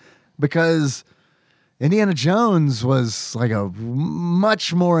detriment, because Indiana Jones was like a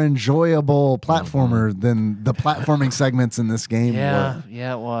much more enjoyable platformer than the platforming segments in this game were.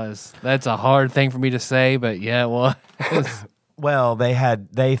 Yeah, it was. That's a hard thing for me to say, but yeah, it was. Well,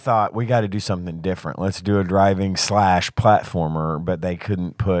 they thought we got to do something different. Let's do a driving / platformer, but they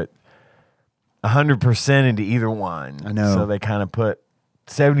couldn't put 100% into either one. I know. So they kind of put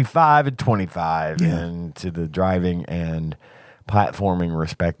 75 and 25 into the driving and platforming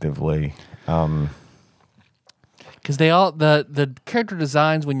respectively. Because they all the character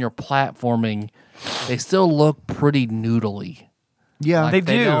designs when you're platforming, they still look pretty noodly. Yeah, Like,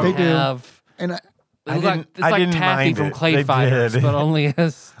 They do. don't They do. have- and They look like, it's like Taffy mind from it. Clay They Fighters, did. but only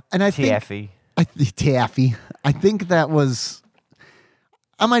as I think Taffy. Taffy. I think that was.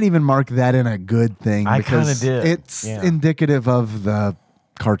 I might even mark that in a good thing. I because kinda did. It's Yeah. indicative of the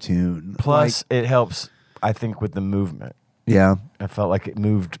cartoon. Plus, it helps, I think, with the movement. Yeah, I felt like it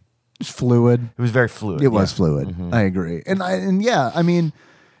moved. it's fluid. It was very fluid. It was yeah. fluid. Mhm. I agree. And yeah, I mean,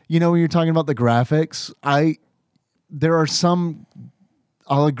 when you're talking about the graphics, there are some.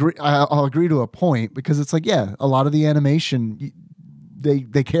 I'll agree to a point, because it's like, yeah, a lot of the animation,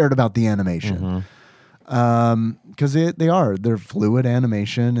 they cared about the animation, because they're fluid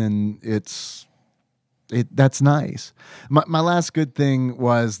animation, and that's nice. My last good thing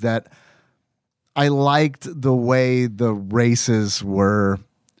was that I liked the way the races were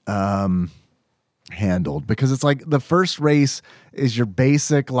handled, because it's like the first race is your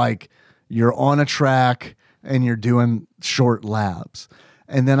basic, like, you're on a track and you're doing short laps.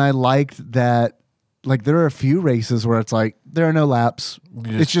 And then I liked that, like, there are a few races where it's like there are no laps.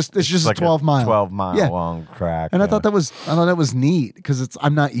 It's just like a 12-mile. 12-mile long track. And I thought that was neat, because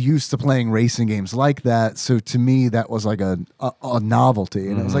I'm not used to playing racing games like that. So to me, that was like a novelty,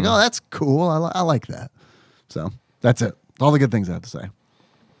 and it was like, oh, that's cool. I like that. So that's it. All the good things I have to say.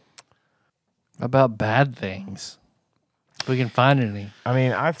 about bad things. If we can find any. I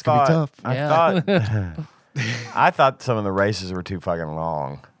mean, gonna be tough. I thought some of the races were too fucking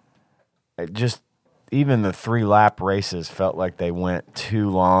long. Even the 3-lap races felt like they went too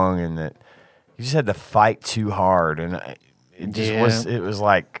long, and that you just had to fight too hard, and it was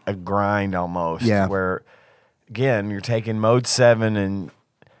like a grind almost. Yeah. Where again, you're taking mode 7, and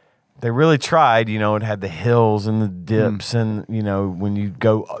they really tried. It had the hills and the dips, and when you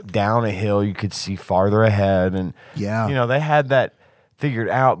go down a hill, you could see farther ahead, and they had that figured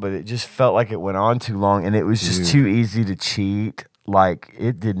out, but it just felt like it went on too long, and it was just too easy to cheat. Like,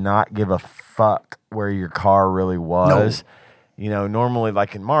 it did not give a fuck where your car really was. Normally,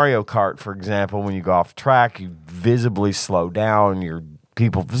 like in Mario Kart, for example, when you go off track, you visibly slow down, your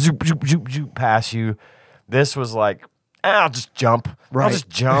people zoop, zoop, zoop, zoop past you. This was like, I'll just jump. Right. I'll just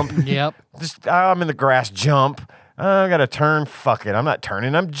jump. Yep. I'm in the grass, jump. I got to turn. Fuck it. I'm not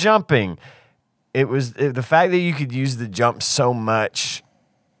turning. I'm jumping. The fact that you could use the jump so much,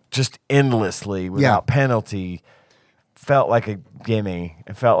 just endlessly without penalty, felt like a gimme.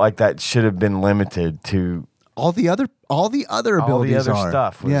 It felt like that should have been limited to All the other abilities. all the other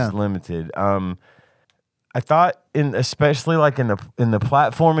stuff was limited. I thought, especially like in the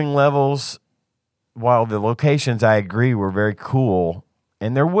platforming levels, while the locations, I agree, were very cool,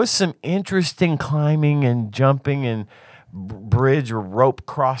 and there was some interesting climbing and jumping, bridge or rope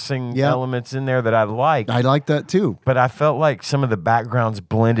crossing Yeah. elements in there that I liked. I like that too. But I felt like some of the backgrounds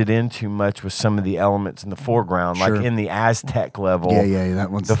blended in too much with some of the elements in the foreground. Sure. Like in the Aztec level, Yeah,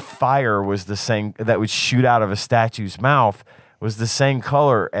 that one's the fire was the same that would shoot out of a statue's mouth was the same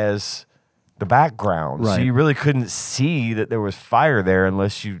color as the background. So Right. you really couldn't see that there was fire there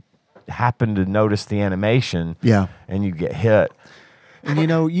unless you happened to notice the animation. Yeah. And you get hit. And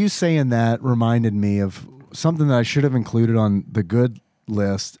you saying that reminded me of something that I should have included on the good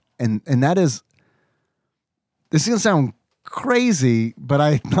list, and that is, this is gonna sound crazy, but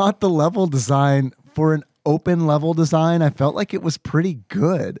I thought the level design for an open level design, I felt like it was pretty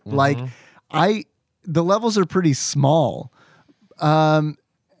good. Like the levels are pretty small, and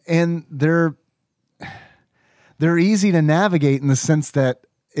they're easy to navigate in the sense that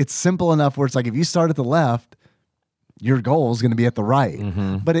it's simple enough where it's like if you start at the left, your goal is going to be at the right,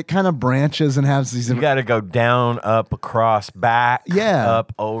 but it kind of branches and has these. You got to go down, up, across, back, Yeah.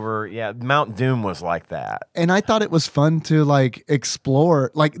 up, over. Yeah, Mount Doom was like that. And I thought it was fun to like explore.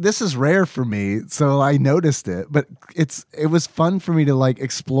 Like this is rare for me, so I noticed it. But it was fun for me to like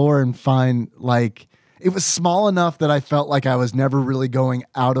explore and find like it was small enough that I felt like I was never really going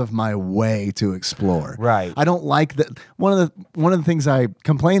out of my way to explore. Right. I don't like that. One of the things I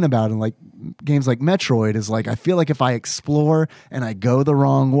complain about in like games like Metroid is like I feel like if I explore and I go the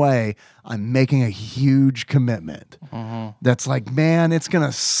wrong way, I'm making a huge commitment. That's like, man, it's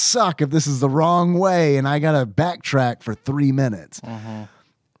gonna suck if this is the wrong way and I gotta backtrack for 3 minutes.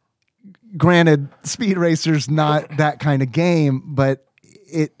 Granted, Speed Racer's not that kind of game, but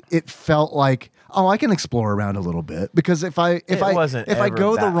it felt like, oh, I can explore around a little bit because if I wasn't if I ever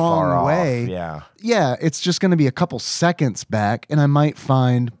go the that far wrong off, way, yeah. it's just going to be a couple seconds back, and I might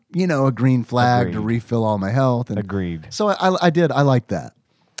find a green flag to Agreed. refill all my health. And Agreed. So I like that,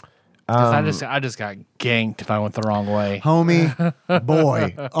 'Cause I just got ganked if I went the wrong way. homie.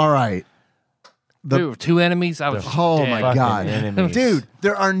 Boy, all right. Dude, 2 enemies. I was. Oh dead. my Fucking god, enemies. dude!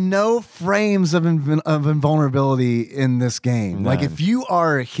 There are no frames of invulnerability in this game. Like if you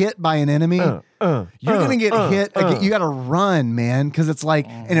are hit by an enemy, you're gonna get hit. Again. You got to run, man, because it's like,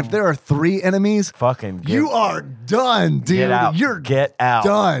 and if there are 3 enemies, Fucking you are done, dude. get out. You're get out.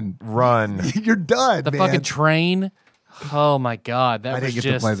 done. Run. You're done. The man. fucking train. Oh my god, that I was didn't get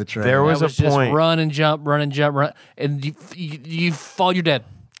just. to play the train. There was that a was just point. run and jump, and you fall. You're dead.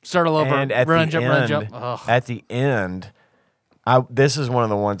 Start all over. And at Run the and jump, end, run and jump. Ugh. at the end, this is one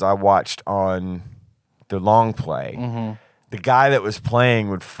of the ones I watched on the long play. The guy that was playing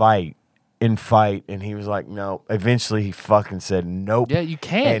would fight, and he was like, "No." Eventually, he fucking said, "Nope." Yeah, you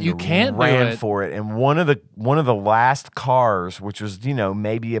can't. And You can't do ran it. for it. And one of the last cars, which was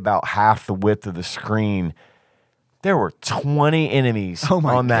maybe about half the width of the screen. There were 20 enemies Oh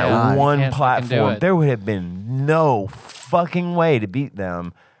my on that God. one Can't fucking do platform. it. There would have been no fucking way to beat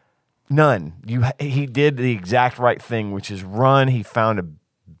them. None. He did the exact right thing, which is run. He found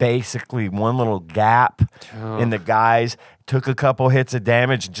basically one little gap in the guys, took a couple hits of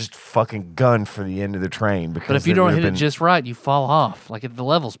damage, and just fucking gunned for the end of the train. Because But if you it don't would hit have it been- just right, you fall off. Like the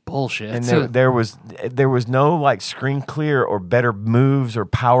level's bullshit. and there was no like screen clear or better moves or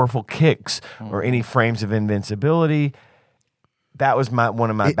powerful kicks or any frames of invincibility. That was one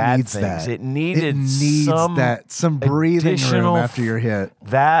of my It bad needs things. that. It needed some breathing room additional after you're hit.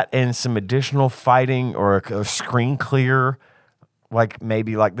 That and some additional fighting or a screen clear, like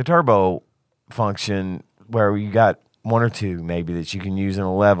maybe like the turbo function where you got 1 or 2 maybe that you can use in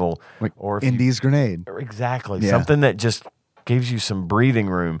a level, Like or if Indy's grenade. exactly Yeah. something that just gives you some breathing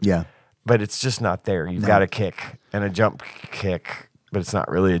room. Yeah. But it's just not there. You've got a kick and a jump kick, but it's not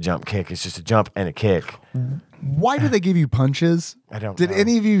really a jump kick. It's just a jump and a kick. Why do they give you punches? I don't Did know.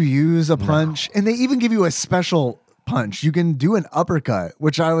 any of you use a punch? And they even give you a special punch. You can do an uppercut,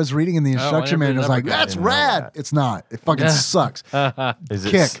 which I was reading in the instruction never did manual. I was like, uppercut. that's Didn't know rad. that. It's not. It fucking sucks. Is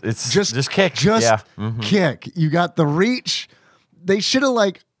it, Kick. It's just kick. Just yeah. Mhm. kick. You got the reach. They should have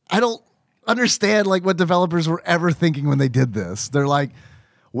I don't understand what developers were ever thinking when they did this. They're like,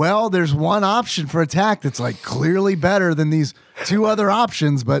 well, there's one option for attack that's clearly better than these 2 other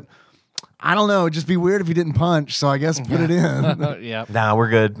options, but I don't know. It'd just be weird if you didn't punch. So I guess put it in. yeah. Nah, we're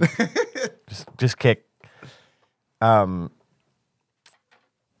good. just kick. And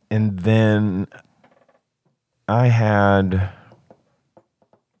then I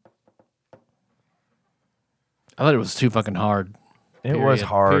thought it was too fucking hard. it was Period.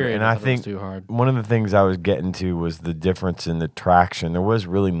 hard, Period. and I I thought it was think too hard. one of the things I was getting to was the difference in the traction. There was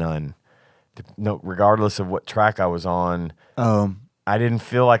really none. No, regardless of what track I was on, I didn't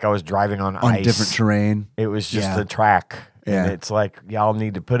feel like I was driving on ice. different terrain. It was just Yeah. the track. Yeah. And it's like, y'all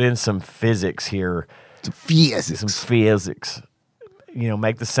need to put in some physics here Physics. some physics. You know,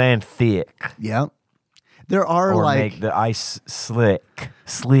 make the sand thick Yeah. There are or like make the ice slick.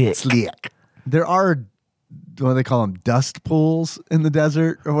 slick. There are what do they call them? Dust pools in the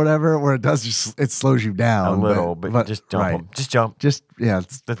desert or whatever, where it does just it slows you down A little, but just jump right. them. Just jump. Just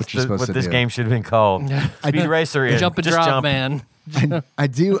that's That's what you're supposed what to this do. game should have been called. Speed Racer in. Jump and just drop, jump. man.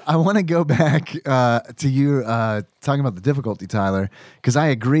 I want to go back to you talking about the difficulty, Tyler, because I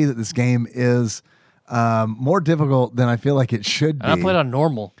agree that this game is more difficult than I feel like it should be. And I played on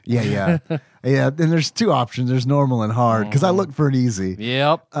normal. Yeah. And there's two options. There's normal and hard because I looked for it easy.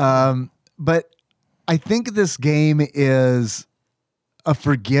 Yep. But I think this game is a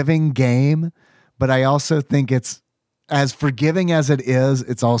forgiving game, but I also think it's as forgiving as it is,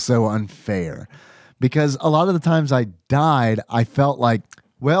 it's also unfair. Because a lot of the times I died, I felt like,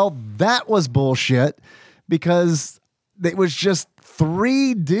 well, that was bullshit because it was just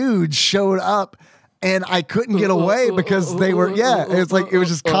 3 dudes showed up and I couldn't get away because they were, it's like it was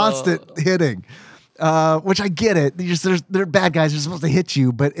just constant hitting. Which I get it. They're bad guys. They're supposed to hit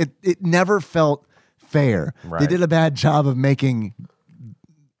you, but it never felt fair. Right. They did a bad job of making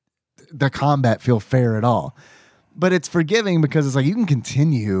the combat feel fair at all. But it's forgiving because it's like you can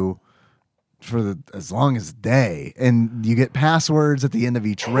continue for as long as day, and you get passwords at the end of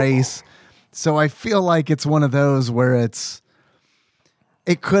each race. So I feel like it's one of those where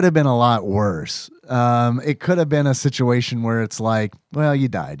it could have been a lot worse. It could have been a situation where it's like, well, you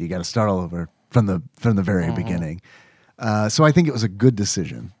died. You got to start all over from the very beginning. So I think it was a good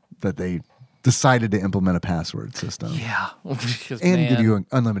decision that they decided to implement a password system Yeah. and give you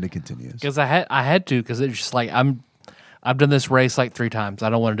unlimited continues. Because I had to, because it's just like I've done this race like 3 times. I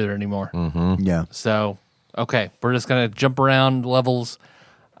don't want to do it anymore. Yeah. So, okay, we're just gonna jump around levels.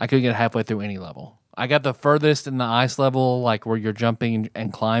 I couldn't get halfway through any level. I got the furthest in the ice level, like where you're jumping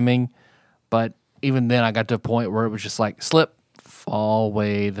and climbing, but even then, I got to a point where it was just like slip, fall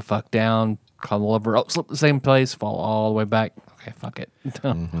way the fuck down, climb the lever, slip the same place, fall all the way back. Okay, fuck it.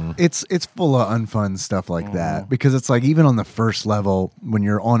 It's full of unfun stuff like that because it's like even on the first level when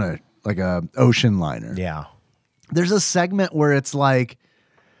you're on a ocean liner. Yeah. There's a segment where it's like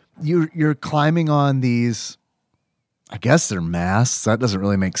you're climbing on these, I guess they're masts. That doesn't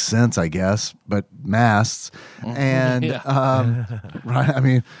really make sense, I guess, but masts. And right, I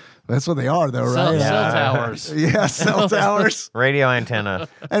mean, that's what they are though, right? Cell towers. Yeah, cell towers. Radio antenna.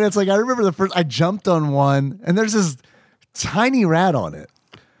 And it's like I remember I jumped on one and there's this tiny rat on it.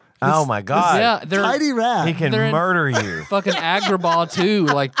 Oh my God. Yeah, they're Tiny rat. He can they're in- murder you. fucking Agrabah too.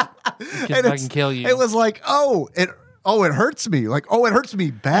 Like, can fucking kill you. It was like, it hurts me. Like, it hurts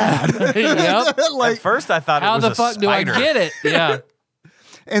me bad. Yep. Like, At first, I thought How it was the a fuck do I spider. get it? Yeah.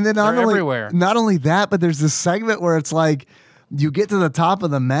 and then They're everywhere. not only that, but there's this segment where it's like you get to the top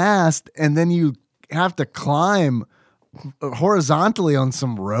of the mast and then you have to climb horizontally on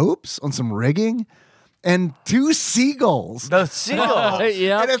some ropes, on some rigging, and 2 seagulls. The seagulls.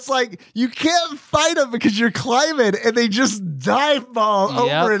 Yeah. And it's like you can't fight them because you're climbing, and they just dive bomb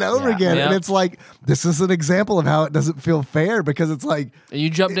Yep. over and over again. Yep. And it's like this is an example of how it doesn't feel fair because it's like And you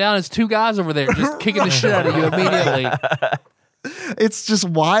jump down, it's 2 guys over there just kicking the shit out of you immediately. it's just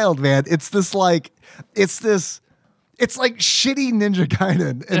wild, man. It's like shitty Ninja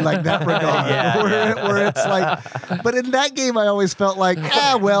Gaiden in like that regard, where it's like. But in that game, I always felt like, I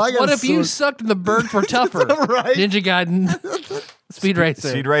got. What if you sucked the bird for tougher? Right. Ninja Gaiden. Speed Racer.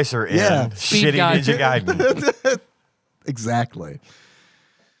 Speed Racer in Yeah. Speed shitty guide. Ninja Gaiden. exactly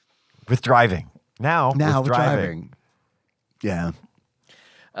With driving. Now now with with driving. driving?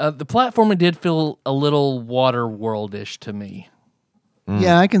 Yeah, The platforming did feel a little water world-ish to me.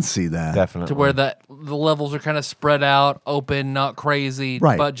 yeah, I can see that. Definitely. To where the levels are kind of spread out, open, not crazy,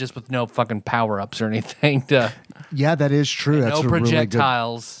 Right. but just with no fucking power-ups or anything. Yeah, that is true. That's No a really good.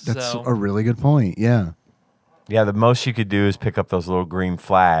 projectiles. That's so. a really good point. Yeah. Yeah, the most you could do is pick up those little green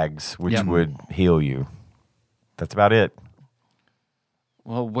flags, which Yep. would heal you. That's about it.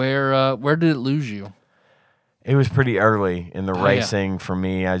 Well, where did it lose you? It was pretty early in the yeah. racing for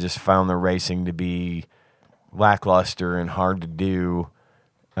me. I just found the racing to be lackluster and hard to do.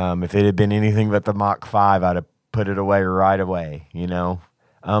 If it had been anything but the Mach 5, I'd have put it away right away, you know?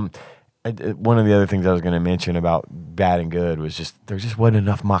 One of the other things I was going to mention about bad and good was just there just wasn't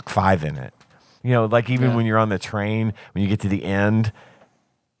enough Mach 5 in it. You know, like even when you're on the train, when you get to the end,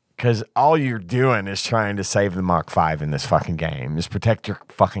 because all you're doing is trying to save the Mach 5 in this fucking game, is protect your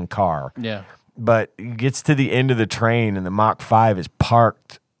fucking car. Yeah. But it gets to the end of the train and the Mach 5 is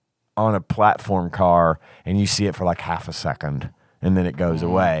parked on a platform car and you see it for like half a second and then it goes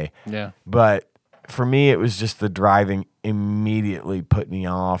away. Yeah. But for me, it was just the driving immediately put me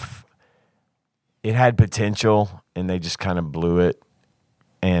off. it had potential, and they just kind of blew it.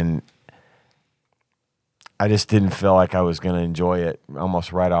 And I just didn't feel like I was going to enjoy it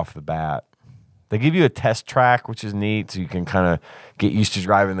almost right off the bat. They give you a test track, which is neat, so you can kind of get used to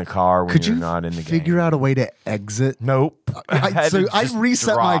driving the car when Could you're you not in the game. figure out a way to exit? Nope. I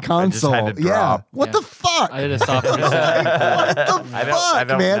reset my console. I just had to Yeah. drop. What the fuck? I did a stop and reset. What the I fuck,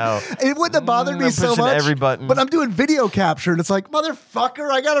 don't man? know. It wouldn't have bothered me I'm so pushing much. every button. But I'm doing video capture, and it's like,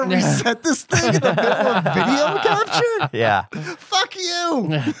 motherfucker, I gotta reset this thing in the middle of video capture. Yeah. Fuck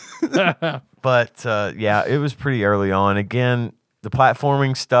you. But yeah, it was pretty early on. Again, the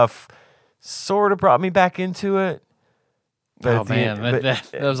platforming stuff sort of brought me back into it. But Oh at the man, end-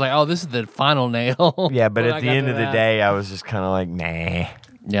 that was like, oh, this is the final nail. yeah, but When at I the got end to of the that. day, I was just kind of like, nah,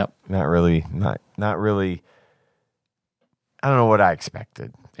 Yep. not really, not really. I don't know what I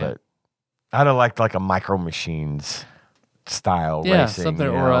expected, Yeah. but I'd have liked like a Micro Machines style Yeah, racing, something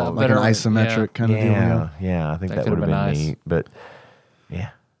you or a know? Like an better- isometric kind of deal. yeah, yeah, I think That that would could've have been been nice. neat. But yeah,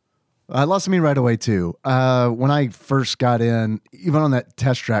 I lost me right away too. When I first got in, even on that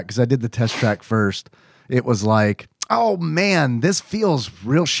test track, because I did the test track first, it was like, oh man, this feels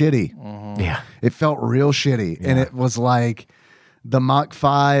real shitty. yeah, It felt real shitty, and it was like the Mach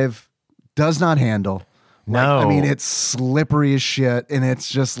 5 does not handle. Like, No. I mean it's slippery as shit, and it's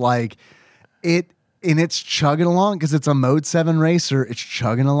just like it. And it's chugging along because it's a Mode 7 racer. It's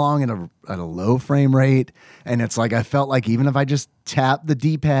chugging along at a low frame rate. And it's like, I felt like even if I just tap the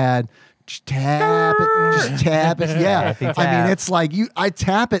D-pad, just tap it. Yeah. Tappy I tap. mean, it's like I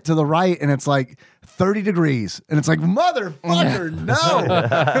tap it to the right and it's like 30 degrees. And it's like, motherfucker,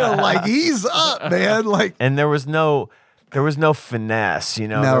 no. Like, he's up, man. Like, and there was no finesse, you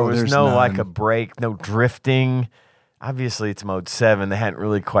know. No, there was there's no like none. a break, no drifting. Obviously, it's Mode 7. They hadn't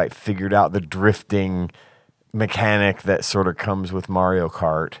really quite figured out the drifting mechanic that sort of comes with Mario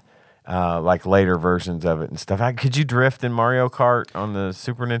Kart, like later versions of it and stuff. Could you drift in Mario Kart on the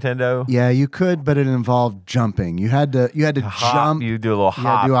Super Nintendo? yeah, you could, but it involved jumping. You had to Hop, jump. you do a little You had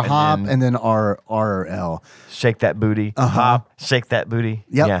hop, to do a hop then and then R or L. shake that booty. Hop, shake that booty.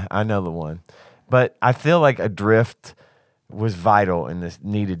 Yep. Yeah, I know the one. But I feel like a drift was vital in this,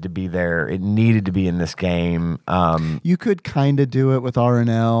 needed to be there. It needed to be in this game. You could kind of do it with R and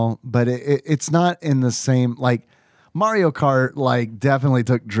L, but it's not in the same, like Mario Kart, like definitely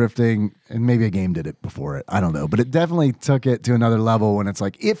took drifting, and maybe a game did it before it. I don't know, but it definitely took it to another level when it's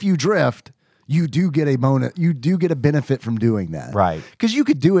like, if you drift, you do get a bonus, you do get a benefit from doing that. Right. Because you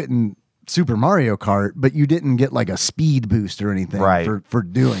could do it in Super Mario Kart, but you didn't get like a speed boost or anything Right. for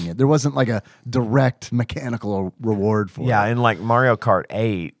doing it. There wasn't like a direct mechanical reward for yeah, it. and like Mario Kart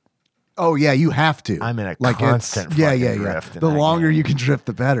 8, Oh yeah, you have to. I'm in a it's- constant yeah, fucking yeah, yeah. drift in The that longer game. you can drift,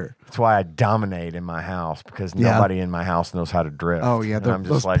 the better. that's why I dominate in my house, because Yeah. nobody in my house knows how to drift. Oh yeah, And I'm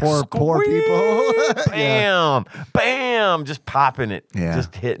those just like, poor people. Yeah. bam, bam, just popping it, Yeah.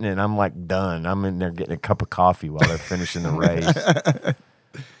 just hitting it. I'm like done. I'm in there getting a cup of coffee while they're finishing the race.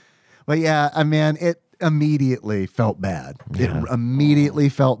 But yeah, I mean, it immediately felt bad. It immediately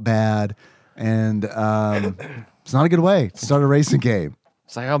felt bad, and it's not a good way to start a racing game.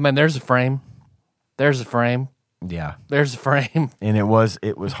 It's like, oh man, there's a frame. There's a frame. Yeah, There's a frame. and it was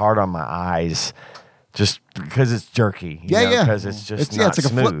hard on my eyes, just because it's jerky. you know, Yeah. because it's just not it's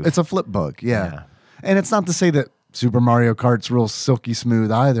like smooth. a flip. It's a flip book. Yeah. Yeah. And it's not to say that Super Mario Kart's real silky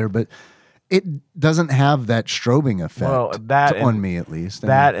smooth either, but it doesn't have that strobing effect. Well, that on and- me at least.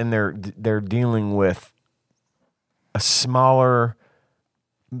 that, and they're dealing with a smaller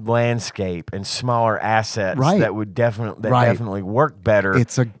landscape and smaller assets Right. that would definitely Right. definitely work better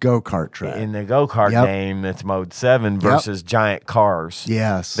it's a go kart track. in the go-kart Yep. game that's Mode 7 versus giant cars.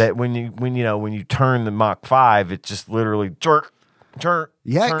 Yes. That when you turn the Mach 5, it's just literally jerk.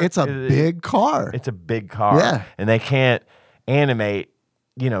 yeah, jerk. it's a big car. It's a big car. Yeah. And they can't animate,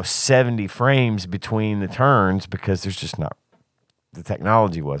 70 frames between the turns because there's just not, the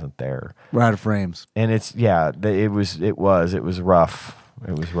technology wasn't there. We're out of frames. And it was rough.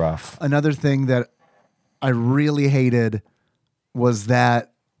 It was rough. Another thing that I really hated was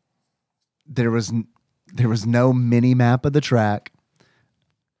that there was no mini map of the track.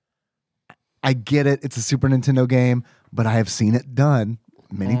 I get it; it's a Super Nintendo game, but I have seen it done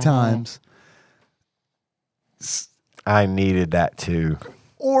many times. I needed that too.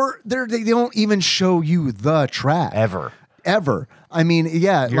 Or they don't even show you the track Ever. I mean,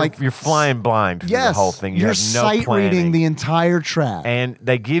 yeah, You're flying blind through yes, the whole thing. You you're have no sight reading planning. the entire track. And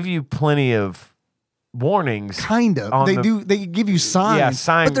they give you plenty of warnings. Kind of. on They the- do. They give you signs. Yeah,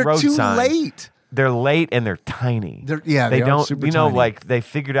 sign- but they're road too signs. late. They're late and they're tiny. They are don't. super You know, tiny. like they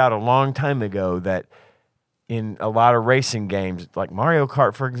figured out a long time ago that in a lot of racing games, like Mario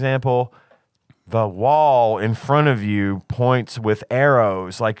Kart, for example, the wall in front of you points with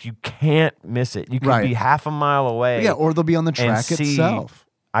arrows. Like, you can't miss it. You could Right. be half a mile away. Yeah, or they'll be on the and track see, itself.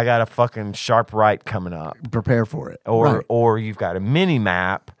 I got a fucking sharp right coming up. Prepare for it. Or Right. or you've got a mini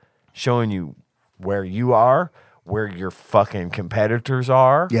map showing you where you are, where your fucking competitors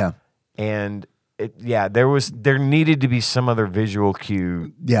are. Yeah. And there needed to be some other visual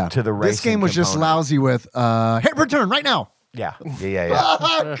cue Yeah. to the racing This game was just component. lousy with hit return right now. Yeah. Okay.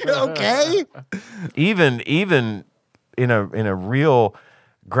 Even in a real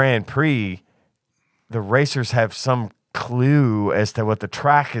Grand Prix, the racers have some clue as to what the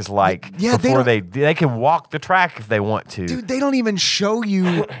track is like Yeah, they before don't- they can walk the track if they want to. Dude, they don't even show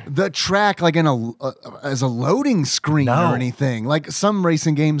you the track like in as a loading screen No. or anything like some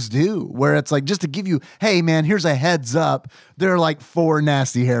racing games do, where it's like just to give you, hey man, here's a heads up. There are like 4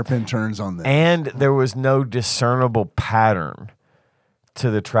 nasty hairpin turns on this. And there was no discernible pattern to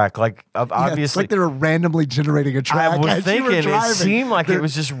the track. Like, Yeah, obviously, it's like they were randomly generating a track. I was as you were thinking it driving. seemed like They're- it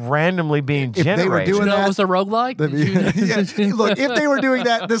was just randomly being If they were generated. doing You know, that- it was a roguelike. That'd be- yeah, look, if they were doing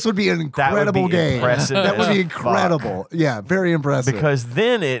that, this would be an incredible be game. impressive That would as be fuck. incredible. Yeah, very impressive. Because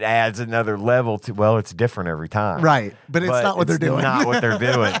then it adds another level to, well, it's different every time. Right, but it's not what they're doing. Not what they're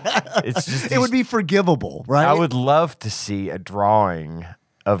doing. It's just it would be forgivable, right? I would love to see a drawing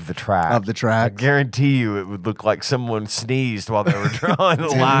of the track. Of the track. I guarantee you it would look like someone sneezed while they were drawing the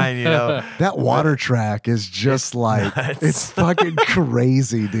line, you know. That water track is just like it's fucking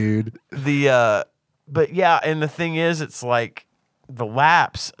crazy, dude. But yeah, and the thing is, it's like the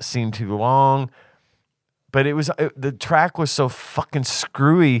laps seem too long, but the track was so fucking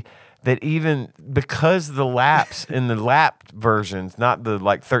screwy that even because the laps in the lap versions, not the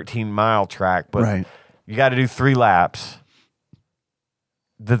like 13-mile track, but Right. you got to do 3 laps.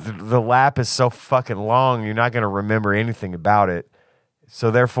 The lap is so fucking long, you're not going to remember anything about it. So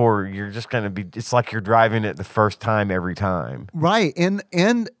therefore, you're just going to be. It's like you're driving it the first time every time. Right. And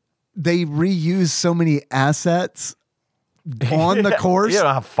they reuse so many assets on the course. You don't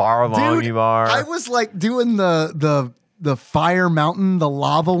know how far along Dude, you are. I was like doing the fire mountain, the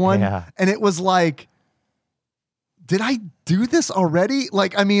lava one, Yeah. and it was like, did I do this already?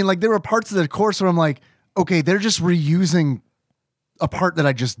 Like, I mean, like there were parts of the course where I'm like, okay, they're just reusing a part that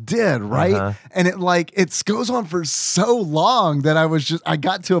I just did, right? Uh-huh. And it goes on for so long that I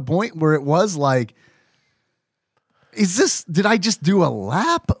got to a point where it was like, did I just do a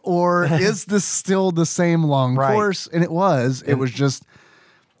lap or is this still the same long Right. course? And it was just,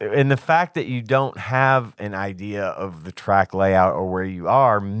 And the fact that you don't have an idea of the track layout or where you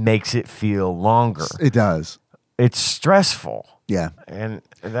are makes it feel longer. it does. It's stressful. Yeah. And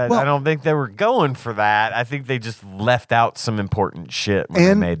Well- I don't think they were going for that. I think they just left out some important shit when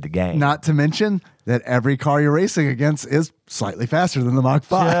And they made the game. Not to mention that every car you're racing against is slightly faster than the Mach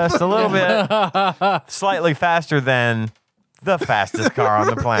 5. Just a little bit. Slightly faster than the fastest car on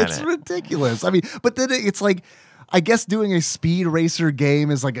the planet. It's ridiculous. I mean, but then it's like, I guess doing a speed racer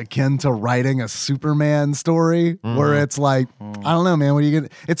game is like akin to writing a Superman story where it's like, I don't know, man, what are you going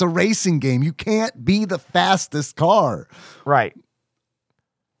to, it's a racing game. You can't be the fastest car. Right.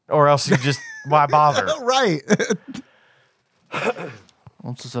 Or else you just, why bother? Right.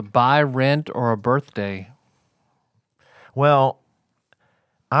 Well, it's just a buy, rent, or a birthday. Well,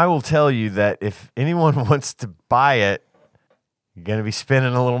 I will tell you that if anyone wants to buy it, you're going to be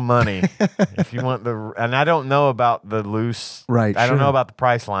spending a little money. If you want and I don't know about the loose, Right, I don't sure. know about the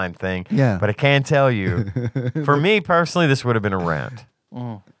price line thing. Yeah. But I can tell you, for me personally, this would have been a rent.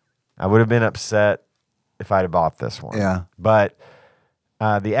 I would have been upset if I'd have bought this one. Yeah. But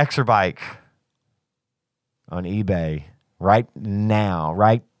the Exerbike on eBay right now,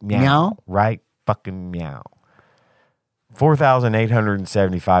 right Meow? right fucking meow.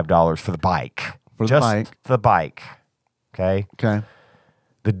 $4,875 for the bike. For the Just bike. the bike. Okay. Okay.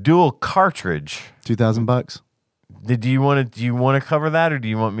 The dual cartridge. $2,000. Do you want to cover that, or do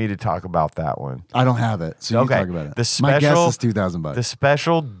you want me to talk about that one? I don't have it. So you Okay. talk about it. The My guess special- is $2,000. The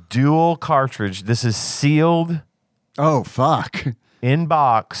special dual cartridge. This is sealed Oh, fuck. in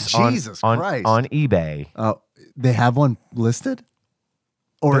box Jesus Christ. on eBay. They have one listed?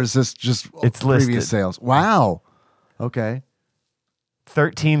 Or is this just It's previous listed. sales? Wow. Okay.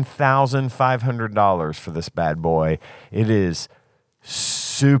 $13,500 for this bad boy. It is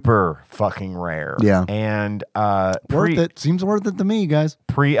super fucking rare. Yeah. And Worth it. Seems worth it to me, guys.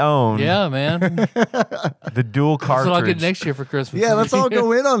 pre-owned Yeah, man. That's the dual what I'll get cartridge. next year for Christmas. Yeah, let's all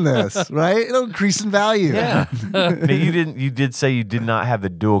go in on this, right? It'll increase in value. Yeah. Now, you did say you did not have the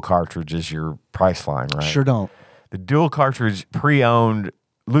dual cartridge as your price line, right? Sure don't. The dual cartridge pre-owned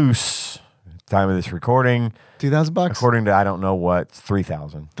loose time of this recording. $2,000. According to I don't know what, it's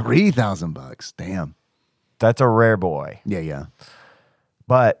 $3,000. $3,000. Damn. That's a rare boy. Yeah.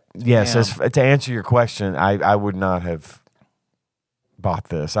 But yes, Damn. to answer your question, I would not have bought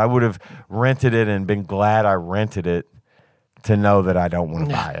this. I would have rented it and been glad I rented it to know that I don't want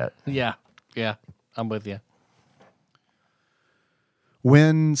to buy it. Yeah. I'm with you.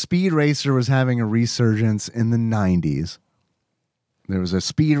 When Speed Racer was having a resurgence in the 90s, there was a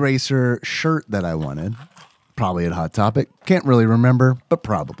Speed Racer shirt that I wanted, probably at Hot Topic. Can't really remember, but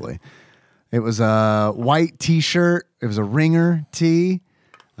probably. It was a white T-shirt. It was a ringer tee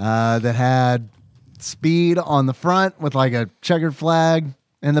that had Speed on the front with like a checkered flag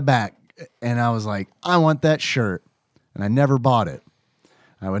in the back. And I was like, I want that shirt. And I never bought it.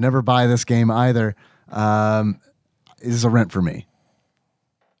 I would never buy this game either. This is a rent for me.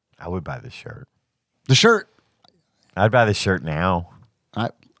 I would buy this shirt. The shirt, I'd buy this shirt now. I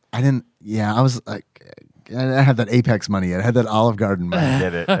didn't. Yeah, I was like, I didn't have that Apex money yet. I had that Olive Garden money. I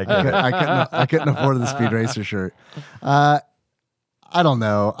get it. I get it. I couldn't afford the Speed Racer shirt. I don't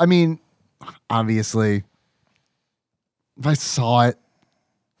know. I mean, obviously, if I saw it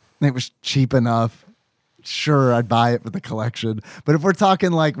and it was cheap enough, sure, I'd buy it for the collection. But if we're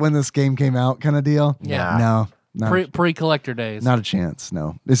talking like when this game came out kind of deal, Yeah. no, Pre-collector days. not a chance.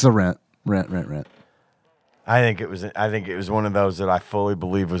 No, it's a rent. I think it was one of those that I fully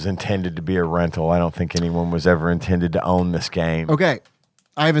believe was intended to be a rental. I don't think anyone was ever intended to own this game. Okay,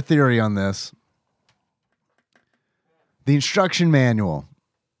 I have a theory on this. The instruction manual.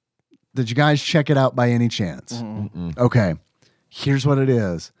 Did you guys check it out by any chance? Mm-mm. Okay, here's what it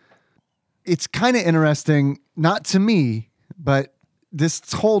is. It's kind of interesting, not to me, but this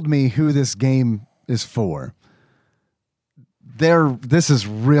told me who this game is for. This is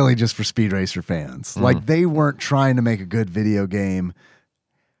really just for Speed Racer fans. Like, they weren't trying to make a good video game.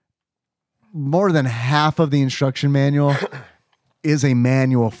 More than half of the instruction manual is a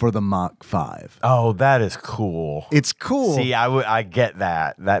manual for the Mach 5. Oh, that is cool. It's cool. See, I get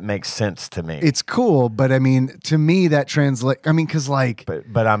that. That makes sense to me. It's cool, but I mean, to me, that translates. I mean, because like,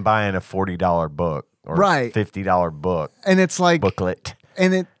 but I'm buying a $40 book or Right. $50 book and it's like, booklet.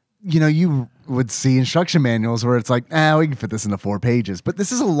 and it, you would see instruction manuals where it's like, we can fit this into 4 pages. But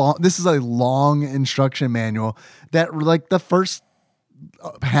this is a long instruction manual that like the first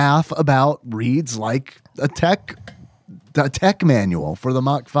half about reads like a tech manual for the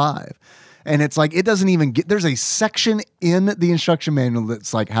Mach 5. And it's like, it doesn't even there's a section in the instruction manual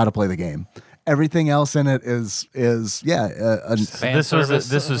that's like how to play the game. Everything else in it is Fan This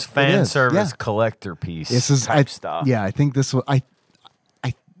was fan is, service yeah. collector piece. this is type stuff. Yeah, I think this was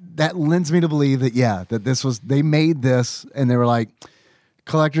that lends me to believe that they made this and they were like,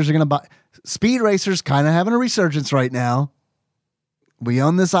 collectors are gonna buy. Speed Racer's kind of having a resurgence right now. We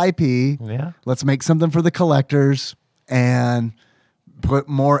own this IP. Yeah. Let's make something for the collectors and put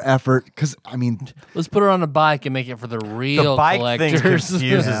more effort. Because I mean, Let's put it on a bike and make it for the real The bike thing collectors.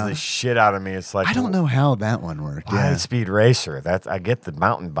 confuses Yeah. the shit out of me. It's like I don't know how that one worked. Why Yeah. Speed Racer? I get the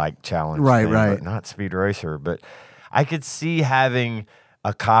mountain bike challenge, Right, thing, right. but not Speed Racer. But I could see having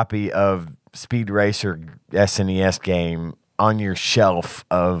a copy of Speed Racer SNES game on your shelf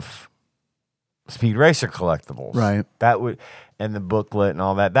of Speed Racer collectibles, Right. That would, and the booklet and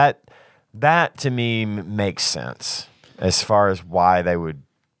all that. That to me makes sense as far as why they would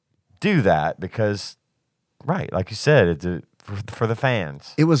do that, because, right, like you said, it's for the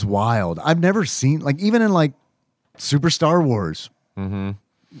fans. It was wild. I've never seen, like, even in like Super Star Wars,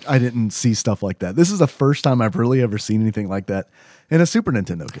 I didn't see stuff like that. This is the first time I've really ever seen anything like that in a Super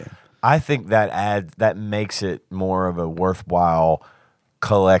Nintendo game. I think that makes it more of a worthwhile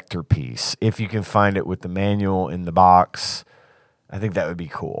collector piece. If you can find it with the manual in the box, I think that would be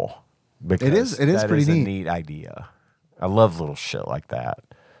cool. Because It is that pretty is a neat. neat idea. I love little shit like that.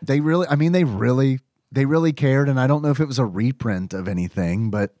 They really cared. And I don't know if it was a reprint of anything,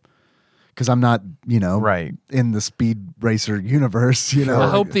 but because I'm not, Right. in the Speed Racer universe, I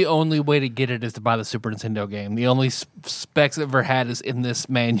hope the only way to get it is to buy the Super Nintendo game. The only specs it ever had is in this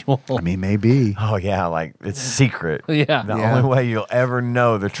manual. I mean, maybe. Oh yeah, like it's secret. Yeah. The Yeah. only way you'll ever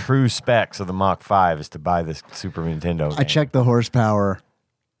know the true specs of the Mach 5 is to buy this Super Nintendo game. I checked the horsepower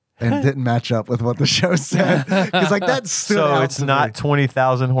and it didn't match up with what the show said. Because like that stood So out it's to not me.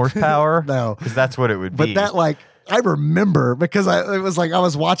 20,000 horsepower? No. Because that's what it would But be. that, like, I remember because it was like I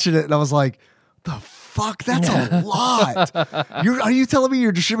was watching it and I was like, the fuck? That's a lot. Are you telling me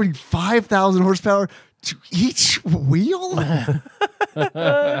you're distributing 5,000 horsepower to each wheel?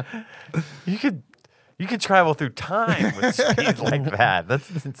 You could travel through time with speed like that.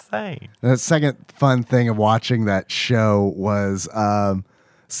 That's insane. The second fun thing of watching that show was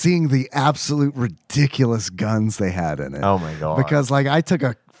seeing the absolute ridiculous guns they had in it. Oh my God. Because like I took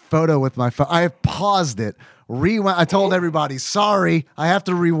a photo with my phone. I paused it, rewind. I told everybody, sorry, I have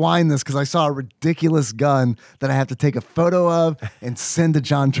to rewind this because I saw a ridiculous gun that I have to take a photo of and send to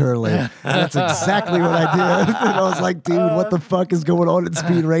John Turley. And that's exactly what I did. And I was like, dude, what the fuck is going on in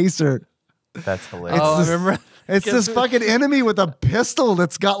Speed Racer? That's hilarious. Oh, this- I remember. It's this fucking enemy with a pistol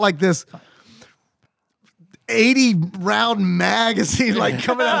that's got like this 80 round magazine like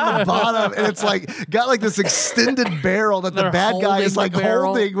coming out of the bottom, and it's like got like this extended barrel that the They're bad guy is holding like the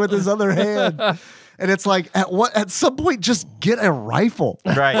barrel. holding with his other hand. And it's like at some point just get a rifle.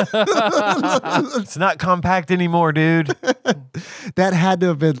 Right. It's not compact anymore, dude. That had to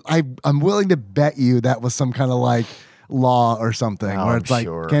have been I'm willing to bet you that was some kind of like law or something Oh, where I'm it's like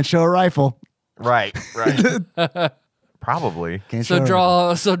sure. can't show a rifle. Right. Probably. Can't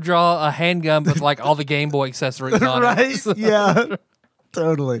show So draw a handgun with like all the Game Boy accessories on right? it. Yeah.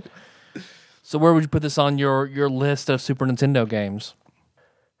 Totally. So where would you put this on your list of Super Nintendo games?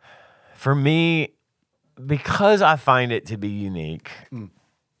 For me, because I find it to be unique,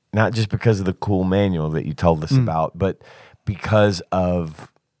 not just because of the cool manual that you told us about, but because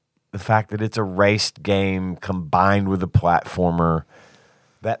of the fact that it's a raced game combined with a platformer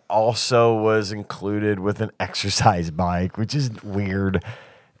that also was included with an exercise bike, which is weird.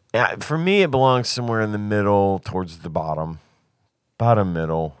 For me, it belongs somewhere in the middle towards the bottom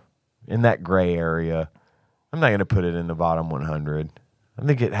middle, in that gray area. I'm not going to put it in the bottom 100. I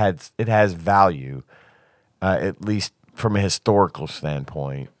think it has value, at least from a historical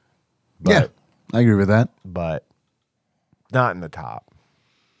standpoint. Yeah. I agree with that. But not in the top.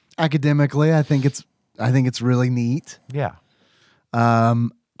 Academically, I think it's really neat. Yeah.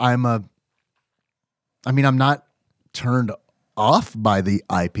 I'm not turned off by the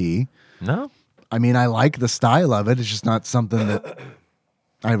IP. No? I mean, I like the style of it. It's just not something that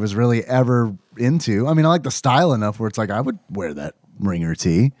I was really ever into. I mean, I like the style enough where it's like I would wear that ringer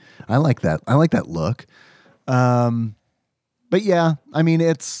tee. I like that. I like that look. But yeah, I mean,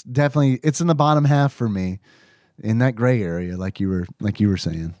 it's in the bottom half for me, in that gray area, like you were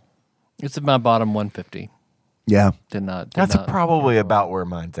saying. It's in my bottom 150. Yeah. That's probably about where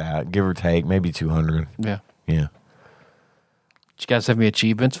mine's at, give or take, maybe 200. Yeah. Yeah. Did you guys have any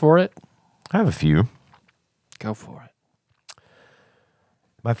achievements for it? I have a few. Go for it.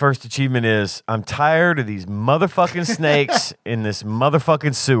 My first achievement is I'm tired of these motherfucking snakes in this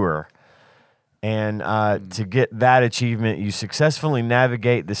motherfucking sewer. And to get that achievement, you successfully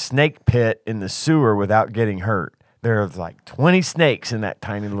navigate the snake pit in the sewer without getting hurt. There's like 20 snakes in that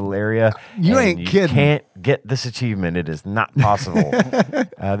tiny little area. You and ain't you kidding. Can't get this achievement. It is not possible.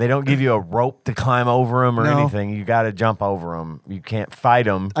 They don't give you a rope to climb over them or No. anything. You got to jump over them. You can't fight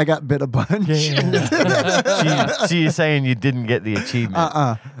them. I got bit a bunch. She's saying you didn't get the achievement.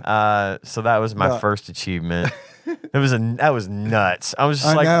 So that was my first achievement. That was nuts. I was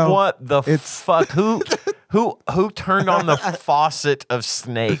just I like, know. what the fuck? Who turned on the faucet of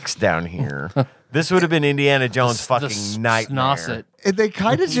snakes down here? This would have been Indiana Jones' fucking nightmare. Snosset. And they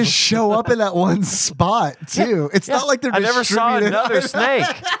kind of just show up in that one spot too. It's not like they're I never saw distributed. another snake.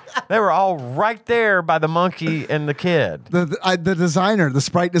 They were all right there by the monkey and the kid. The designer, the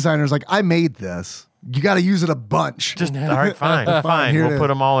sprite designer, is like, I made this. You got to use it a bunch. Just all right, fine. here it We'll is. put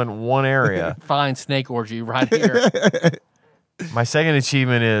them all in one area. Fine snake orgy right here. My second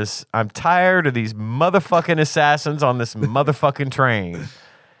achievement is I'm tired of these motherfucking assassins on this motherfucking train.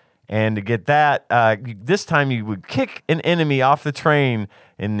 And to get that, this time you would kick an enemy off the train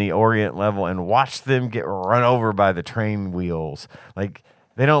in the Orient level and watch them get run over by the train wheels. Like,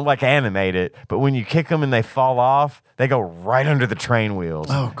 they don't like animate it, but when you kick them and they fall off, they go right under the train wheels.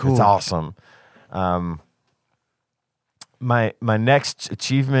 Oh, cool. It's awesome. My next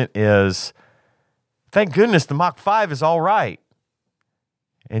achievement is, thank goodness the Mach 5 is all right.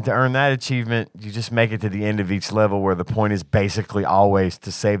 And to earn that achievement, you just make it to the end of each level where the point is basically always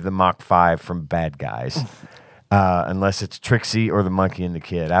to save the Mach 5 from bad guys. Unless it's Trixie or the monkey and the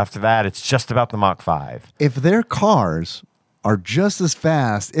kid. After that, it's just about the Mach 5. If their cars are just as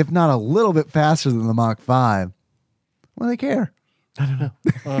fast, if not a little bit faster than the Mach 5, well, they care. I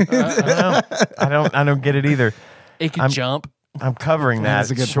don't get it either. It can jump. I'm covering that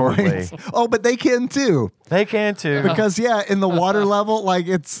That's a good shortly. point. Oh, but they can too. They can too. Because, yeah, in the water level, like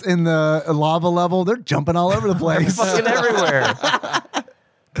it's in the lava level, they're jumping all over the place. Fucking everywhere.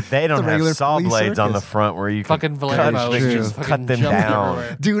 They don't a have regular saw police blades on the circus. front where you Fucking can Valermo cut, is True. just cut fucking them jumping down.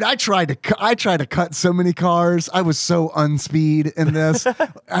 everywhere. Dude, I tried to cut so many cars. I was so unspeed in this, and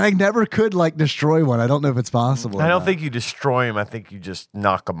I never could like destroy one. I don't know if it's possible. I or don't not. think you destroy them. I think you just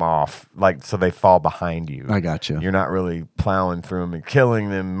knock them off, like so they fall behind you. I got you. You're not really plowing through them and killing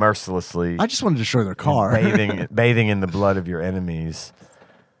them mercilessly. I just want to destroy their car. bathing in the blood of your enemies.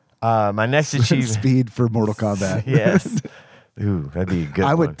 My next achievement. Speed for Mortal Kombat. Yes. Ooh, that'd be a good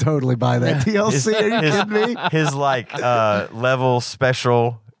I one. would totally buy that DLC. Are you kidding me? His like level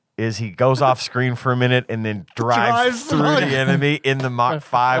special is he goes off screen for a minute and then drives through through. the enemy in the Mach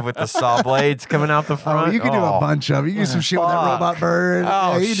 5 with the saw blades coming out the front. Oh, you can do a bunch of. You can do some shit with that fuck. robot bird.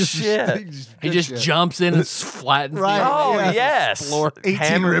 Oh, you shit. He just jumps in and flattens Right. the Oh, Yeah. yes. floor. 18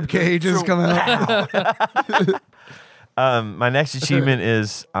 Hammer- rib cages coming out. My next achievement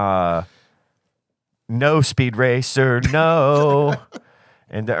is no speed racer, no.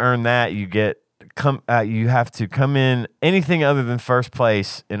 And to earn that, you have to come in anything other than first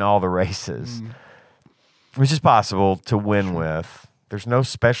place in all the races, which is possible to win with. There's no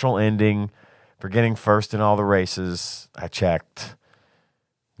special ending for getting first in all the races. I checked.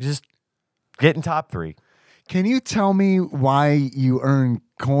 Just getting top 3 Can you tell me why you earn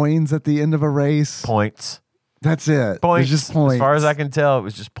coins at the end of a race? points. That's it. Points. It's just points. As far as I can tell, it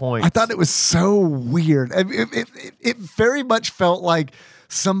was just points. I thought it was so weird. It very much felt like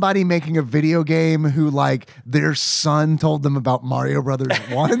somebody making a video game who like their son told them about Mario Brothers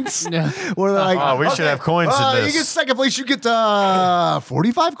once. Where they're like, Oh, we should have coins in You this." get second place, you get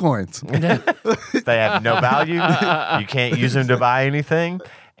 45 coins. They have no value. You can't use them to buy anything.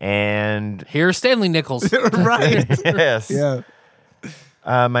 And Here's Stanley Nichols. Right. yes, Yeah.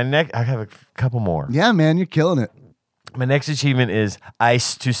 I have a couple more. Yeah, man, you're killing it. My next achievement is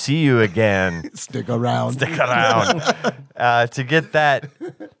ice to see you again. Stick around. Stick around. To get that.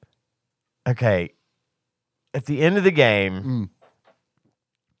 Okay. At the end of the game,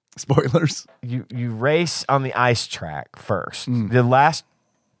 Spoilers. you race on the ice track first. The last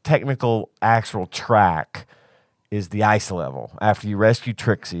technical actual track is the ice level. After you rescue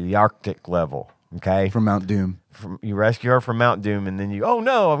Trixie, the Arctic level. Okay. From Mount Doom. You rescue her from Mount Doom, and then oh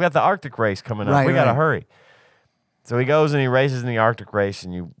no, I've got the Arctic race coming up. Right, We got to right. hurry. So he goes and he races in the Arctic race,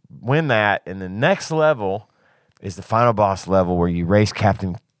 and you win that. And the next level is the final boss level where you race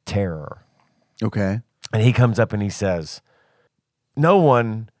Captain Terror. Okay. And he comes up and he says, "No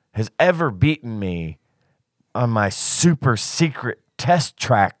one has ever beaten me on my super secret test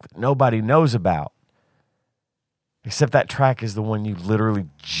track that nobody knows about. Except that track is the one you literally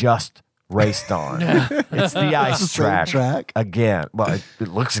just raced on. It's the ice the same track. track? Again. Well, it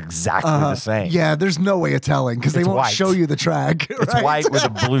looks exactly the same. Yeah, there's no way of telling because they It's won't white. show you the track. It's right? white with a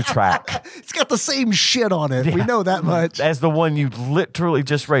blue track. It's got the same shit on it. We know that much. As the one you literally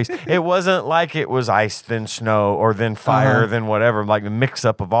just raced. It wasn't like it was ice, then snow, or then fire, then whatever, like the mix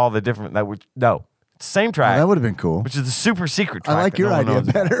up of all the different no. Same track. That would have been cool. which is the super secret track. I like that your no one idea knows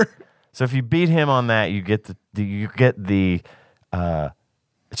about. better. So if you beat him on that, you get the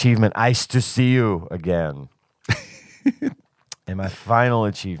achievement "Ice to See You Again." And my final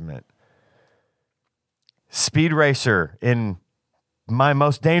achievement: Speed Racer in My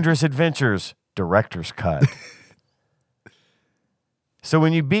Most Dangerous Adventures Director's Cut. So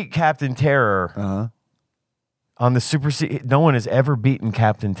when you beat Captain Terror on the no one has ever beaten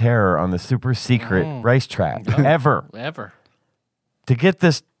Captain Terror on the super secret racetrack ever. Ever. To get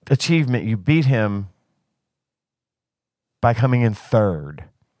this achievement, you beat him by coming in third.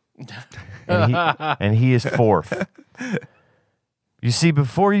 And he is fourth. You see,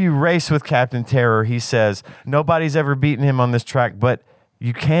 before you race with Captain Terror, he says, nobody's ever beaten him on this track, but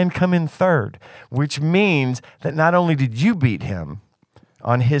you can come in third, which means that not only did you beat him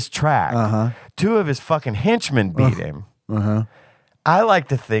on his track, two of his fucking henchmen beat him. I like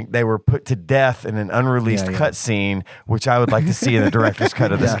to think they were put to death in an unreleased cutscene, which I would like to see in the director's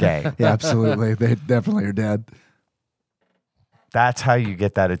cut of this game. Yeah, absolutely. They definitely are dead. That's how you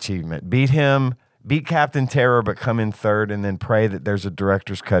get that achievement. Beat him, beat Captain Terror, but come in third, and then pray that there's a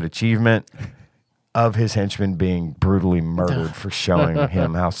director's cut achievement of his henchmen being brutally murdered for showing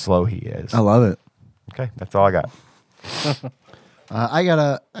him how slow he is. I love it. Okay, that's all I got. I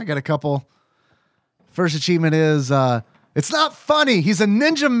got a couple. First achievement is it's not funny. He's a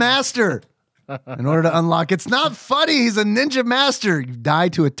ninja master. In order to unlock, it's not funny. He's a ninja master. You die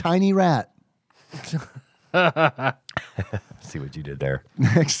to a tiny rat. See what you did there.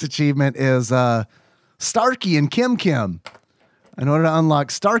 Next achievement is Starkey and Kim Kim. In order to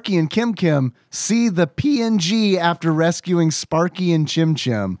unlock Starkey and Kim Kim, see the PNG after rescuing Sparky and Chim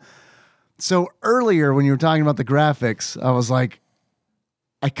Chim. So earlier when you were talking about the graphics, I was like,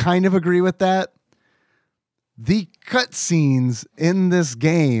 I kind of agree with that. The cutscenes in this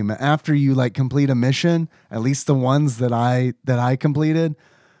game after you like complete a mission, at least the ones that I completed,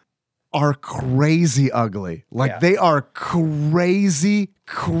 are crazy ugly. Like they are crazy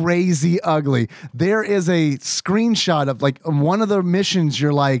ugly. There is a screenshot of like one of the missions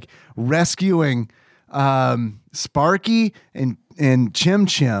you're like rescuing Sparky and Chim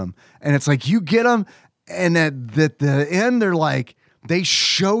Chim, and it's like you get them, and at the end they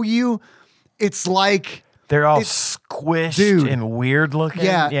show you, it's like They're all squished and weird looking.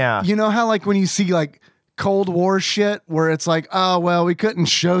 yeah. You know how like when you see like Cold War shit where it's like, oh, well, we couldn't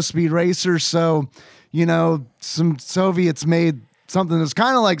show Speed Racer, so, you know, some Soviets made something that's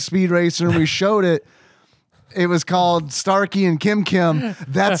kind of like Speed Racer, and we showed it. It was called Starkey and Kim Kim.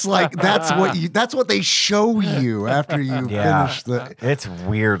 That's what they show you after you finish the. It's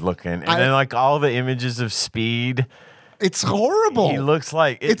weird looking, and then like all the images of Speed. It's horrible. He looks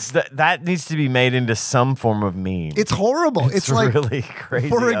like that needs to be made into some form of meme. It's horrible. It's like really crazy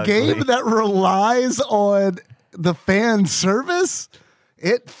for a ugly. game that relies on the fan service.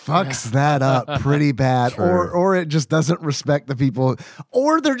 It fucks that up pretty bad, or it just doesn't respect the people,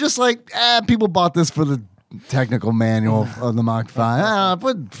 or they're just like, people bought this for the technical manual of the Mach 5.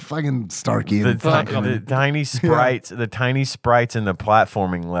 Put fucking Starkey in the tiny sprites. The tiny sprites in the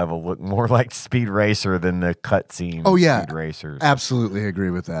platforming level look more like Speed Racer than the cutscene. Oh yeah, Speed Racers. Absolutely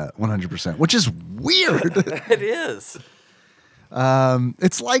agree with that 100%. Which is weird. It is.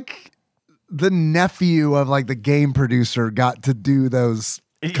 It's like the nephew of like the game producer got to do those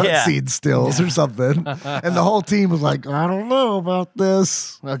cutscene stills or something, and the whole team was like, I don't know about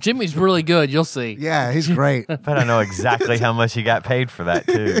this. Well, Jimmy's really good. You'll see. Yeah, he's great. But I know exactly how much he got paid for that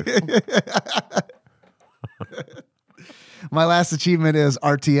too. My last achievement is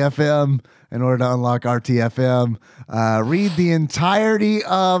RTFM. In order to unlock RTFM, read the entirety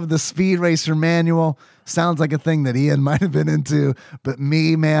of the Speed Racer manual. Sounds like a thing that Ian might have been into, but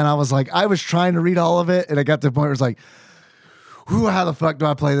me, man, I was trying to read all of it, and it got to the point where it's like, whew, how the fuck do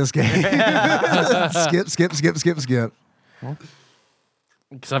I play this game? Skip.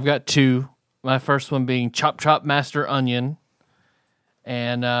 Because I've got two. My first one being Chop Master Onion,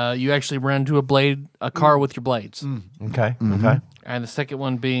 and you actually run into a car with your blades. Okay. Okay. And the second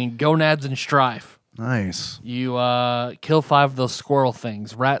one being Gonads and Strife. Nice. You kill 5 of those squirrel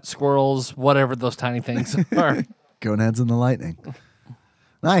things, rat, squirrels, whatever those tiny things are. Gonads and the lightning.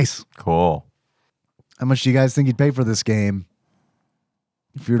 Nice. Cool. How much do you guys think you'd pay for this game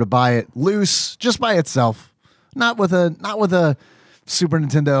if you were to buy it loose, just by itself, not with a Super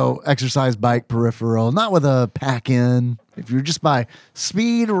Nintendo exercise bike peripheral, not with a pack-in? If you were just buy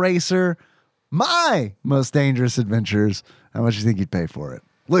Speed Racer, My Most Dangerous Adventures, how much do you think you'd pay for it?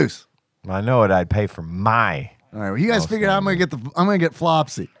 Loose. I know what I'd pay for my. All right, well, you guys figure out I'm gonna get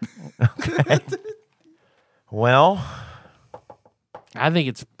Flopsy. Okay. Well, I think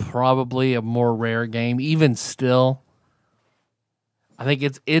it's probably a more rare game. Even still, I think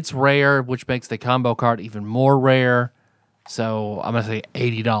it's rare, which makes the combo card even more rare. So I'm gonna say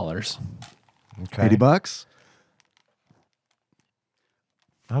 $80. okay. $80.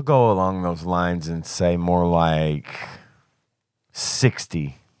 I'll go along those lines and say more like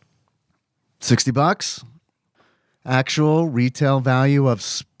 60. $60. Actual retail value of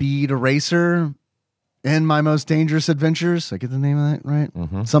Speed Racer and My Most Dangerous Adventures. I get the name of that right?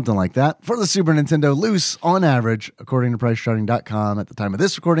 Mm-hmm. Something like that. For the Super Nintendo, loose on average, according to PriceCharting.com, at the time of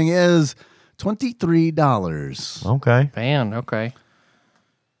this recording, is $23. Okay. Man, okay.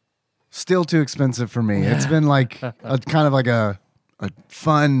 Still too expensive for me. It's been like a kind of like a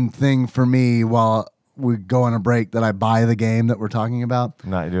fun thing for me while we go on a break that I buy the game that we're talking about.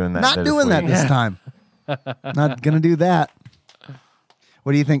 Not doing that. Not doing that this time. Not going to do that.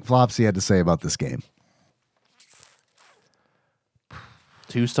 What do you think Flopsy had to say about this game?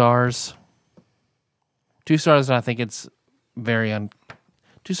 2 stars. 2 stars, and I think it's 2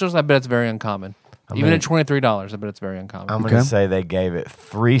 stars, I bet it's very uncommon. Even at $23, I bet it's very uncommon. I'm going to say they gave it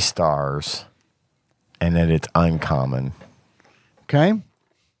 3 stars and that it's uncommon. Okay.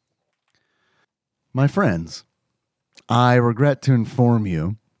 My friends, I regret to inform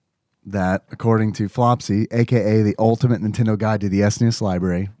you that according to Flopsy, a.k.a. the Ultimate Nintendo Guide to the SNES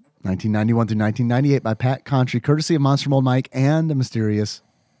Library, 1991 through 1998 by Pat Contry, courtesy of Monster Mold Mike and a mysterious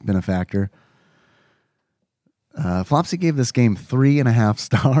benefactor, Flopsy gave this game 3.5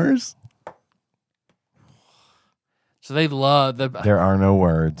 stars. So they love There are no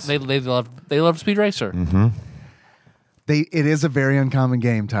words. They love Speed Racer. Mm-hmm. It is a very uncommon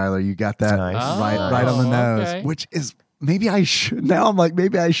game, Tyler. You got that Nice. right on the nose, okay. which is maybe I should. Now I'm like,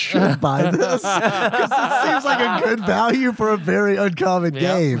 maybe I should buy this because it seems like a good value for a very uncommon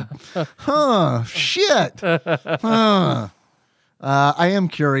game. Huh? Shit. Huh. I am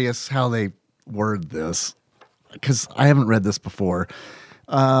curious how they word this because I haven't read this before.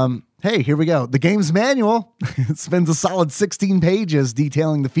 Hey, here we go. The game's manual. It spends a solid 16 pages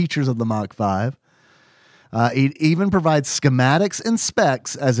detailing the features of the Mach 5. It even provides schematics and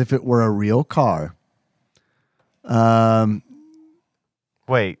specs as if it were a real car.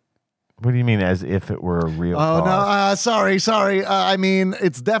 Wait, what do you mean as if it were a real car? No, sorry. I mean,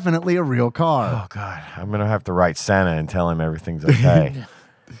 it's definitely a real car. Oh, God. I'm going to have to write Santa and tell him everything's okay.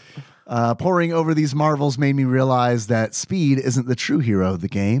 Poring over these marvels made me realize that Speed isn't the true hero of the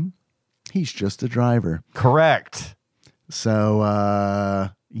game. He's just a driver. Correct. So,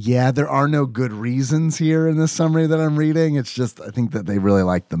 yeah, there are no good reasons here in this summary that I'm reading. It's just, I think that they really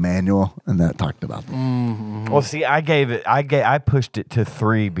liked the manual and that talked about them. Mm-hmm. Well, see, I pushed it to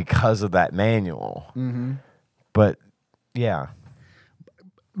 3 because of that manual. Mm-hmm. But, yeah.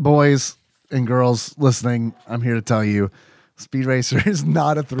 Boys and girls listening, I'm here to tell you, Speed Racer is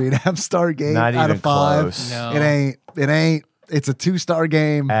not a 3.5 star game Not out even of 5. close. No. It ain't. It's a 2-star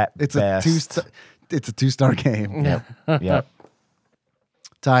game. It's best. It's a 2-star game. Yep.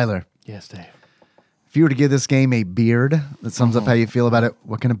 Tyler, Yes, Dave. if you were to give this game a beard that sums up how you feel about it,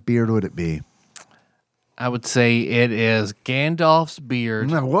 what kind of beard would it be? I would say it is Gandalf's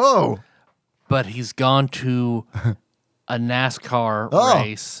beard, Whoa. but he's gone to a NASCAR Oh.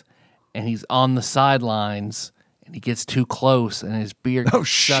 race, and he's on the sidelines, and he gets too close, and his beard Oh,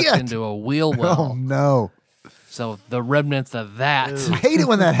 gets sucked shit. into a wheel well. Oh, no. So the remnants of that. I hate it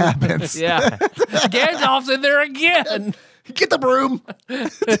when that happens. Yeah. Gandalf's in there again. Get the broom.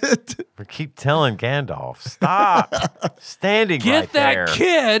 We keep telling Gandalf, stop standing Get right that there.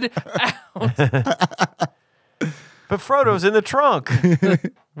 kid out. But Frodo's in the trunk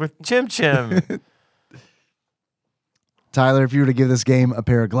with Chim Chim. Tyler, if you were to give this game a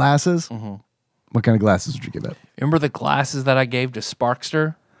pair of glasses, what kind of glasses would you give it? Remember the glasses that I gave to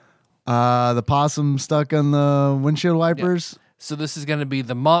Sparkster? The possum stuck on the windshield wipers? So this is going to be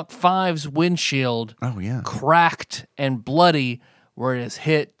the Mach 5's windshield Oh, yeah. cracked and bloody where it has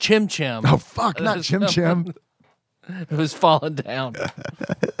hit Chim Chim. Oh, fuck, not Chim Chim. It was falling down.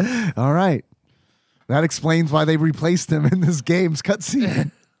 All right. That explains why they replaced him in this game's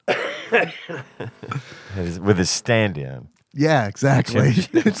cutscene. With his stand-in. Yeah, exactly.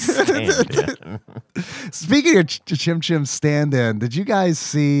 Stand-in. Speaking of Chim Chim stand-in, did you guys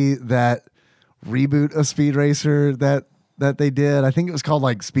see that reboot of Speed Racer that they did? I think it was called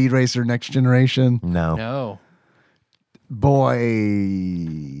like Speed Racer Next Generation. No. No. Boy.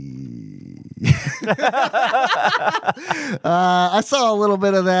 I saw a little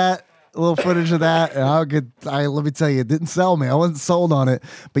bit of that, a little footage of that, and let me tell you, it didn't sell me. I wasn't sold on it.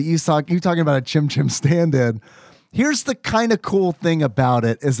 But you talking about a Chim Chim stand-in. Here's the kind of cool thing about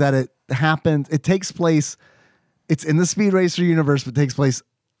it is that it takes place, it's in the Speed Racer universe, but takes place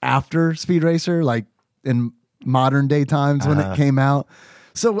after Speed Racer, like in modern day times when it came out.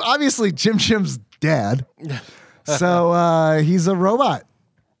 So obviously Chim Chim's dead. So he's a robot.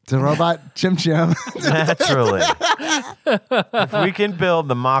 It's a robot Chim Chim. Naturally. If we can build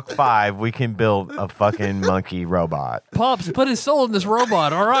the Mach 5, we can build a fucking monkey robot. Pops put his soul in this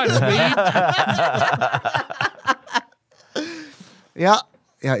robot. All right, Speed. Yeah.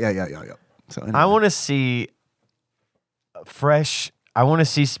 So anyway. I want to see I want to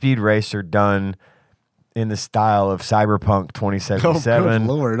see Speed Racer done in the style of Cyberpunk 2077 Oh, good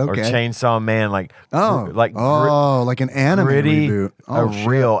Lord, or okay. Chainsaw Man, like like an anime gritty, reboot. a Shit.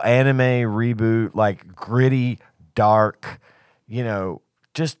 real anime reboot, like gritty, dark,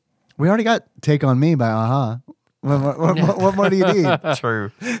 just We already got Take on Me by Aha. What more do you need?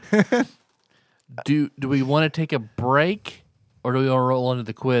 true. Do we want to take a break or do we want to roll into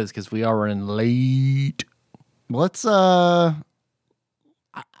the quiz because we are running late? Let's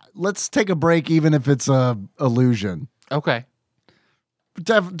take a break, even if it's a illusion. Okay.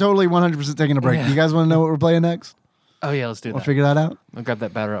 Totally 100% taking a break. Yeah. You guys want to know what we're playing next? Oh yeah, let's do We'll that. figure that out. I'll grab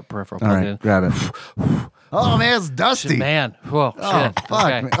that batter up peripheral. All Plug it right, in. grab it. Oh man, it's dusty. Man, whoa, Oh shit. fuck.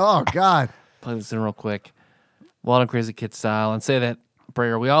 Okay. Man. Oh god. Play this in real quick. Wild and Crazy Kid style and say that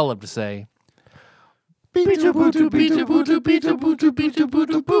prayer we all love to say. No whammies.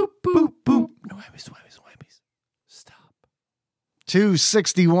 Stop.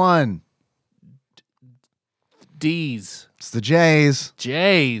 261. D's. It's the J's.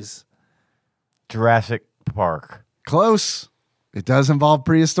 J's. Jurassic Park. Close. It does involve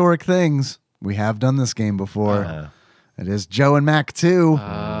prehistoric things. We have done this game before. It is Joe and Mac 2.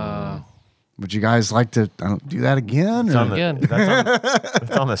 Would you guys like to do that again? It's or- on the, Again.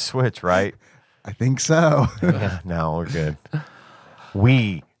 that's on the Switch, right? I think so. Yeah, no, we're good.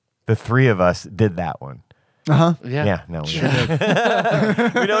 The three of us, did that one. Yeah. Yeah, no,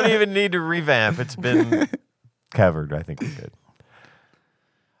 we don't even need to revamp. It's been covered. I think we're good.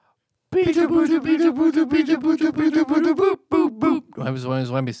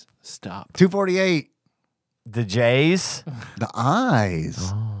 Wemby's. Stop. 248. The Jays. The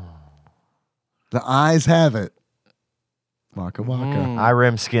eyes. The eyes have it. Waka waka.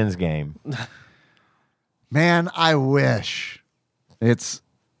 IREM Skins game. Man, I wish it's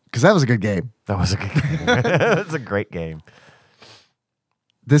because that was a good game. That was a good game. That's a great game.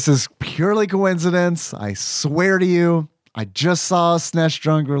 This is purely coincidence. I swear to you. I just saw SNES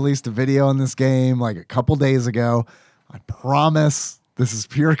Drunk released a video on this game like a couple days ago. I promise this is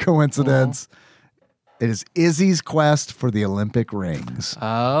pure coincidence. It is Izzy's quest for the Olympic rings,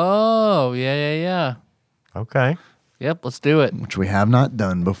 Oh, yeah. Okay. Yep, let's do it. which we have not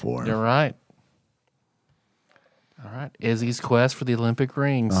done before. You're right. All right. Izzy's quest for the Olympic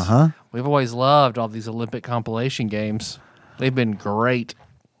rings. We've always loved all these Olympic compilation games. They've been great.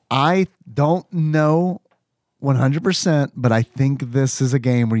 I don't know 100%, but I think this is a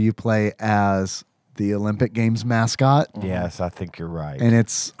game where you play as the Olympic Games mascot. Yes, I think you're right. And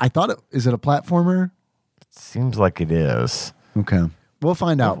is it a platformer? Seems like it is. Okay. We'll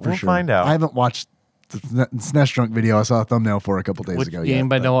find out for We'll sure. find out. I haven't watched the SNES Drunk video. I saw a thumbnail for a couple days Would ago.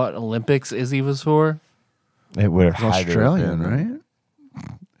 anybody know what Olympics Izzy was for? It would have It's had to have Australian, been.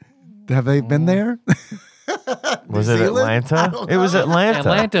 right? Have they been there? Was it Zealand? I Atlanta? don't It was Atlanta.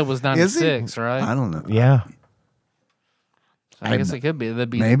 Atlanta was Is 96, it? right? I don't know. Yeah. I guess it could be. That'd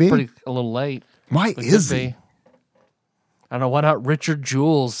be Maybe. a little late. Why But is could he? be. I don't know. Why not Richard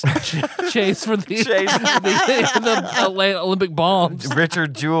Jules chase for the, the Olympic bombs?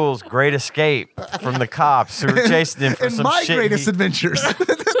 Richard Jewell's great escape from the cops who were chasing him for In some my shit. greatest He, adventures. for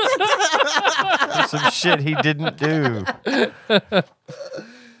some shit he didn't do.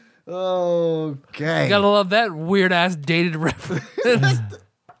 Okay. Gotta love that weird ass dated reference.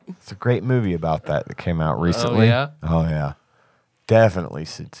 It's a great movie about that came out recently. yeah? Oh yeah. Definitely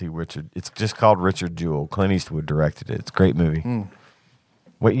should see Richard. It's just called Richard Jewell. Clint Eastwood directed it. It's a great movie.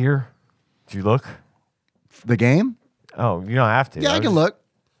 What year? Did you look? The game? Oh, you don't have to. Yeah, I can look.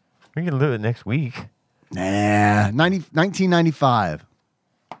 We can do it next week. Nah. 1995.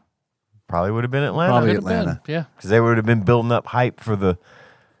 Probably would have been Atlanta. Probably Could've been, Atlanta. yeah. Because they would have been building up hype for the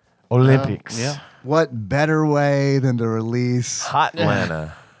Olympics. Yeah. What better way than to release Hot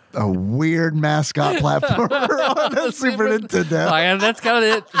Atlanta. a weird mascot platformer on the Super Nintendo? Like, that's kind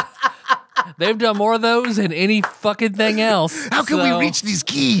of it. They've done more of those than any fucking thing else. How can So- we reach these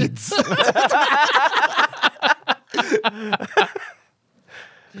kids?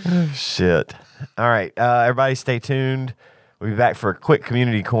 Shit. All right. Everybody stay tuned. We'll be back for a quick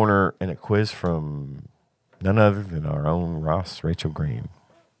community corner and a quiz from none other than our own Ross Rachel Green.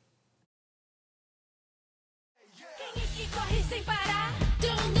 Quem é que corre sem parar?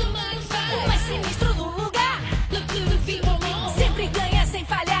 Todo mundo faz. O mais sinistro do lugar. Le plus violent. Sempre ganha sem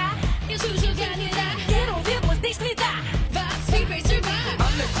falhar. E toujours ganhará. Quero ouvir-vos desfrutar. Was Speed Racer vai.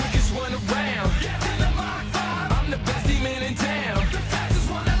 I'm the quickest one around. I'm the best demon in town. The fastest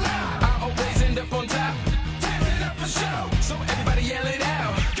one alive. I always end up on top. Tearing up for show. So everybody yell it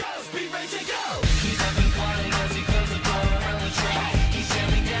out. Go, Speed Racer, go! He's having fun as he goes around the track. He's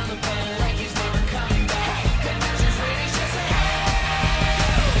jamming down the button like he's never coming back. And now she's ready, she say, hey!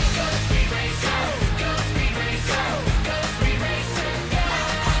 Go, Speed Racer! Go, Speed Racer! Go, Speed Racer! Go,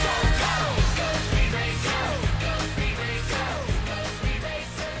 go, go! Go, Speed Racer! Go, Speed Racer! Go, Speed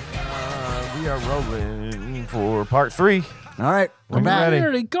Racer! We are rolling for part 3. All right, we're When you're back. ready.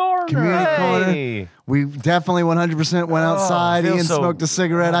 Community corner. Community corner. Hey. We definitely 100% went outside. feels Ian so- smoked a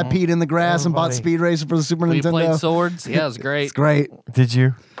cigarette. I peed in the grass and bought Everybody. Speed Racer for the Super We Nintendo. played swords. Yeah, it was great. It's great. Did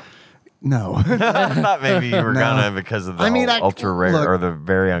you? No. I thought maybe you were No. gonna because of the I mean, whole ultra rare look, or the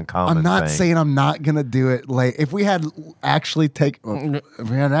very uncommon I'm not thing. saying I'm not gonna do it late. If we had actually taken a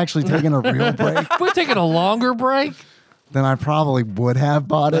real break, If we're taking a longer break, then I probably would have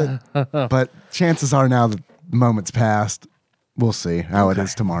bought it. But chances are now the moment's passed. We'll see how it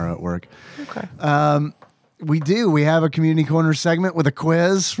is tomorrow at work. Okay. We have a community corner segment with a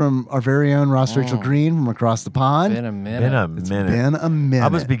quiz from our very own Ross Rachel Green from across the pond. been a minute. Been a minute. Been a minute. I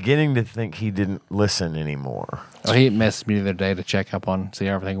was beginning to think he didn't listen anymore. Oh, he messaged me the other day to check up on, see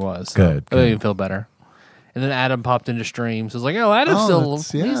how everything was. Good, It made good. me feel better. And then Adam popped into streams. I was like, oh, Adam's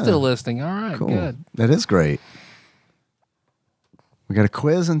that's- he's yeah. still listening. All right, Cool. good. That is great. We got a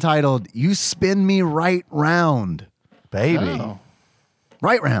quiz entitled "You Spin Me Right Round." Baby. Oh.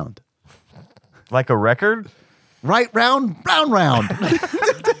 Right round. Like a record? Right round, round.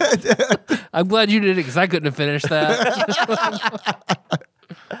 I'm glad you did it because I couldn't have finished that.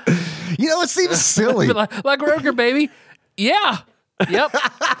 You know, it seems silly. like a record, baby. Yeah. Yep.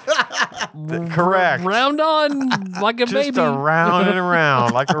 Correct. Round on like a Just baby. around and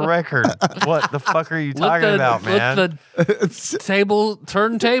around like a record. What the fuck are you talking about, man? Let the table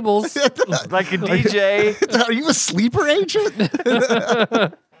turn tables. Like a DJ. Are you a sleeper agent?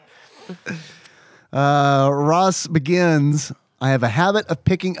 Ross begins. I have a habit of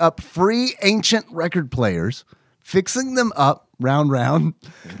picking up free ancient record players, fixing them up round,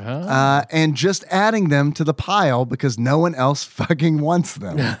 and just adding them to the pile because no one else fucking wants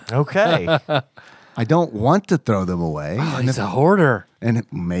them. Okay. I don't want to throw them away. Oh, he's a hoarder. And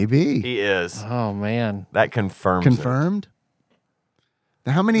maybe He is. Oh man. That confirms it. confirmed.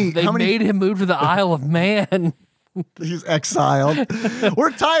 How many? They how many? made him move to the Isle of Man. He's exiled.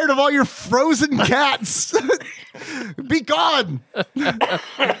 We're tired of all your frozen cats. Be gone.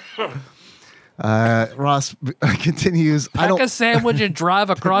 Ross continues. I Pack don't. a sandwich and drive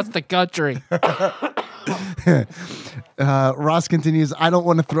across the country. Ross continues. I don't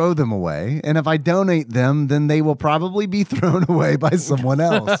want to throw them away, and if I donate them, then they will probably be thrown away by someone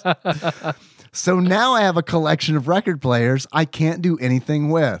else. So now I have a collection of record players I can't do anything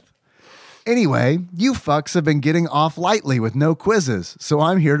with. Anyway, you fucks have been getting off lightly with no quizzes, so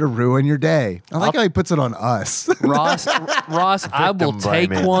I'm here to ruin your day. I like how he puts it on us. Ross, I will Victim take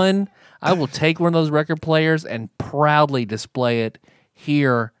blaming. one. I will take one of those record players and proudly display it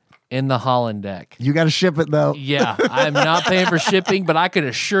here in the Holland deck. You got to ship it though. Yeah, I'm not paying for shipping, but I can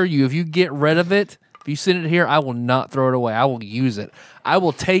assure you, if you get rid of it, if you send it here, I will not throw it away. I will use it. I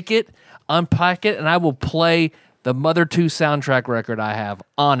will take it, unpack it, and I will play the Mother 2 soundtrack record I have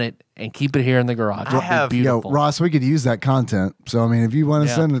on it and keep it here in the garage. It'll be have- Yo, beautiful. Ross, we could use that content. So I mean, if you want to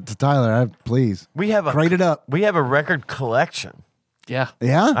Yeah. send it to Tyler, please. We have a Crate it up. We have a record collection. Yeah.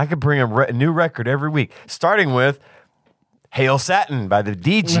 Yeah. I could bring a new record every week, starting with "Hail Satin" by the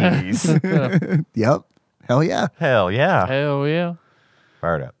DGs. Yep. Hell yeah. Hell yeah! Hell yeah.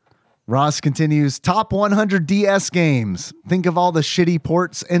 Fired up. Ross continues. Top 100 DS games. Think of all the shitty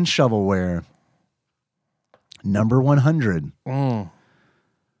ports and shovelware. Number 100.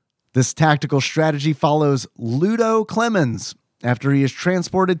 This tactical strategy follows Ludo Clemens after he is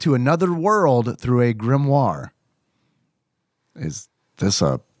transported to another world through a grimoire. Is this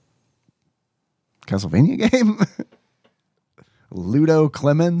a Castlevania game? Ludo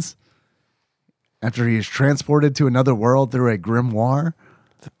Clemens after he is transported to another world through a grimoire?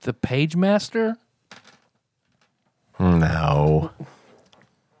 The Page Master? No.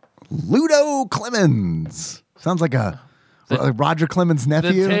 Ludo Clemens. Sounds like a Roger Clemens' The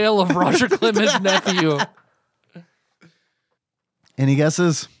nephew. Tale of Roger Clemens' nephew. Any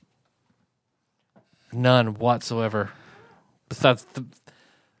guesses? None whatsoever. Besides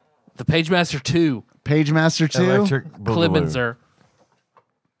the Page Master 2. Page Master 2. Electric Boogaloo. Clemenser.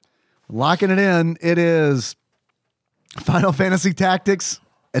 Locking it in. It is Final Fantasy Tactics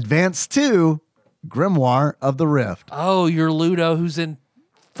Advance 2 Grimoire of the Rift. Oh, you're Ludo who's in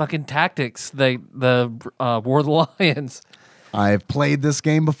fucking Tactics, the War of the Lions. I've played this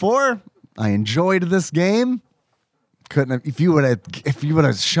game before. I enjoyed this game. Couldn't have, if you would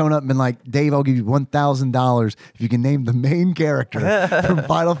have shown up and been like, Dave, I'll give you $1,000 if you can name the main character from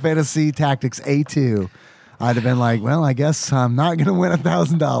Final Fantasy Tactics A2. I'd have been like, well, I guess I'm not going to win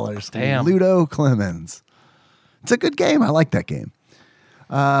 $1,000. Damn. Ludo Clemens. It's a good game. I like that game.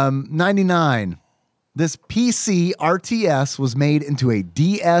 99. This PC RTS was made into a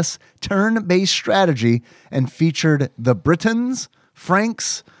DS turn-based strategy and featured the Britons,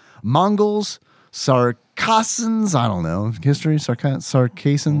 Franks, Mongols, Saracens, I don't know, history,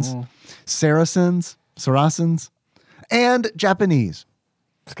 Saracens, Saracens, and Japanese.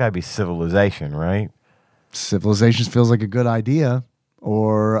 It's got to be Civilization, right? Civilizations feels like a good idea.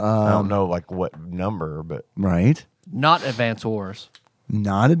 Or, I don't know like what number, but right? Not Advance Wars.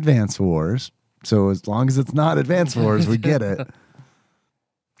 Not Advance Wars. So as long as it's not Advance Wars, we get it.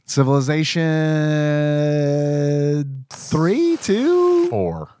 Civilization 3, 2?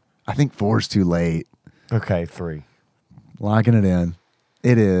 4. I think 4's too late. Okay, 3. Locking it in.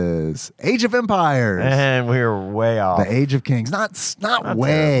 It is Age of Empires. And we were way off. The Age of Kings. Not way, terribly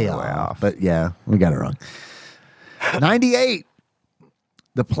way off, off. but yeah, we got it wrong. 98.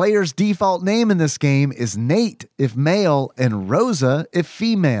 The player's default name in this game is Nate if male and Rosa if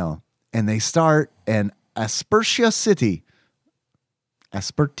female. And they start in Aspertia City.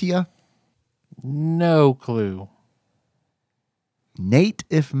 Aspertia? No clue. Nate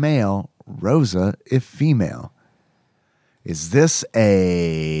if male, Rosa if female. Is this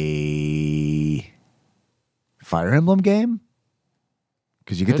a Fire Emblem game?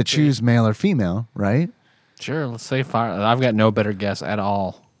 Because you get to Could be. choose male or female, right? Sure, let's say fire. I've got no better guess at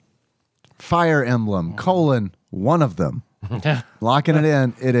all. Fire Emblem, one of them. Locking it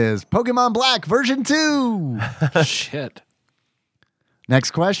in. It is Pokemon Black version 2. Shit.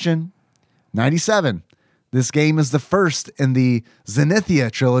 Next question. 97. This game is the first in the Zenithia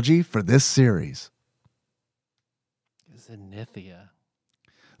trilogy for this series. Zenithia.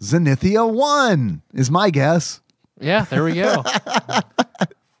 Zenithia 1 is my guess. Yeah, there we go.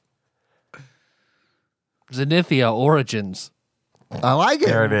 Zenithia Origins. I like it.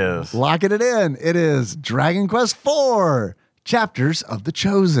 There it is. Locking it in. It is Dragon Quest IV, Chapters of the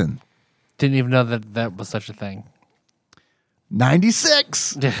Chosen. Didn't even know that was such a thing.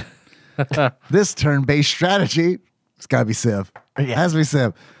 96. This turn-based strategy, it's got to be Civ. It has to be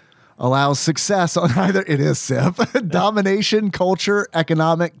Civ. Allows success on either, it is Civ, domination, culture,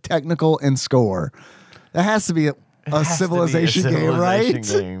 economic, technical, and score. That has to be a civilization game, right?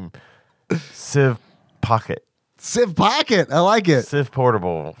 Game. Civ Pocket. Civ Pocket. I like it. Civ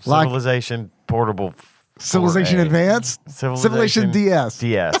Portable. Like- Civilization Portable. Civilization 4A. Advanced. Civilization DS.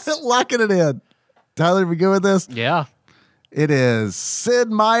 DS. Locking it in. Tyler, we good with this? Yeah. It is Sid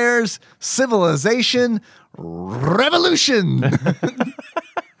Meier's Civilization Revolution. That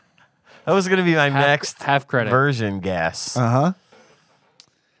was going to be my next half credit. version guess.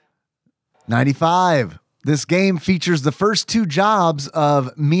 95. This game features the first 2 jobs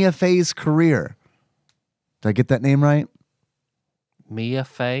of Mia Fey's career. Did I get that name right? Mia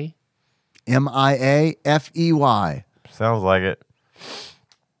Fey. Miafey. Sounds like it.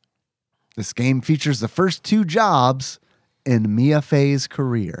 This game features the first 2 jobs in Mia Fey's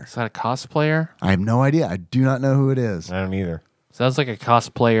career. Is that a cosplayer? I have no idea. I do not know who it is. I don't either. Sounds like a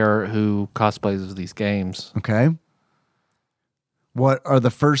cosplayer who cosplays these games. Okay. What are the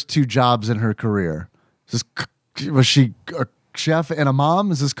first 2 jobs in her career? Was she a chef and a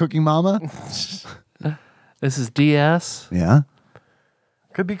mom? Is this Cooking Mama? This is DS. Yeah.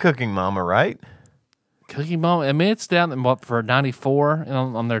 Could be Cooking Mama, right? Cookie Mom. I mean, it's down in what for 94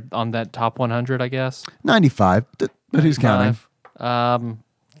 on that top 100, I guess. 95. But who's counting?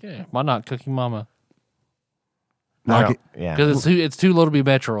 Yeah, why not Cookie Mama? I Lock don't- it. Yeah. Because it's too low to be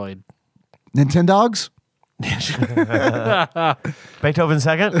Metroid. Nintendogs? Beethoven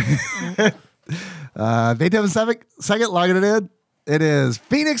second. Beethoven second, logging it in. It is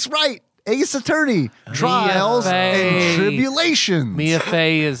Phoenix Wright, Ace Attorney, Trials Fey. and Tribulations. Mia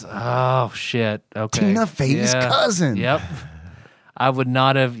Fey is shit. Okay. Tina Fey's cousin. Yep. I would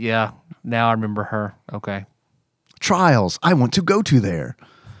not have. Yeah. Now I remember her. Okay. Trials. I want to go to there.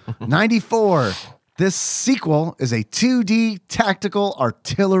 94. This sequel is a 2D tactical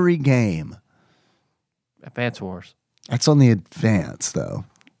artillery game. Advance Wars. That's on the advance, though.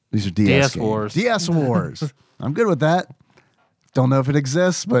 These are DS games. Wars. DS Wars. I'm good with that. Don't know if it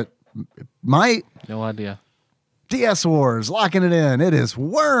exists, but it might. No idea. DS Wars, locking it in. It is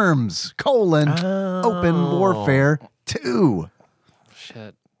Worms, Open Warfare 2.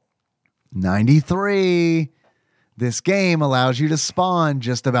 Shit. 93. This game allows you to spawn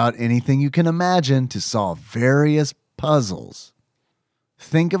just about anything you can imagine to solve various puzzles.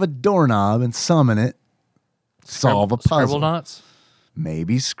 Think of a doorknob and summon it. Solve a puzzle. Scribblenauts?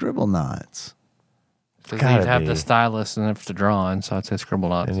 Maybe Scribblenauts. Because Gotta you'd have be. the stylus and have to draw on, so I'd say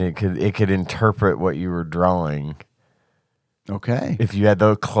Scribblenauts. And it could interpret what you were drawing Okay. if you had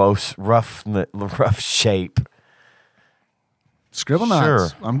the close, rough shape. Scribblenauts. Sure.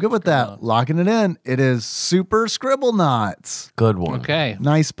 I'm good with that. Locking it in. It is Super Scribblenauts. Good one. Okay.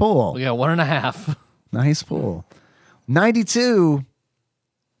 Nice pull. We got 1.5. Nice pull. 92.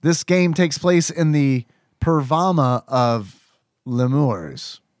 This game takes place in the Pervama of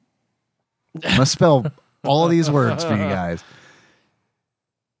Lemurs. I'm going to spell all of these words for you guys.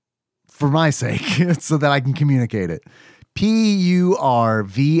 For my sake, so that I can communicate it. Purvama.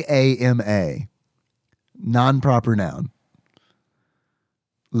 Non-proper noun.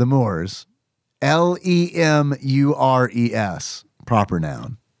 Lemurs. Lemures. Proper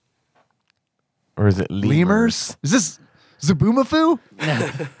noun. Or is it Lemurs? Is this Zaboomafoo?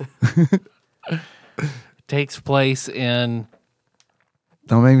 Takes place in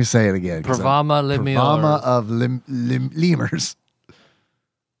Don't make me say it again. 'cause Pervama Lemurs. Pervama of Lemurs.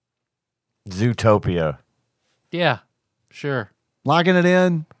 Zootopia. Yeah, sure. Locking it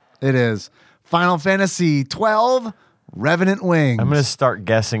in. It is Final Fantasy 12 Revenant Wings. I'm going to start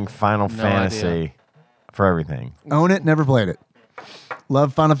guessing Final No Fantasy idea. for everything. Own it, never played it.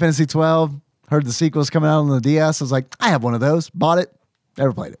 Love Final Fantasy 12. Heard the sequels coming out on the DS. I was like, I have one of those. Bought it,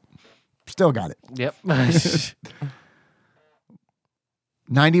 never played it. Still got it. Yep.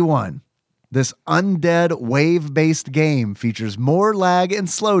 91. This undead wave-based game features more lag and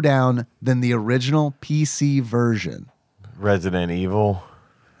slowdown than the original PC version. Resident Evil.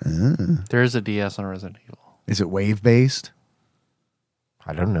 There is a DS on Resident Evil. Is it wave-based?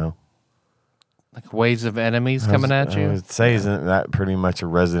 I don't know. Like waves of enemies coming at I you. would say, isn't that pretty much a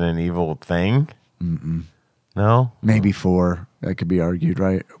Resident Evil thing? No? Maybe 4. That could be argued,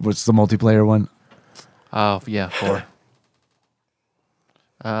 right? What's the multiplayer one? Oh yeah, 4.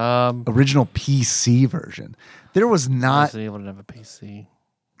 Original PC version. There was not. Resident Evil didn't have a PC.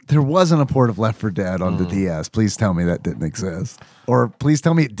 There wasn't a port of Left 4 Dead on the DS. Please tell me that didn't exist, or please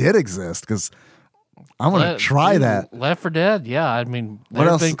tell me it did exist, because I want to try that. Left 4 Dead, yeah. I mean, What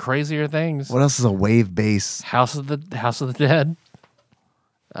there's else? been crazier things. What else is a wave base? House of the Dead.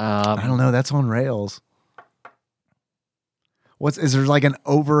 I don't know. That's on rails. Is there like an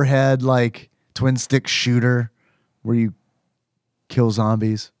overhead like twin stick shooter where you kill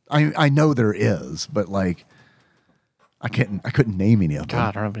zombies? I know there is, but like I couldn't name any of them. God,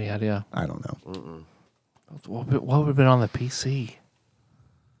 I don't have any idea. I don't know. What would have been on the PC?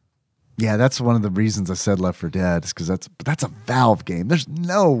 Yeah, that's one of the reasons I said Left 4 Dead, is because that's a Valve game. There's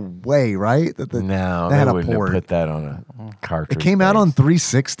no way, right? That No, they they had a wouldn't port. have put that on a cartridge. It came out on base.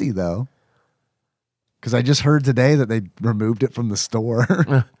 360 though, because I just heard today that they removed it from the store.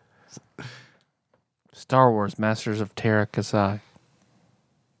 Star Wars: Masters of Terra Kasai.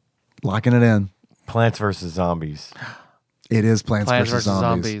 Locking it in. Plants vs. Zombies. It is Plants vs.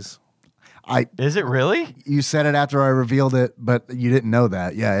 Zombies. Is it really? You said it after I revealed it, but you didn't know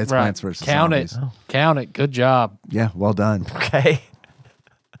that. Yeah, it's Right. Plants vs. Count Zombies. it. Count it. Good job. Yeah, well done. Okay.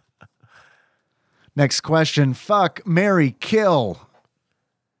 Next question. Fuck, marry, kill.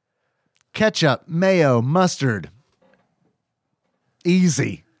 Ketchup, mayo, mustard.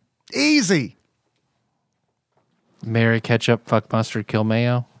 Easy. Easy. Marry ketchup, fuck mustard, kill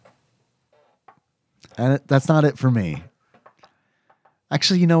mayo. And that's not it for me.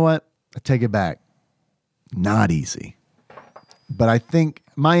 Actually, you know what? I take it back. Not easy. But I think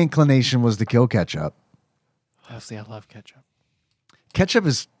my inclination was to kill ketchup. Oh, see, I love ketchup. Ketchup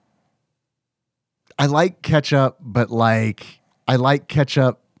is. I like ketchup, but I like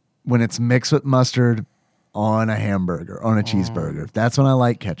ketchup when it's mixed with mustard on a hamburger, on a cheeseburger. That's when I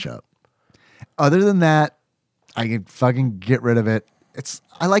like ketchup. Other than that, I can fucking get rid of it.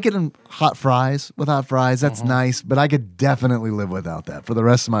 I like it in hot fries. With hot fries, that's nice, but I could definitely live without that for the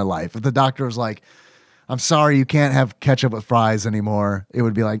rest of my life. If the doctor was like, I'm sorry, you can't have ketchup with fries anymore, it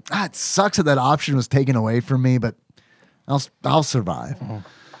would be like, it sucks that option was taken away from me, but I'll survive.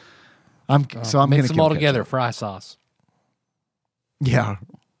 I'm Mix gonna them kill all ketchup. together. Fry sauce. Yeah.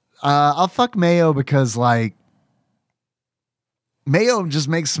 I'll fuck mayo because like mayo just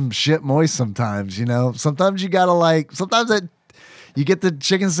makes some shit moist sometimes, you know? Sometimes you gotta you get the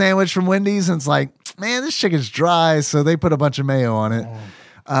chicken sandwich from Wendy's and it's like, man, this chicken's dry, so they put a bunch of mayo on it.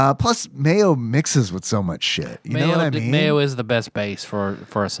 Plus mayo mixes with so much shit. You know what I mean? Mayo is the best base for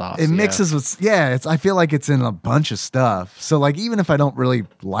a sauce. It mixes with I feel like it's in a bunch of stuff. So like even if I don't really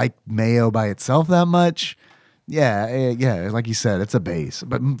like mayo by itself that much, yeah, like you said, it's a base.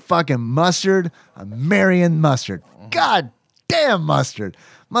 But fucking mustard, I'm marrying mustard. God damn mustard.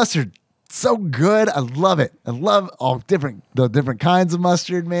 Mustard, so good. I love it. I love the different kinds of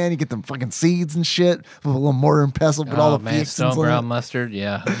mustard, man. You get them fucking seeds and shit with a little mortar and pestle, put all the man, fixins stone in brown it. mustard.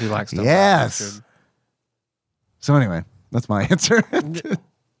 Yeah, I do like stone brown Yes. mustard. So anyway, that's my answer.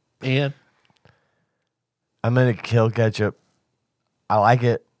 And I'm going to kill ketchup. I like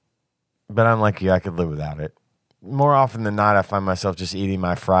it, but I'm like you. I could live without it. More often than not, I find myself just eating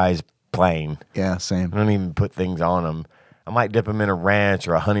my fries plain. Yeah, same. I don't even put things on them. I might dip them in a ranch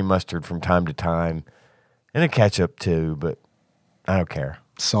or a honey mustard from time to time, and a ketchup too, but I don't care.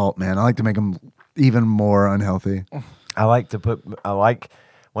 Salt, man. I like to make them even more unhealthy. I like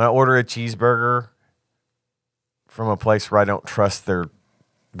when I order a cheeseburger from a place where I don't trust their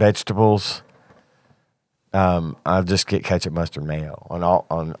vegetables. I'll just get ketchup, mustard, mayo on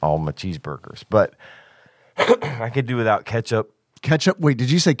all my cheeseburgers. But I could do without ketchup. Ketchup. Wait,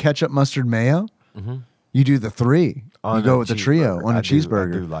 did you say ketchup, mustard, mayo? Mm-hmm. You do the three. On You go a with the trio cheeseburger. on a I do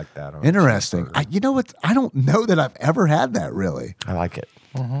cheeseburger. like that. On a Interesting. cheeseburger. You know what? I don't know that I've ever had that really. I like it.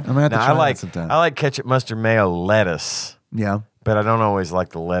 I'm gonna have to Now, try I like that sometime. I like ketchup, mustard, mayo, lettuce, Yeah, but I don't always like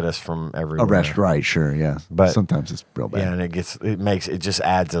the lettuce from everywhere. a restaurant, right? Sure, yeah. But- sometimes it's real bad. Yeah, and it just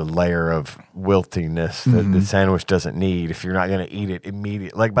adds a layer of wiltiness that Mm-hmm. the sandwich doesn't need if you're not going to eat it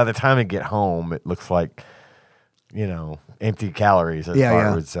immediately. Like by the time I get home, it looks like, empty calories, as Yeah, Bart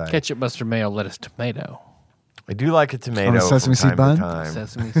yeah. would say. ketchup, mustard, mayo, lettuce, tomato, I do like a tomato On a sesame from seed time bun? to time.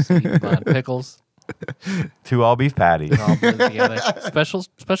 sesame seed bun, pickles. 2 all beef patties, All put it together. Special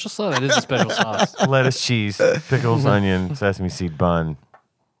sauce. That is a special sauce. lettuce, cheese, pickles, onion, sesame seed bun.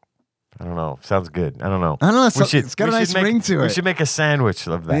 I don't know. Sounds good. I don't know. I don't know. It's got a nice ring to We it. should make a sandwich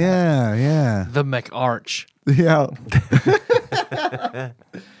of that. Yeah, yeah. The McArch. Yeah.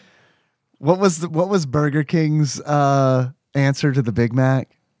 What was Burger King's answer to the Big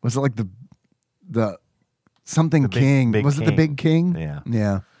Mac? Was it like the something Big- King? Big Was it the King. Big King? Yeah.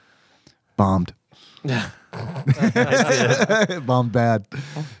 Yeah. Bombed. Bombed bad.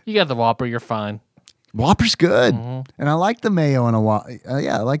 You got the Whopper. You're fine. Whopper's good, and I like the mayo on a Whopper.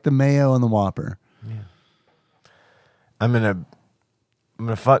 Yeah, I like the mayo on the Whopper. I'm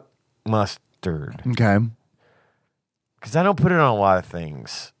gonna fuck mustard Okay. because I don't put it on a lot of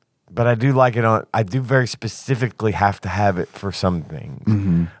things, but I do like it on. I do very specifically have to have it for some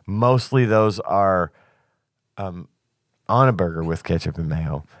things. Mostly those are on a burger with ketchup and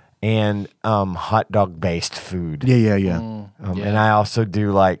mayo, and hot dog based food. Yeah. Yeah. And I also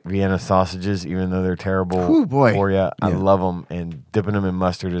do like Vienna sausages, even though they're terrible Ooh, boy. for you. I Yeah. love them, and dipping them in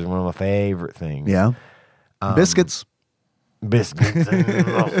mustard is one of my favorite things. Yeah. Biscuits. Biscuits and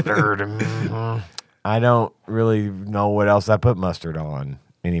mustard. Mhm. I don't really know what else I put mustard on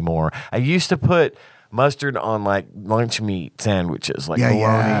anymore. I used to put mustard on like lunch meat sandwiches, like Yeah,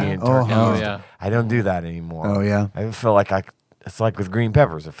 bologna yeah. and Oh, turkey. Oh, and yeah. stuff. I don't do that anymore. Oh, yeah. I feel like it's like with green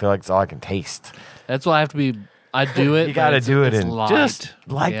peppers. I feel like it's all I can taste. That's why I have to be. I do it. You got to but do it it's in light. just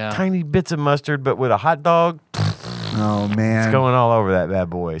like Yeah. tiny bits of mustard, but with a hot dog, Oh man. it's going all over that bad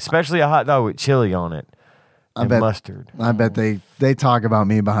boy. Especially a hot dog with chili on it and bet- mustard. I bet they talk about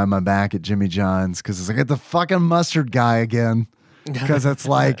me behind my back at Jimmy John's because it's like, get the fucking mustard guy again. Because it's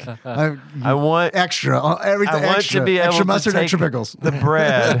like I want extra everything. I want extra, to be able extra to mustard, take extra pickles. the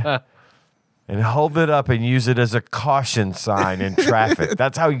bread and hold it up and use it as a caution sign in traffic.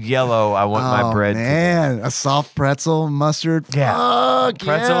 That's how yellow I want my bread man, a soft pretzel mustard. Yeah. Fuck, to be.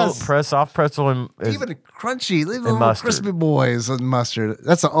 Pretzel, yes. press off pretzel and Even a crunchy, little mustard. crispy boys and mustard.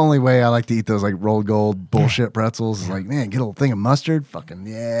 That's the only way I like to eat those like rolled gold bullshit pretzels. Is like, man, get a little thing of mustard. Fucking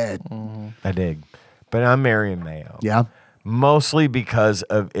yeah. I dig. But I'm marrying mayo. Yeah. Mostly because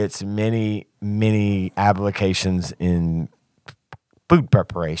of its many, many applications in food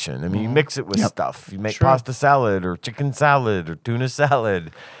preparation. I mean, you mix it with stuff. You make pasta salad or chicken salad or tuna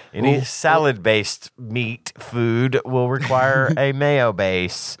salad. Any salad-based meat food will require a mayo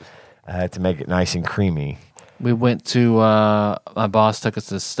base to make it nice and creamy. We went to my boss took us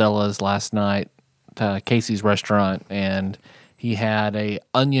to Stella's last night, to Casey's restaurant, and he had a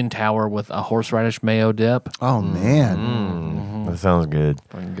onion tower with a horseradish mayo dip. Oh man, That sounds good.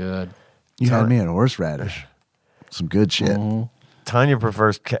 Pretty good. you had me at horseradish. Some good shit. Tanya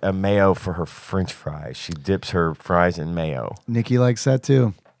prefers mayo for her French fries. She dips her fries in mayo, Nikki likes that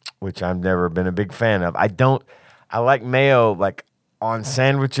too. which I've never been a big fan of. I like mayo like on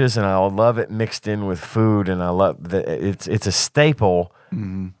sandwiches, and I love it mixed in with food, and I love that it's a staple.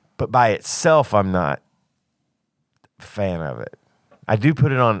 But by itself, I'm not a fan of it. I do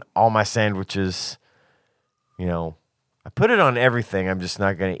put it on all my sandwiches. You know, I put it on everything. I'm just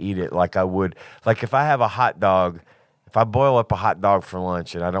not going to eat it like I would. Like if I have a hot dog, if I boil up a hot dog for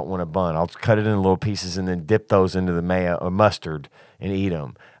lunch and I don't want a bun, I'll cut it into little pieces and then dip those into the mayo or mustard and eat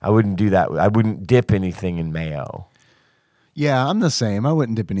them. I wouldn't do that. I wouldn't dip anything in mayo. Yeah, I'm the same. I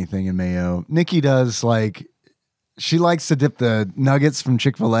wouldn't dip anything in mayo. Nikki does like she likes to dip the nuggets from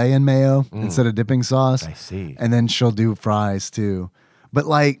Chick-fil-A in mayo instead of dipping sauce. I see. And then she'll do fries too. But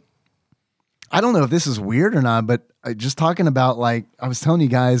like I don't know if this is weird or not, but just talking about like I was telling you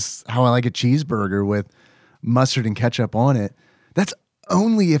guys how I like a cheeseburger with mustard and ketchup on it. That's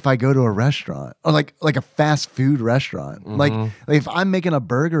only if I go to a restaurant or like a fast food restaurant. Like if I'm making a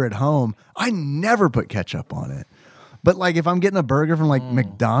burger at home, I never put ketchup on it. But like if I'm getting a burger from like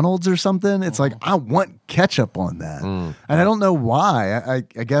McDonald's or something, it's like I want ketchup on that, and I don't know why.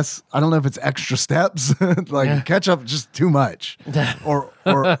 I guess I don't know if it's extra steps. Like ketchup just too much, or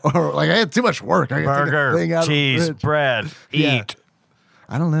like I had too much work. I gotta take a thing Burger, out of the cheese, fridge. bread, Yeah. eat.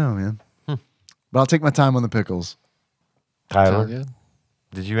 I don't know, man. But I'll take my time on the pickles. Tyler, Sound good?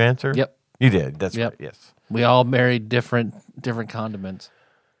 did you answer? Yep. You did. That's Yep. right. Yes. We all married different condiments.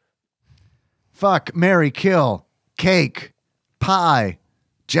 Fuck, marry, kill, cake, pie,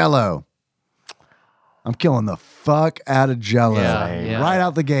 Jello. I'm killing the fuck out of Jello. Yeah, yeah. Right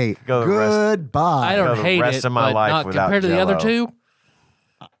out the gate. Go the rest- Goodbye. I don't the hate rest it, of my but life not without compared to the other Jell-O. two.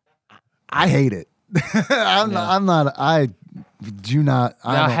 I hate it. I do not.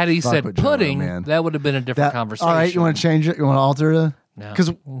 I Now, don't had he fuck said with Jell-O, pudding, man. that would have been a different That- conversation. All right, you want to change it? You want to alter it? No. Because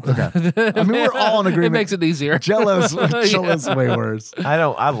okay, I mean we're all in agreement. It makes it easier. Jello's way worse.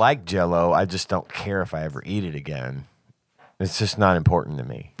 I like Jell-O. I just don't care if I ever eat it again. It's just not important to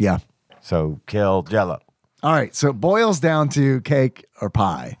me. Yeah. So kill Jell-O. All right, so it boils down to cake or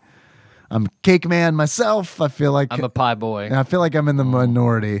pie. I'm a cake man myself. I feel like I'm a pie boy. I feel like I'm in the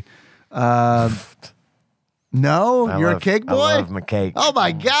minority. No, you're a cake boy. I love my cake. Oh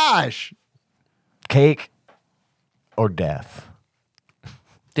my gosh! Cake or death.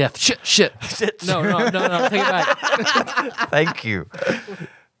 Death. Shit. No. Take it back. Thank you.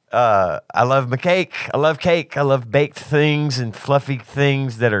 I love my cake. I love cake. I love baked things and fluffy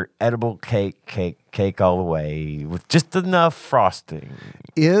things that are edible cake all the way with just enough frosting.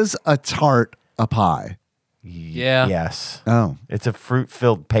 Is a tart a pie? Yeah. Yes. Oh, It's a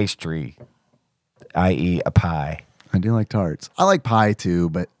fruit-filled pastry, i.e. a pie. I do like tarts. I like pie too,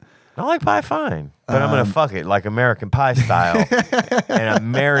 but I like pie fine, but I'm going to fuck it like American Pie style. And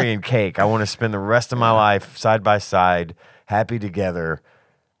I'm marrying cake. I want to spend the rest of my life side by side, happy together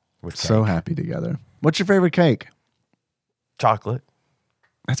with cake. so happy together. What's your favorite cake? Chocolate.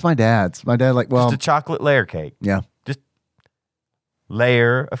 That's my dad's. My dad Just a chocolate layer cake. yeah, Just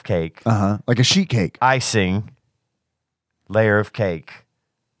layer of cake. like a sheet cake, Icing. Layer of cake.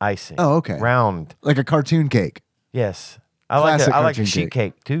 Icing. Oh, okay. Round. like a cartoon cake. Yes. I like Classic a cartoon sheet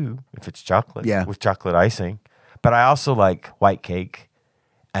cake too, if it's chocolate. Yeah. With chocolate icing. But I also like white cake.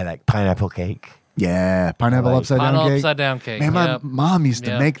 I like pineapple cake. Yeah, pineapple like upside down Pineapple cake. upside down cake. Man, my Yep. mom used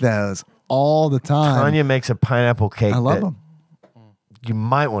to Yep. make those all the time. Tanya makes a pineapple cake I love that them. you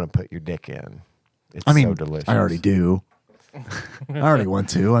might want to put your dick in. It's I mean, so delicious. I already do. I already want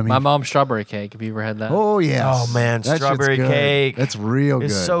to. I mean, My mom's strawberry cake. Have you ever had that? oh yes. Oh man, That shit's strawberry good. cake. That's real good.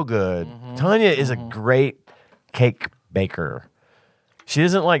 It's so good. Tanya is a great cake baker. She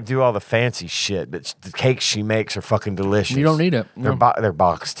doesn't like do all the fancy shit, but the cakes she makes are fucking delicious. You don't need it. They're, No. they're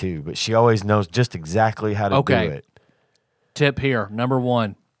boxed too, but she always knows just exactly how to Okay. do it. Tip here. Number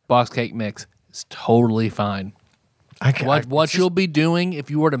 1, box cake mix. It's totally fine. What you'll be doing if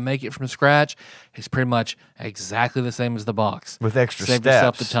you were to make it from scratch is pretty much exactly the same as the box. With extra Save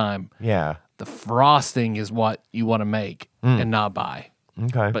yourself the steps. time. Yeah. The frosting is what you want to make and not buy.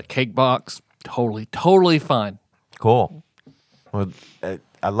 Okay. But cake box, totally fine. Cool. Well,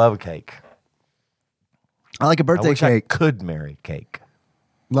 I love a cake. I like a I birthday wish cake. I could marry cake.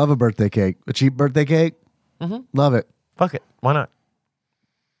 Love a birthday cake. A cheap birthday cake. Love it. Fuck it. Why not?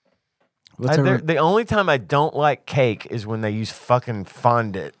 What's every- The only time I don't like cake is when they use fucking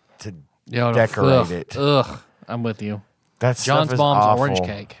fondant to Yo, decorate ugh, it. Ugh, I'm with you. That John's stuff is mom's awful. orange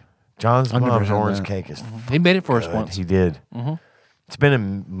cake. John's I've never mom's had orange that. cake is He made it for us good. once. He did. It's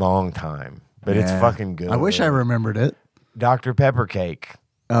been a long time, but it's Yeah. fucking good. I wish I remembered it. Dr. Pepper cake.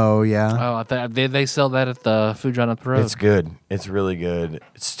 Oh yeah. Oh, I thought they sell that at the food joint up the road. It's good. It's really good.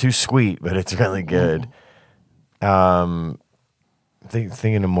 It's too sweet, but it's really good.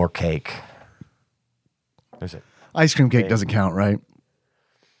 Thinking of more cake. There's a Ice cream cake doesn't count, right?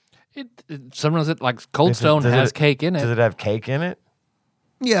 Sometimes it like Cold Stone does has it- cake in Does it. it have cake in it?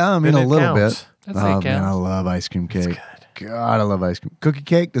 Yeah, I mean Then a it little counts. bit. I'd say it Oh man, I counts. love ice cream cake. God, I love ice cream. Cookie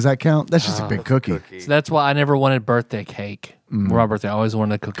cake, does that count? That's just a big cookie. So that's why I never wanted birthday cake. For my birthday, I always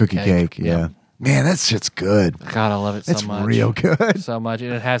wanted a Cookie cake, yeah. Man, that shit's good. God, I love it so It's much. real good. So much.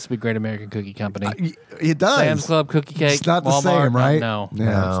 And it has to be Great American Cookie Company. It does. Sam's Club cookie cake. It's not the Walmart, same, right? No, Yeah.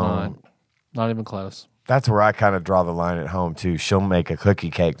 no, it's not. Not even close. That's where I kind of draw the line at home too. She'll make a cookie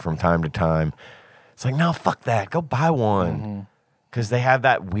cake from time to time. It's like, no, fuck that. Go buy one. Because they have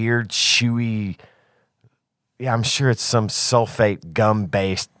that weird, chewy, yeah, I'm sure it's some sulfate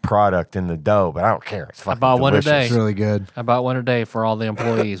gum-based product in the dough, but I don't care. It's fucking bought one delicious. today. It's really good. I bought one a day for all the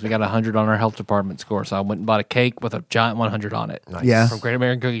employees. We got 100 on our health department score, so I went and bought a cake with a giant 100 on it. Yeah. From Great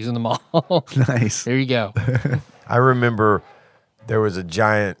American Cookies in the mall. Nice. Here you go. I remember there was a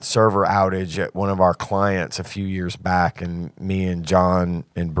giant server outage at one of our clients a few years back, and me and John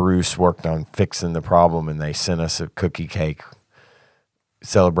and Bruce worked on fixing the problem, and they sent us a cookie cake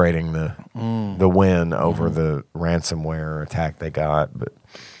celebrating the win over the ransomware attack they got. But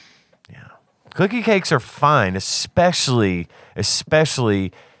yeah, cookie cakes are fine, especially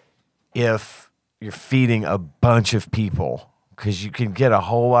if you're feeding a bunch of people. Because you can get a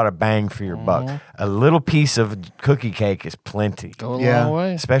whole lot of bang for your buck. A little piece of cookie cake is plenty. Go a Yeah. long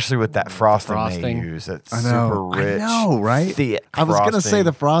way. Especially with that frosting, Frosting. they use. That's I know. super rich. I know, right? Thick I was gonna say frosting.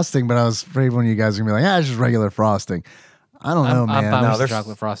 the frosting, but I was afraid one of you guys were gonna be like, it's just regular frosting. I don't know, I'm man. fine No, with the there's-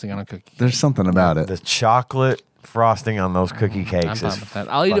 chocolate frosting on a cookie. There's something about it. The chocolate frosting on those cookie cakes I'm fine is with that.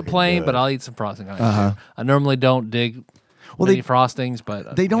 I'll eat it fucking plain, good. but I'll eat some frosting on it. Too. I normally don't dig. Well, mini frostings,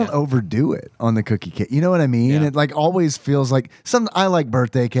 but they don't yeah. overdo it on the cookie cake. You know what I mean? Yeah. It like always feels like I like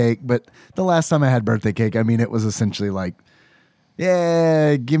birthday cake, but the last time I had birthday cake, I mean, it was essentially like,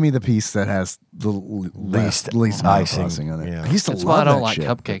 yeah, give me the piece that has the least amount of icing. frosting on it. Yeah. I used to That's love why I don't that like shit.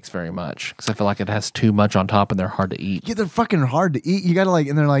 cupcakes very much because I feel like it has too much on top and they're hard to eat. Yeah, they're fucking hard to eat. You gotta like,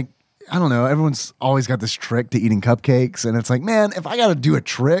 and they're like, I don't know. Everyone's always got this trick to eating cupcakes, and it's like, man, if I gotta do a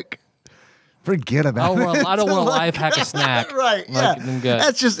trick, forget about it. I don't want to Like, life hack a snack. Right? Like, Yeah, I'm good.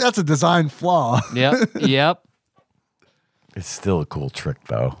 that's a design flaw. Yep. It's still a cool trick,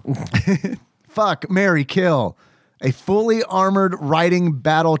 though. Fuck, marry, kill. A fully armored riding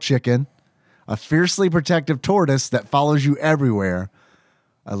battle chicken, a fiercely protective tortoise that follows you everywhere,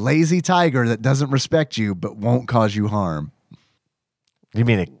 a lazy tiger that doesn't respect you but won't cause you harm. You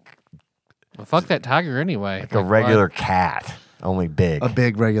mean Well, fuck that tiger anyway. a regular cat, only big? A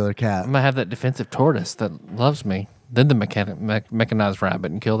big regular cat. I'm gonna have that defensive tortoise that loves me. Then the mechanized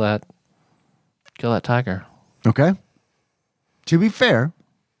rabbit and kill that tiger. Okay. To be fair,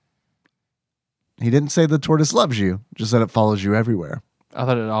 he didn't say the tortoise loves you, just that it follows you everywhere. I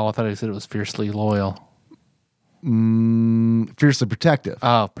thought he said it was fiercely loyal. Fiercely protective.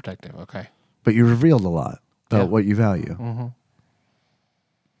 Oh, protective. Okay. But you revealed a lot about Yeah. what you value.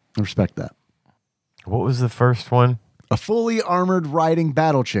 I respect that. What was the first one? A fully armored riding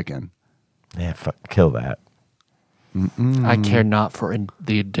battle chicken. Yeah, kill that. I care not for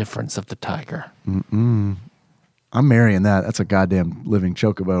the indifference of the tiger. I'm marrying that. That's a goddamn living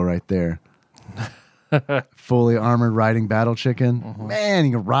chocobo right there. Fully armored riding battle chicken. Man,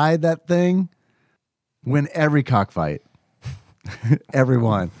 you can ride that thing. Win every cockfight. Every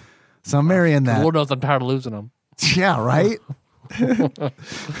one. So I'm marrying that. Lord knows I'm tired of losing them. Yeah, right?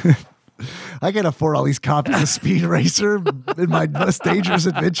 I can afford all these copies of Speed Racer in my most dangerous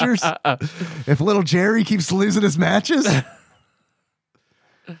adventures. If little Jerry keeps losing his matches.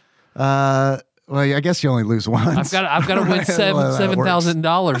 Well, I guess you only lose once. I've got to win Well, that works.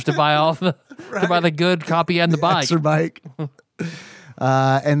 $7,000 to buy to buy the good copy and the bike. Extra bike.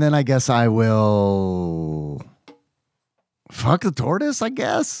 And then I guess I will fuck the tortoise, I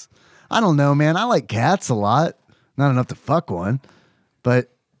guess. I don't know, man. I like cats a lot. Not enough to fuck one. But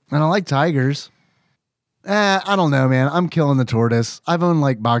I don't like tigers. I don't know, man. I'm killing the tortoise. I've owned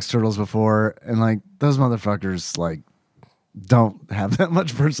like box turtles before, and like those motherfuckers like don't have that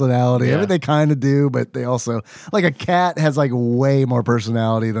much personality. I Yeah. mean, they kind of do, but they also like a cat has like way more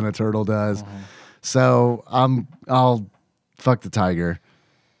personality than a turtle does. So I'll fuck the tiger,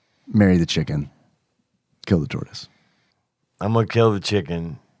 marry the chicken, kill the tortoise. I'm gonna kill the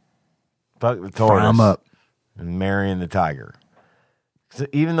chicken, fuck the Fry tortoise, 'em up. and marrying the tiger. So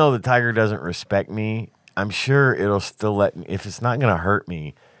even though the tiger doesn't respect me, I'm sure it'll still let me. If it's not gonna hurt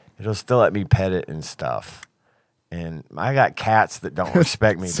me, it'll still let me pet it and stuff. And I got cats that don't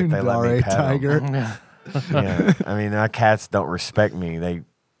respect me, but they let me Tsundere pet 'em. tiger. Yeah, I mean, our cats don't respect me. They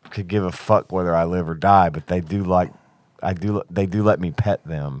could give a fuck whether I live or die, but they do like They do let me pet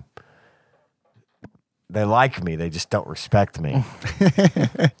them. They like me. They just don't respect me.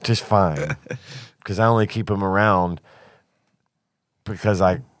 Just fine, because I only keep them around because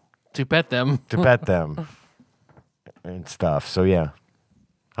To pet them. to pet them and stuff. So yeah,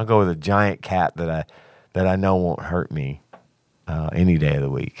 I'll go with a giant cat that I know won't hurt me any day of the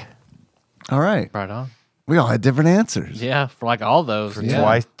week. All right. Right on. We all had different answers. Yeah, for like all those. For yeah.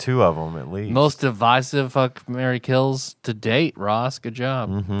 twice, two of them at least. Most divisive fuck Mary kills to date, Ross. Good job.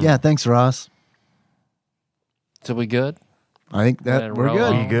 Mm-hmm. Yeah, thanks, Ross. So we good? I think Yeah, that we're roll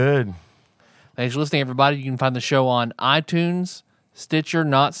good. on. Be good. Thanks for listening, everybody. You can find the show on iTunes, Stitcher,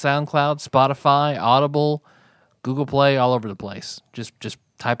 not SoundCloud, Spotify, Audible, Google Play, all over the place. Just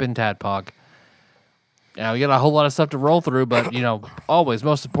type in Tadpog. Now we got a whole lot of stuff to roll through, but always,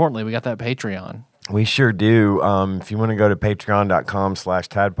 most importantly, we got that Patreon. We sure do. If you want to go to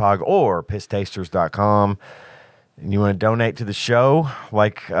patreon.com/tadpog or pisstasters.com and you want to donate to the show,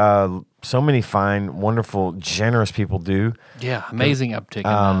 like so many fine, wonderful, generous people do, Yeah, amazing uptick. In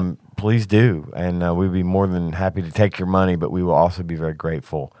that. please do. And we'd be more than happy to take your money, but we will also be very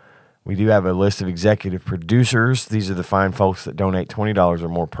grateful. We do have a list of executive producers. These are the fine folks that donate $20 or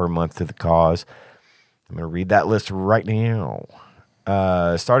more per month to the cause. I'm going to read that list right now.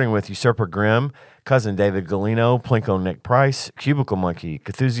 Starting with Usurper Grimm, Cousin David Galino, Plinko Nick Price, Cubicle Monkey,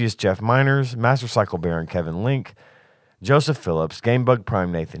 Cthusiast Jeff Miners, Master Cycle Baron Kevin Link, Joseph Phillips, Gamebug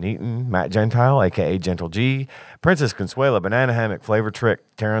Prime Nathan Eaton, Matt Gentile, a.k.a. Gentle G, Princess Consuela, Banana Hammock, Flavor Trick,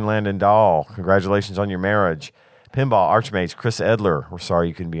 Taryn Landon Dahl, congratulations on your marriage, Pinball Archmates, Chris Edler, we're sorry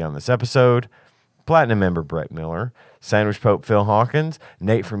you couldn't be on this episode, Platinum member Brett Miller, Sandwich Pope Phil Hawkins,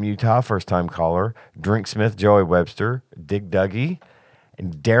 Nate from Utah, first-time caller, Drinksmith Joey Webster, Dig Dougie,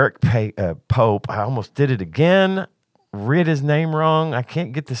 and Derek Pope. I almost did it again. Read his name wrong. I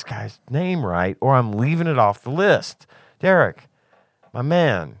can't get this guy's name right, or I'm leaving it off the list. Derek, my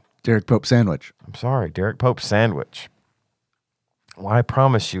man. Derek Pope Sandwich. I'm sorry, Derek Pope Sandwich. Well, I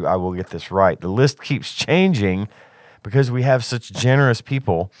promise you I will get this right. The list keeps changing because we have such generous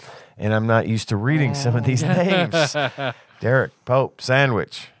people, and I'm not used to reading some of these names. Derek Pope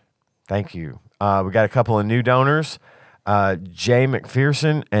Sandwich. Thank you. We got a couple of new donors, Jay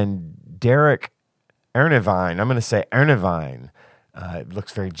McPherson and Derek Ernevine. I'm going to say Ernevine. It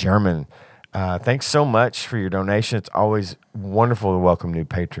looks very German. Thanks so much for your donation. It's always wonderful to welcome new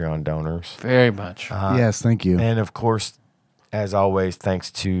Patreon donors. Very much. Yes, thank you. And of course, as always, thanks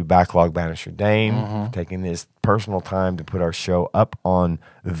to Backlog Banisher Dane for taking his personal time to put our show up on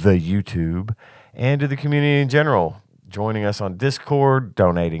the YouTube, and to the community in general, joining us on Discord,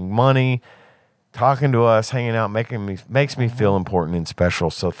 donating money, talking to us, hanging out, makes me feel important and special.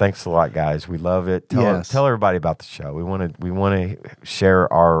 So thanks a lot, guys. We love it. Tell everybody about the show. We want to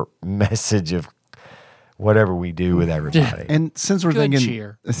share our message of whatever we do with everybody. And since we're Good thinking,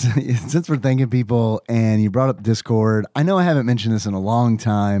 cheer. since we're thanking people, and you brought up Discord, I know I haven't mentioned this in a long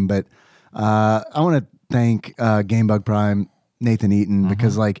time, but I want to thank Game Bug Prime Nathan Eaton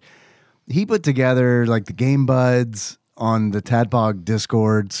because like he put together like the Game Buds on the Tadpog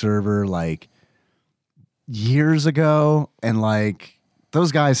Discord server like years ago, and like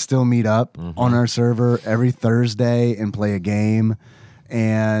those guys still meet up on our server every Thursday and play a game.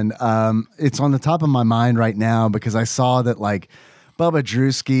 And it's on the top of my mind right now because I saw that like Bubba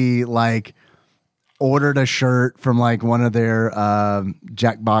Drewski like ordered a shirt from like one of their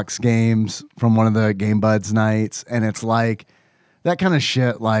Jackbox games from one of the Game Buds nights, and it's like that kind of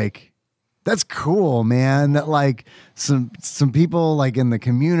shit. Like that's cool, man. That like some people like in the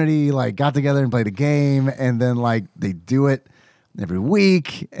community like got together and played a game, and then like they do it every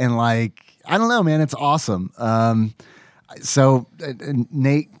week, and like I don't know, man. It's awesome. So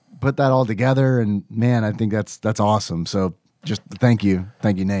Nate put that all together, and man, I think that's awesome. So just thank you,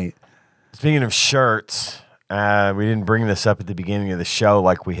 Nate. Speaking of shirts, we didn't bring this up at the beginning of the show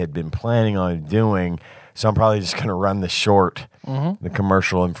like we had been planning on doing, so I'm probably just going to run the short, the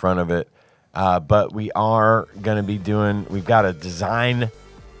commercial in front of it. But we are going to be doing, we've got a design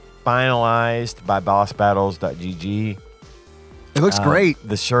finalized by bossbattles.gg. It looks great.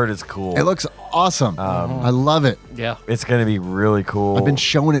 The shirt is cool. It looks awesome. I love it. Yeah. It's going to be really cool. I've been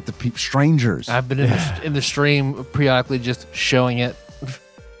showing it to strangers. I've been in the stream periodically just showing it,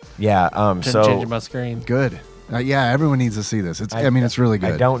 Yeah. changing my screen. Good. Yeah, everyone needs to see this. I mean, it's really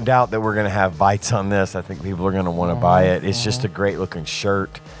good. I don't doubt that we're going to have bites on this. I think people are going to want to buy it. It's just a great looking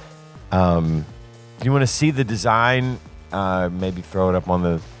shirt. If you want to see the design, maybe throw it up on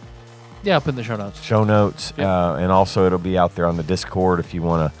the Yeah, I'll put in the show notes. Yep. And also it'll be out there on the Discord if you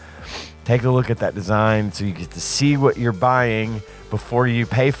want to take a look at that design so you get to see what you're buying before you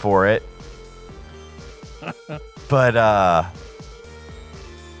pay for it. But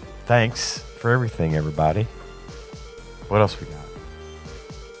thanks for everything, everybody. What else we got?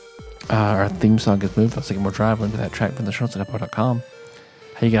 Our theme song is moved. I was thinking more drive. Into that track from the show notes at apple.com.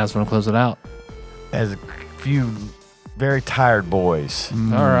 How you guys want to close it out? As a few very tired boys. All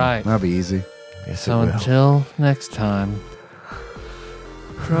right. That'll be easy. Yes, So it will. until next time,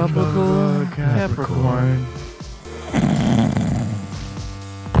 Tropical Capricorn.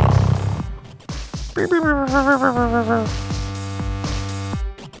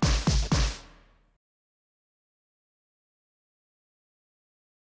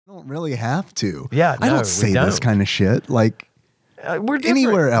 I don't really have to. Yeah, I no, we don't say this don't. kind of shit. Like, We're different.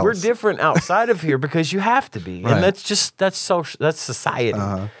 Anywhere else. We're different outside of here because you have to be, Right. and that's social. That's society.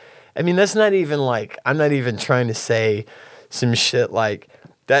 I mean, that's not even like I'm not even trying to say some shit like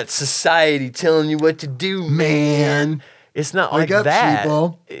that's society telling you what to do, man. It's not Wake like up, that.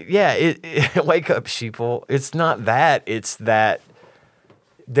 sheeple. Yeah, wake up, sheeple. It's not that. It's that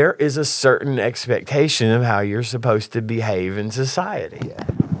there is a certain expectation of how you're supposed to behave in society.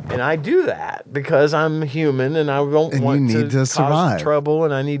 And I do that because I'm human and I don't And you want need to cause survive. trouble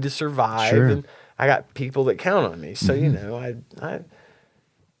and I need to survive. Sure. And I got people that count on me. So, you know, I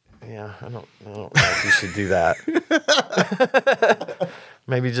don't know if you should do that.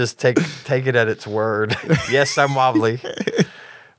 Maybe just take it at its word. Yes, I'm wobbly.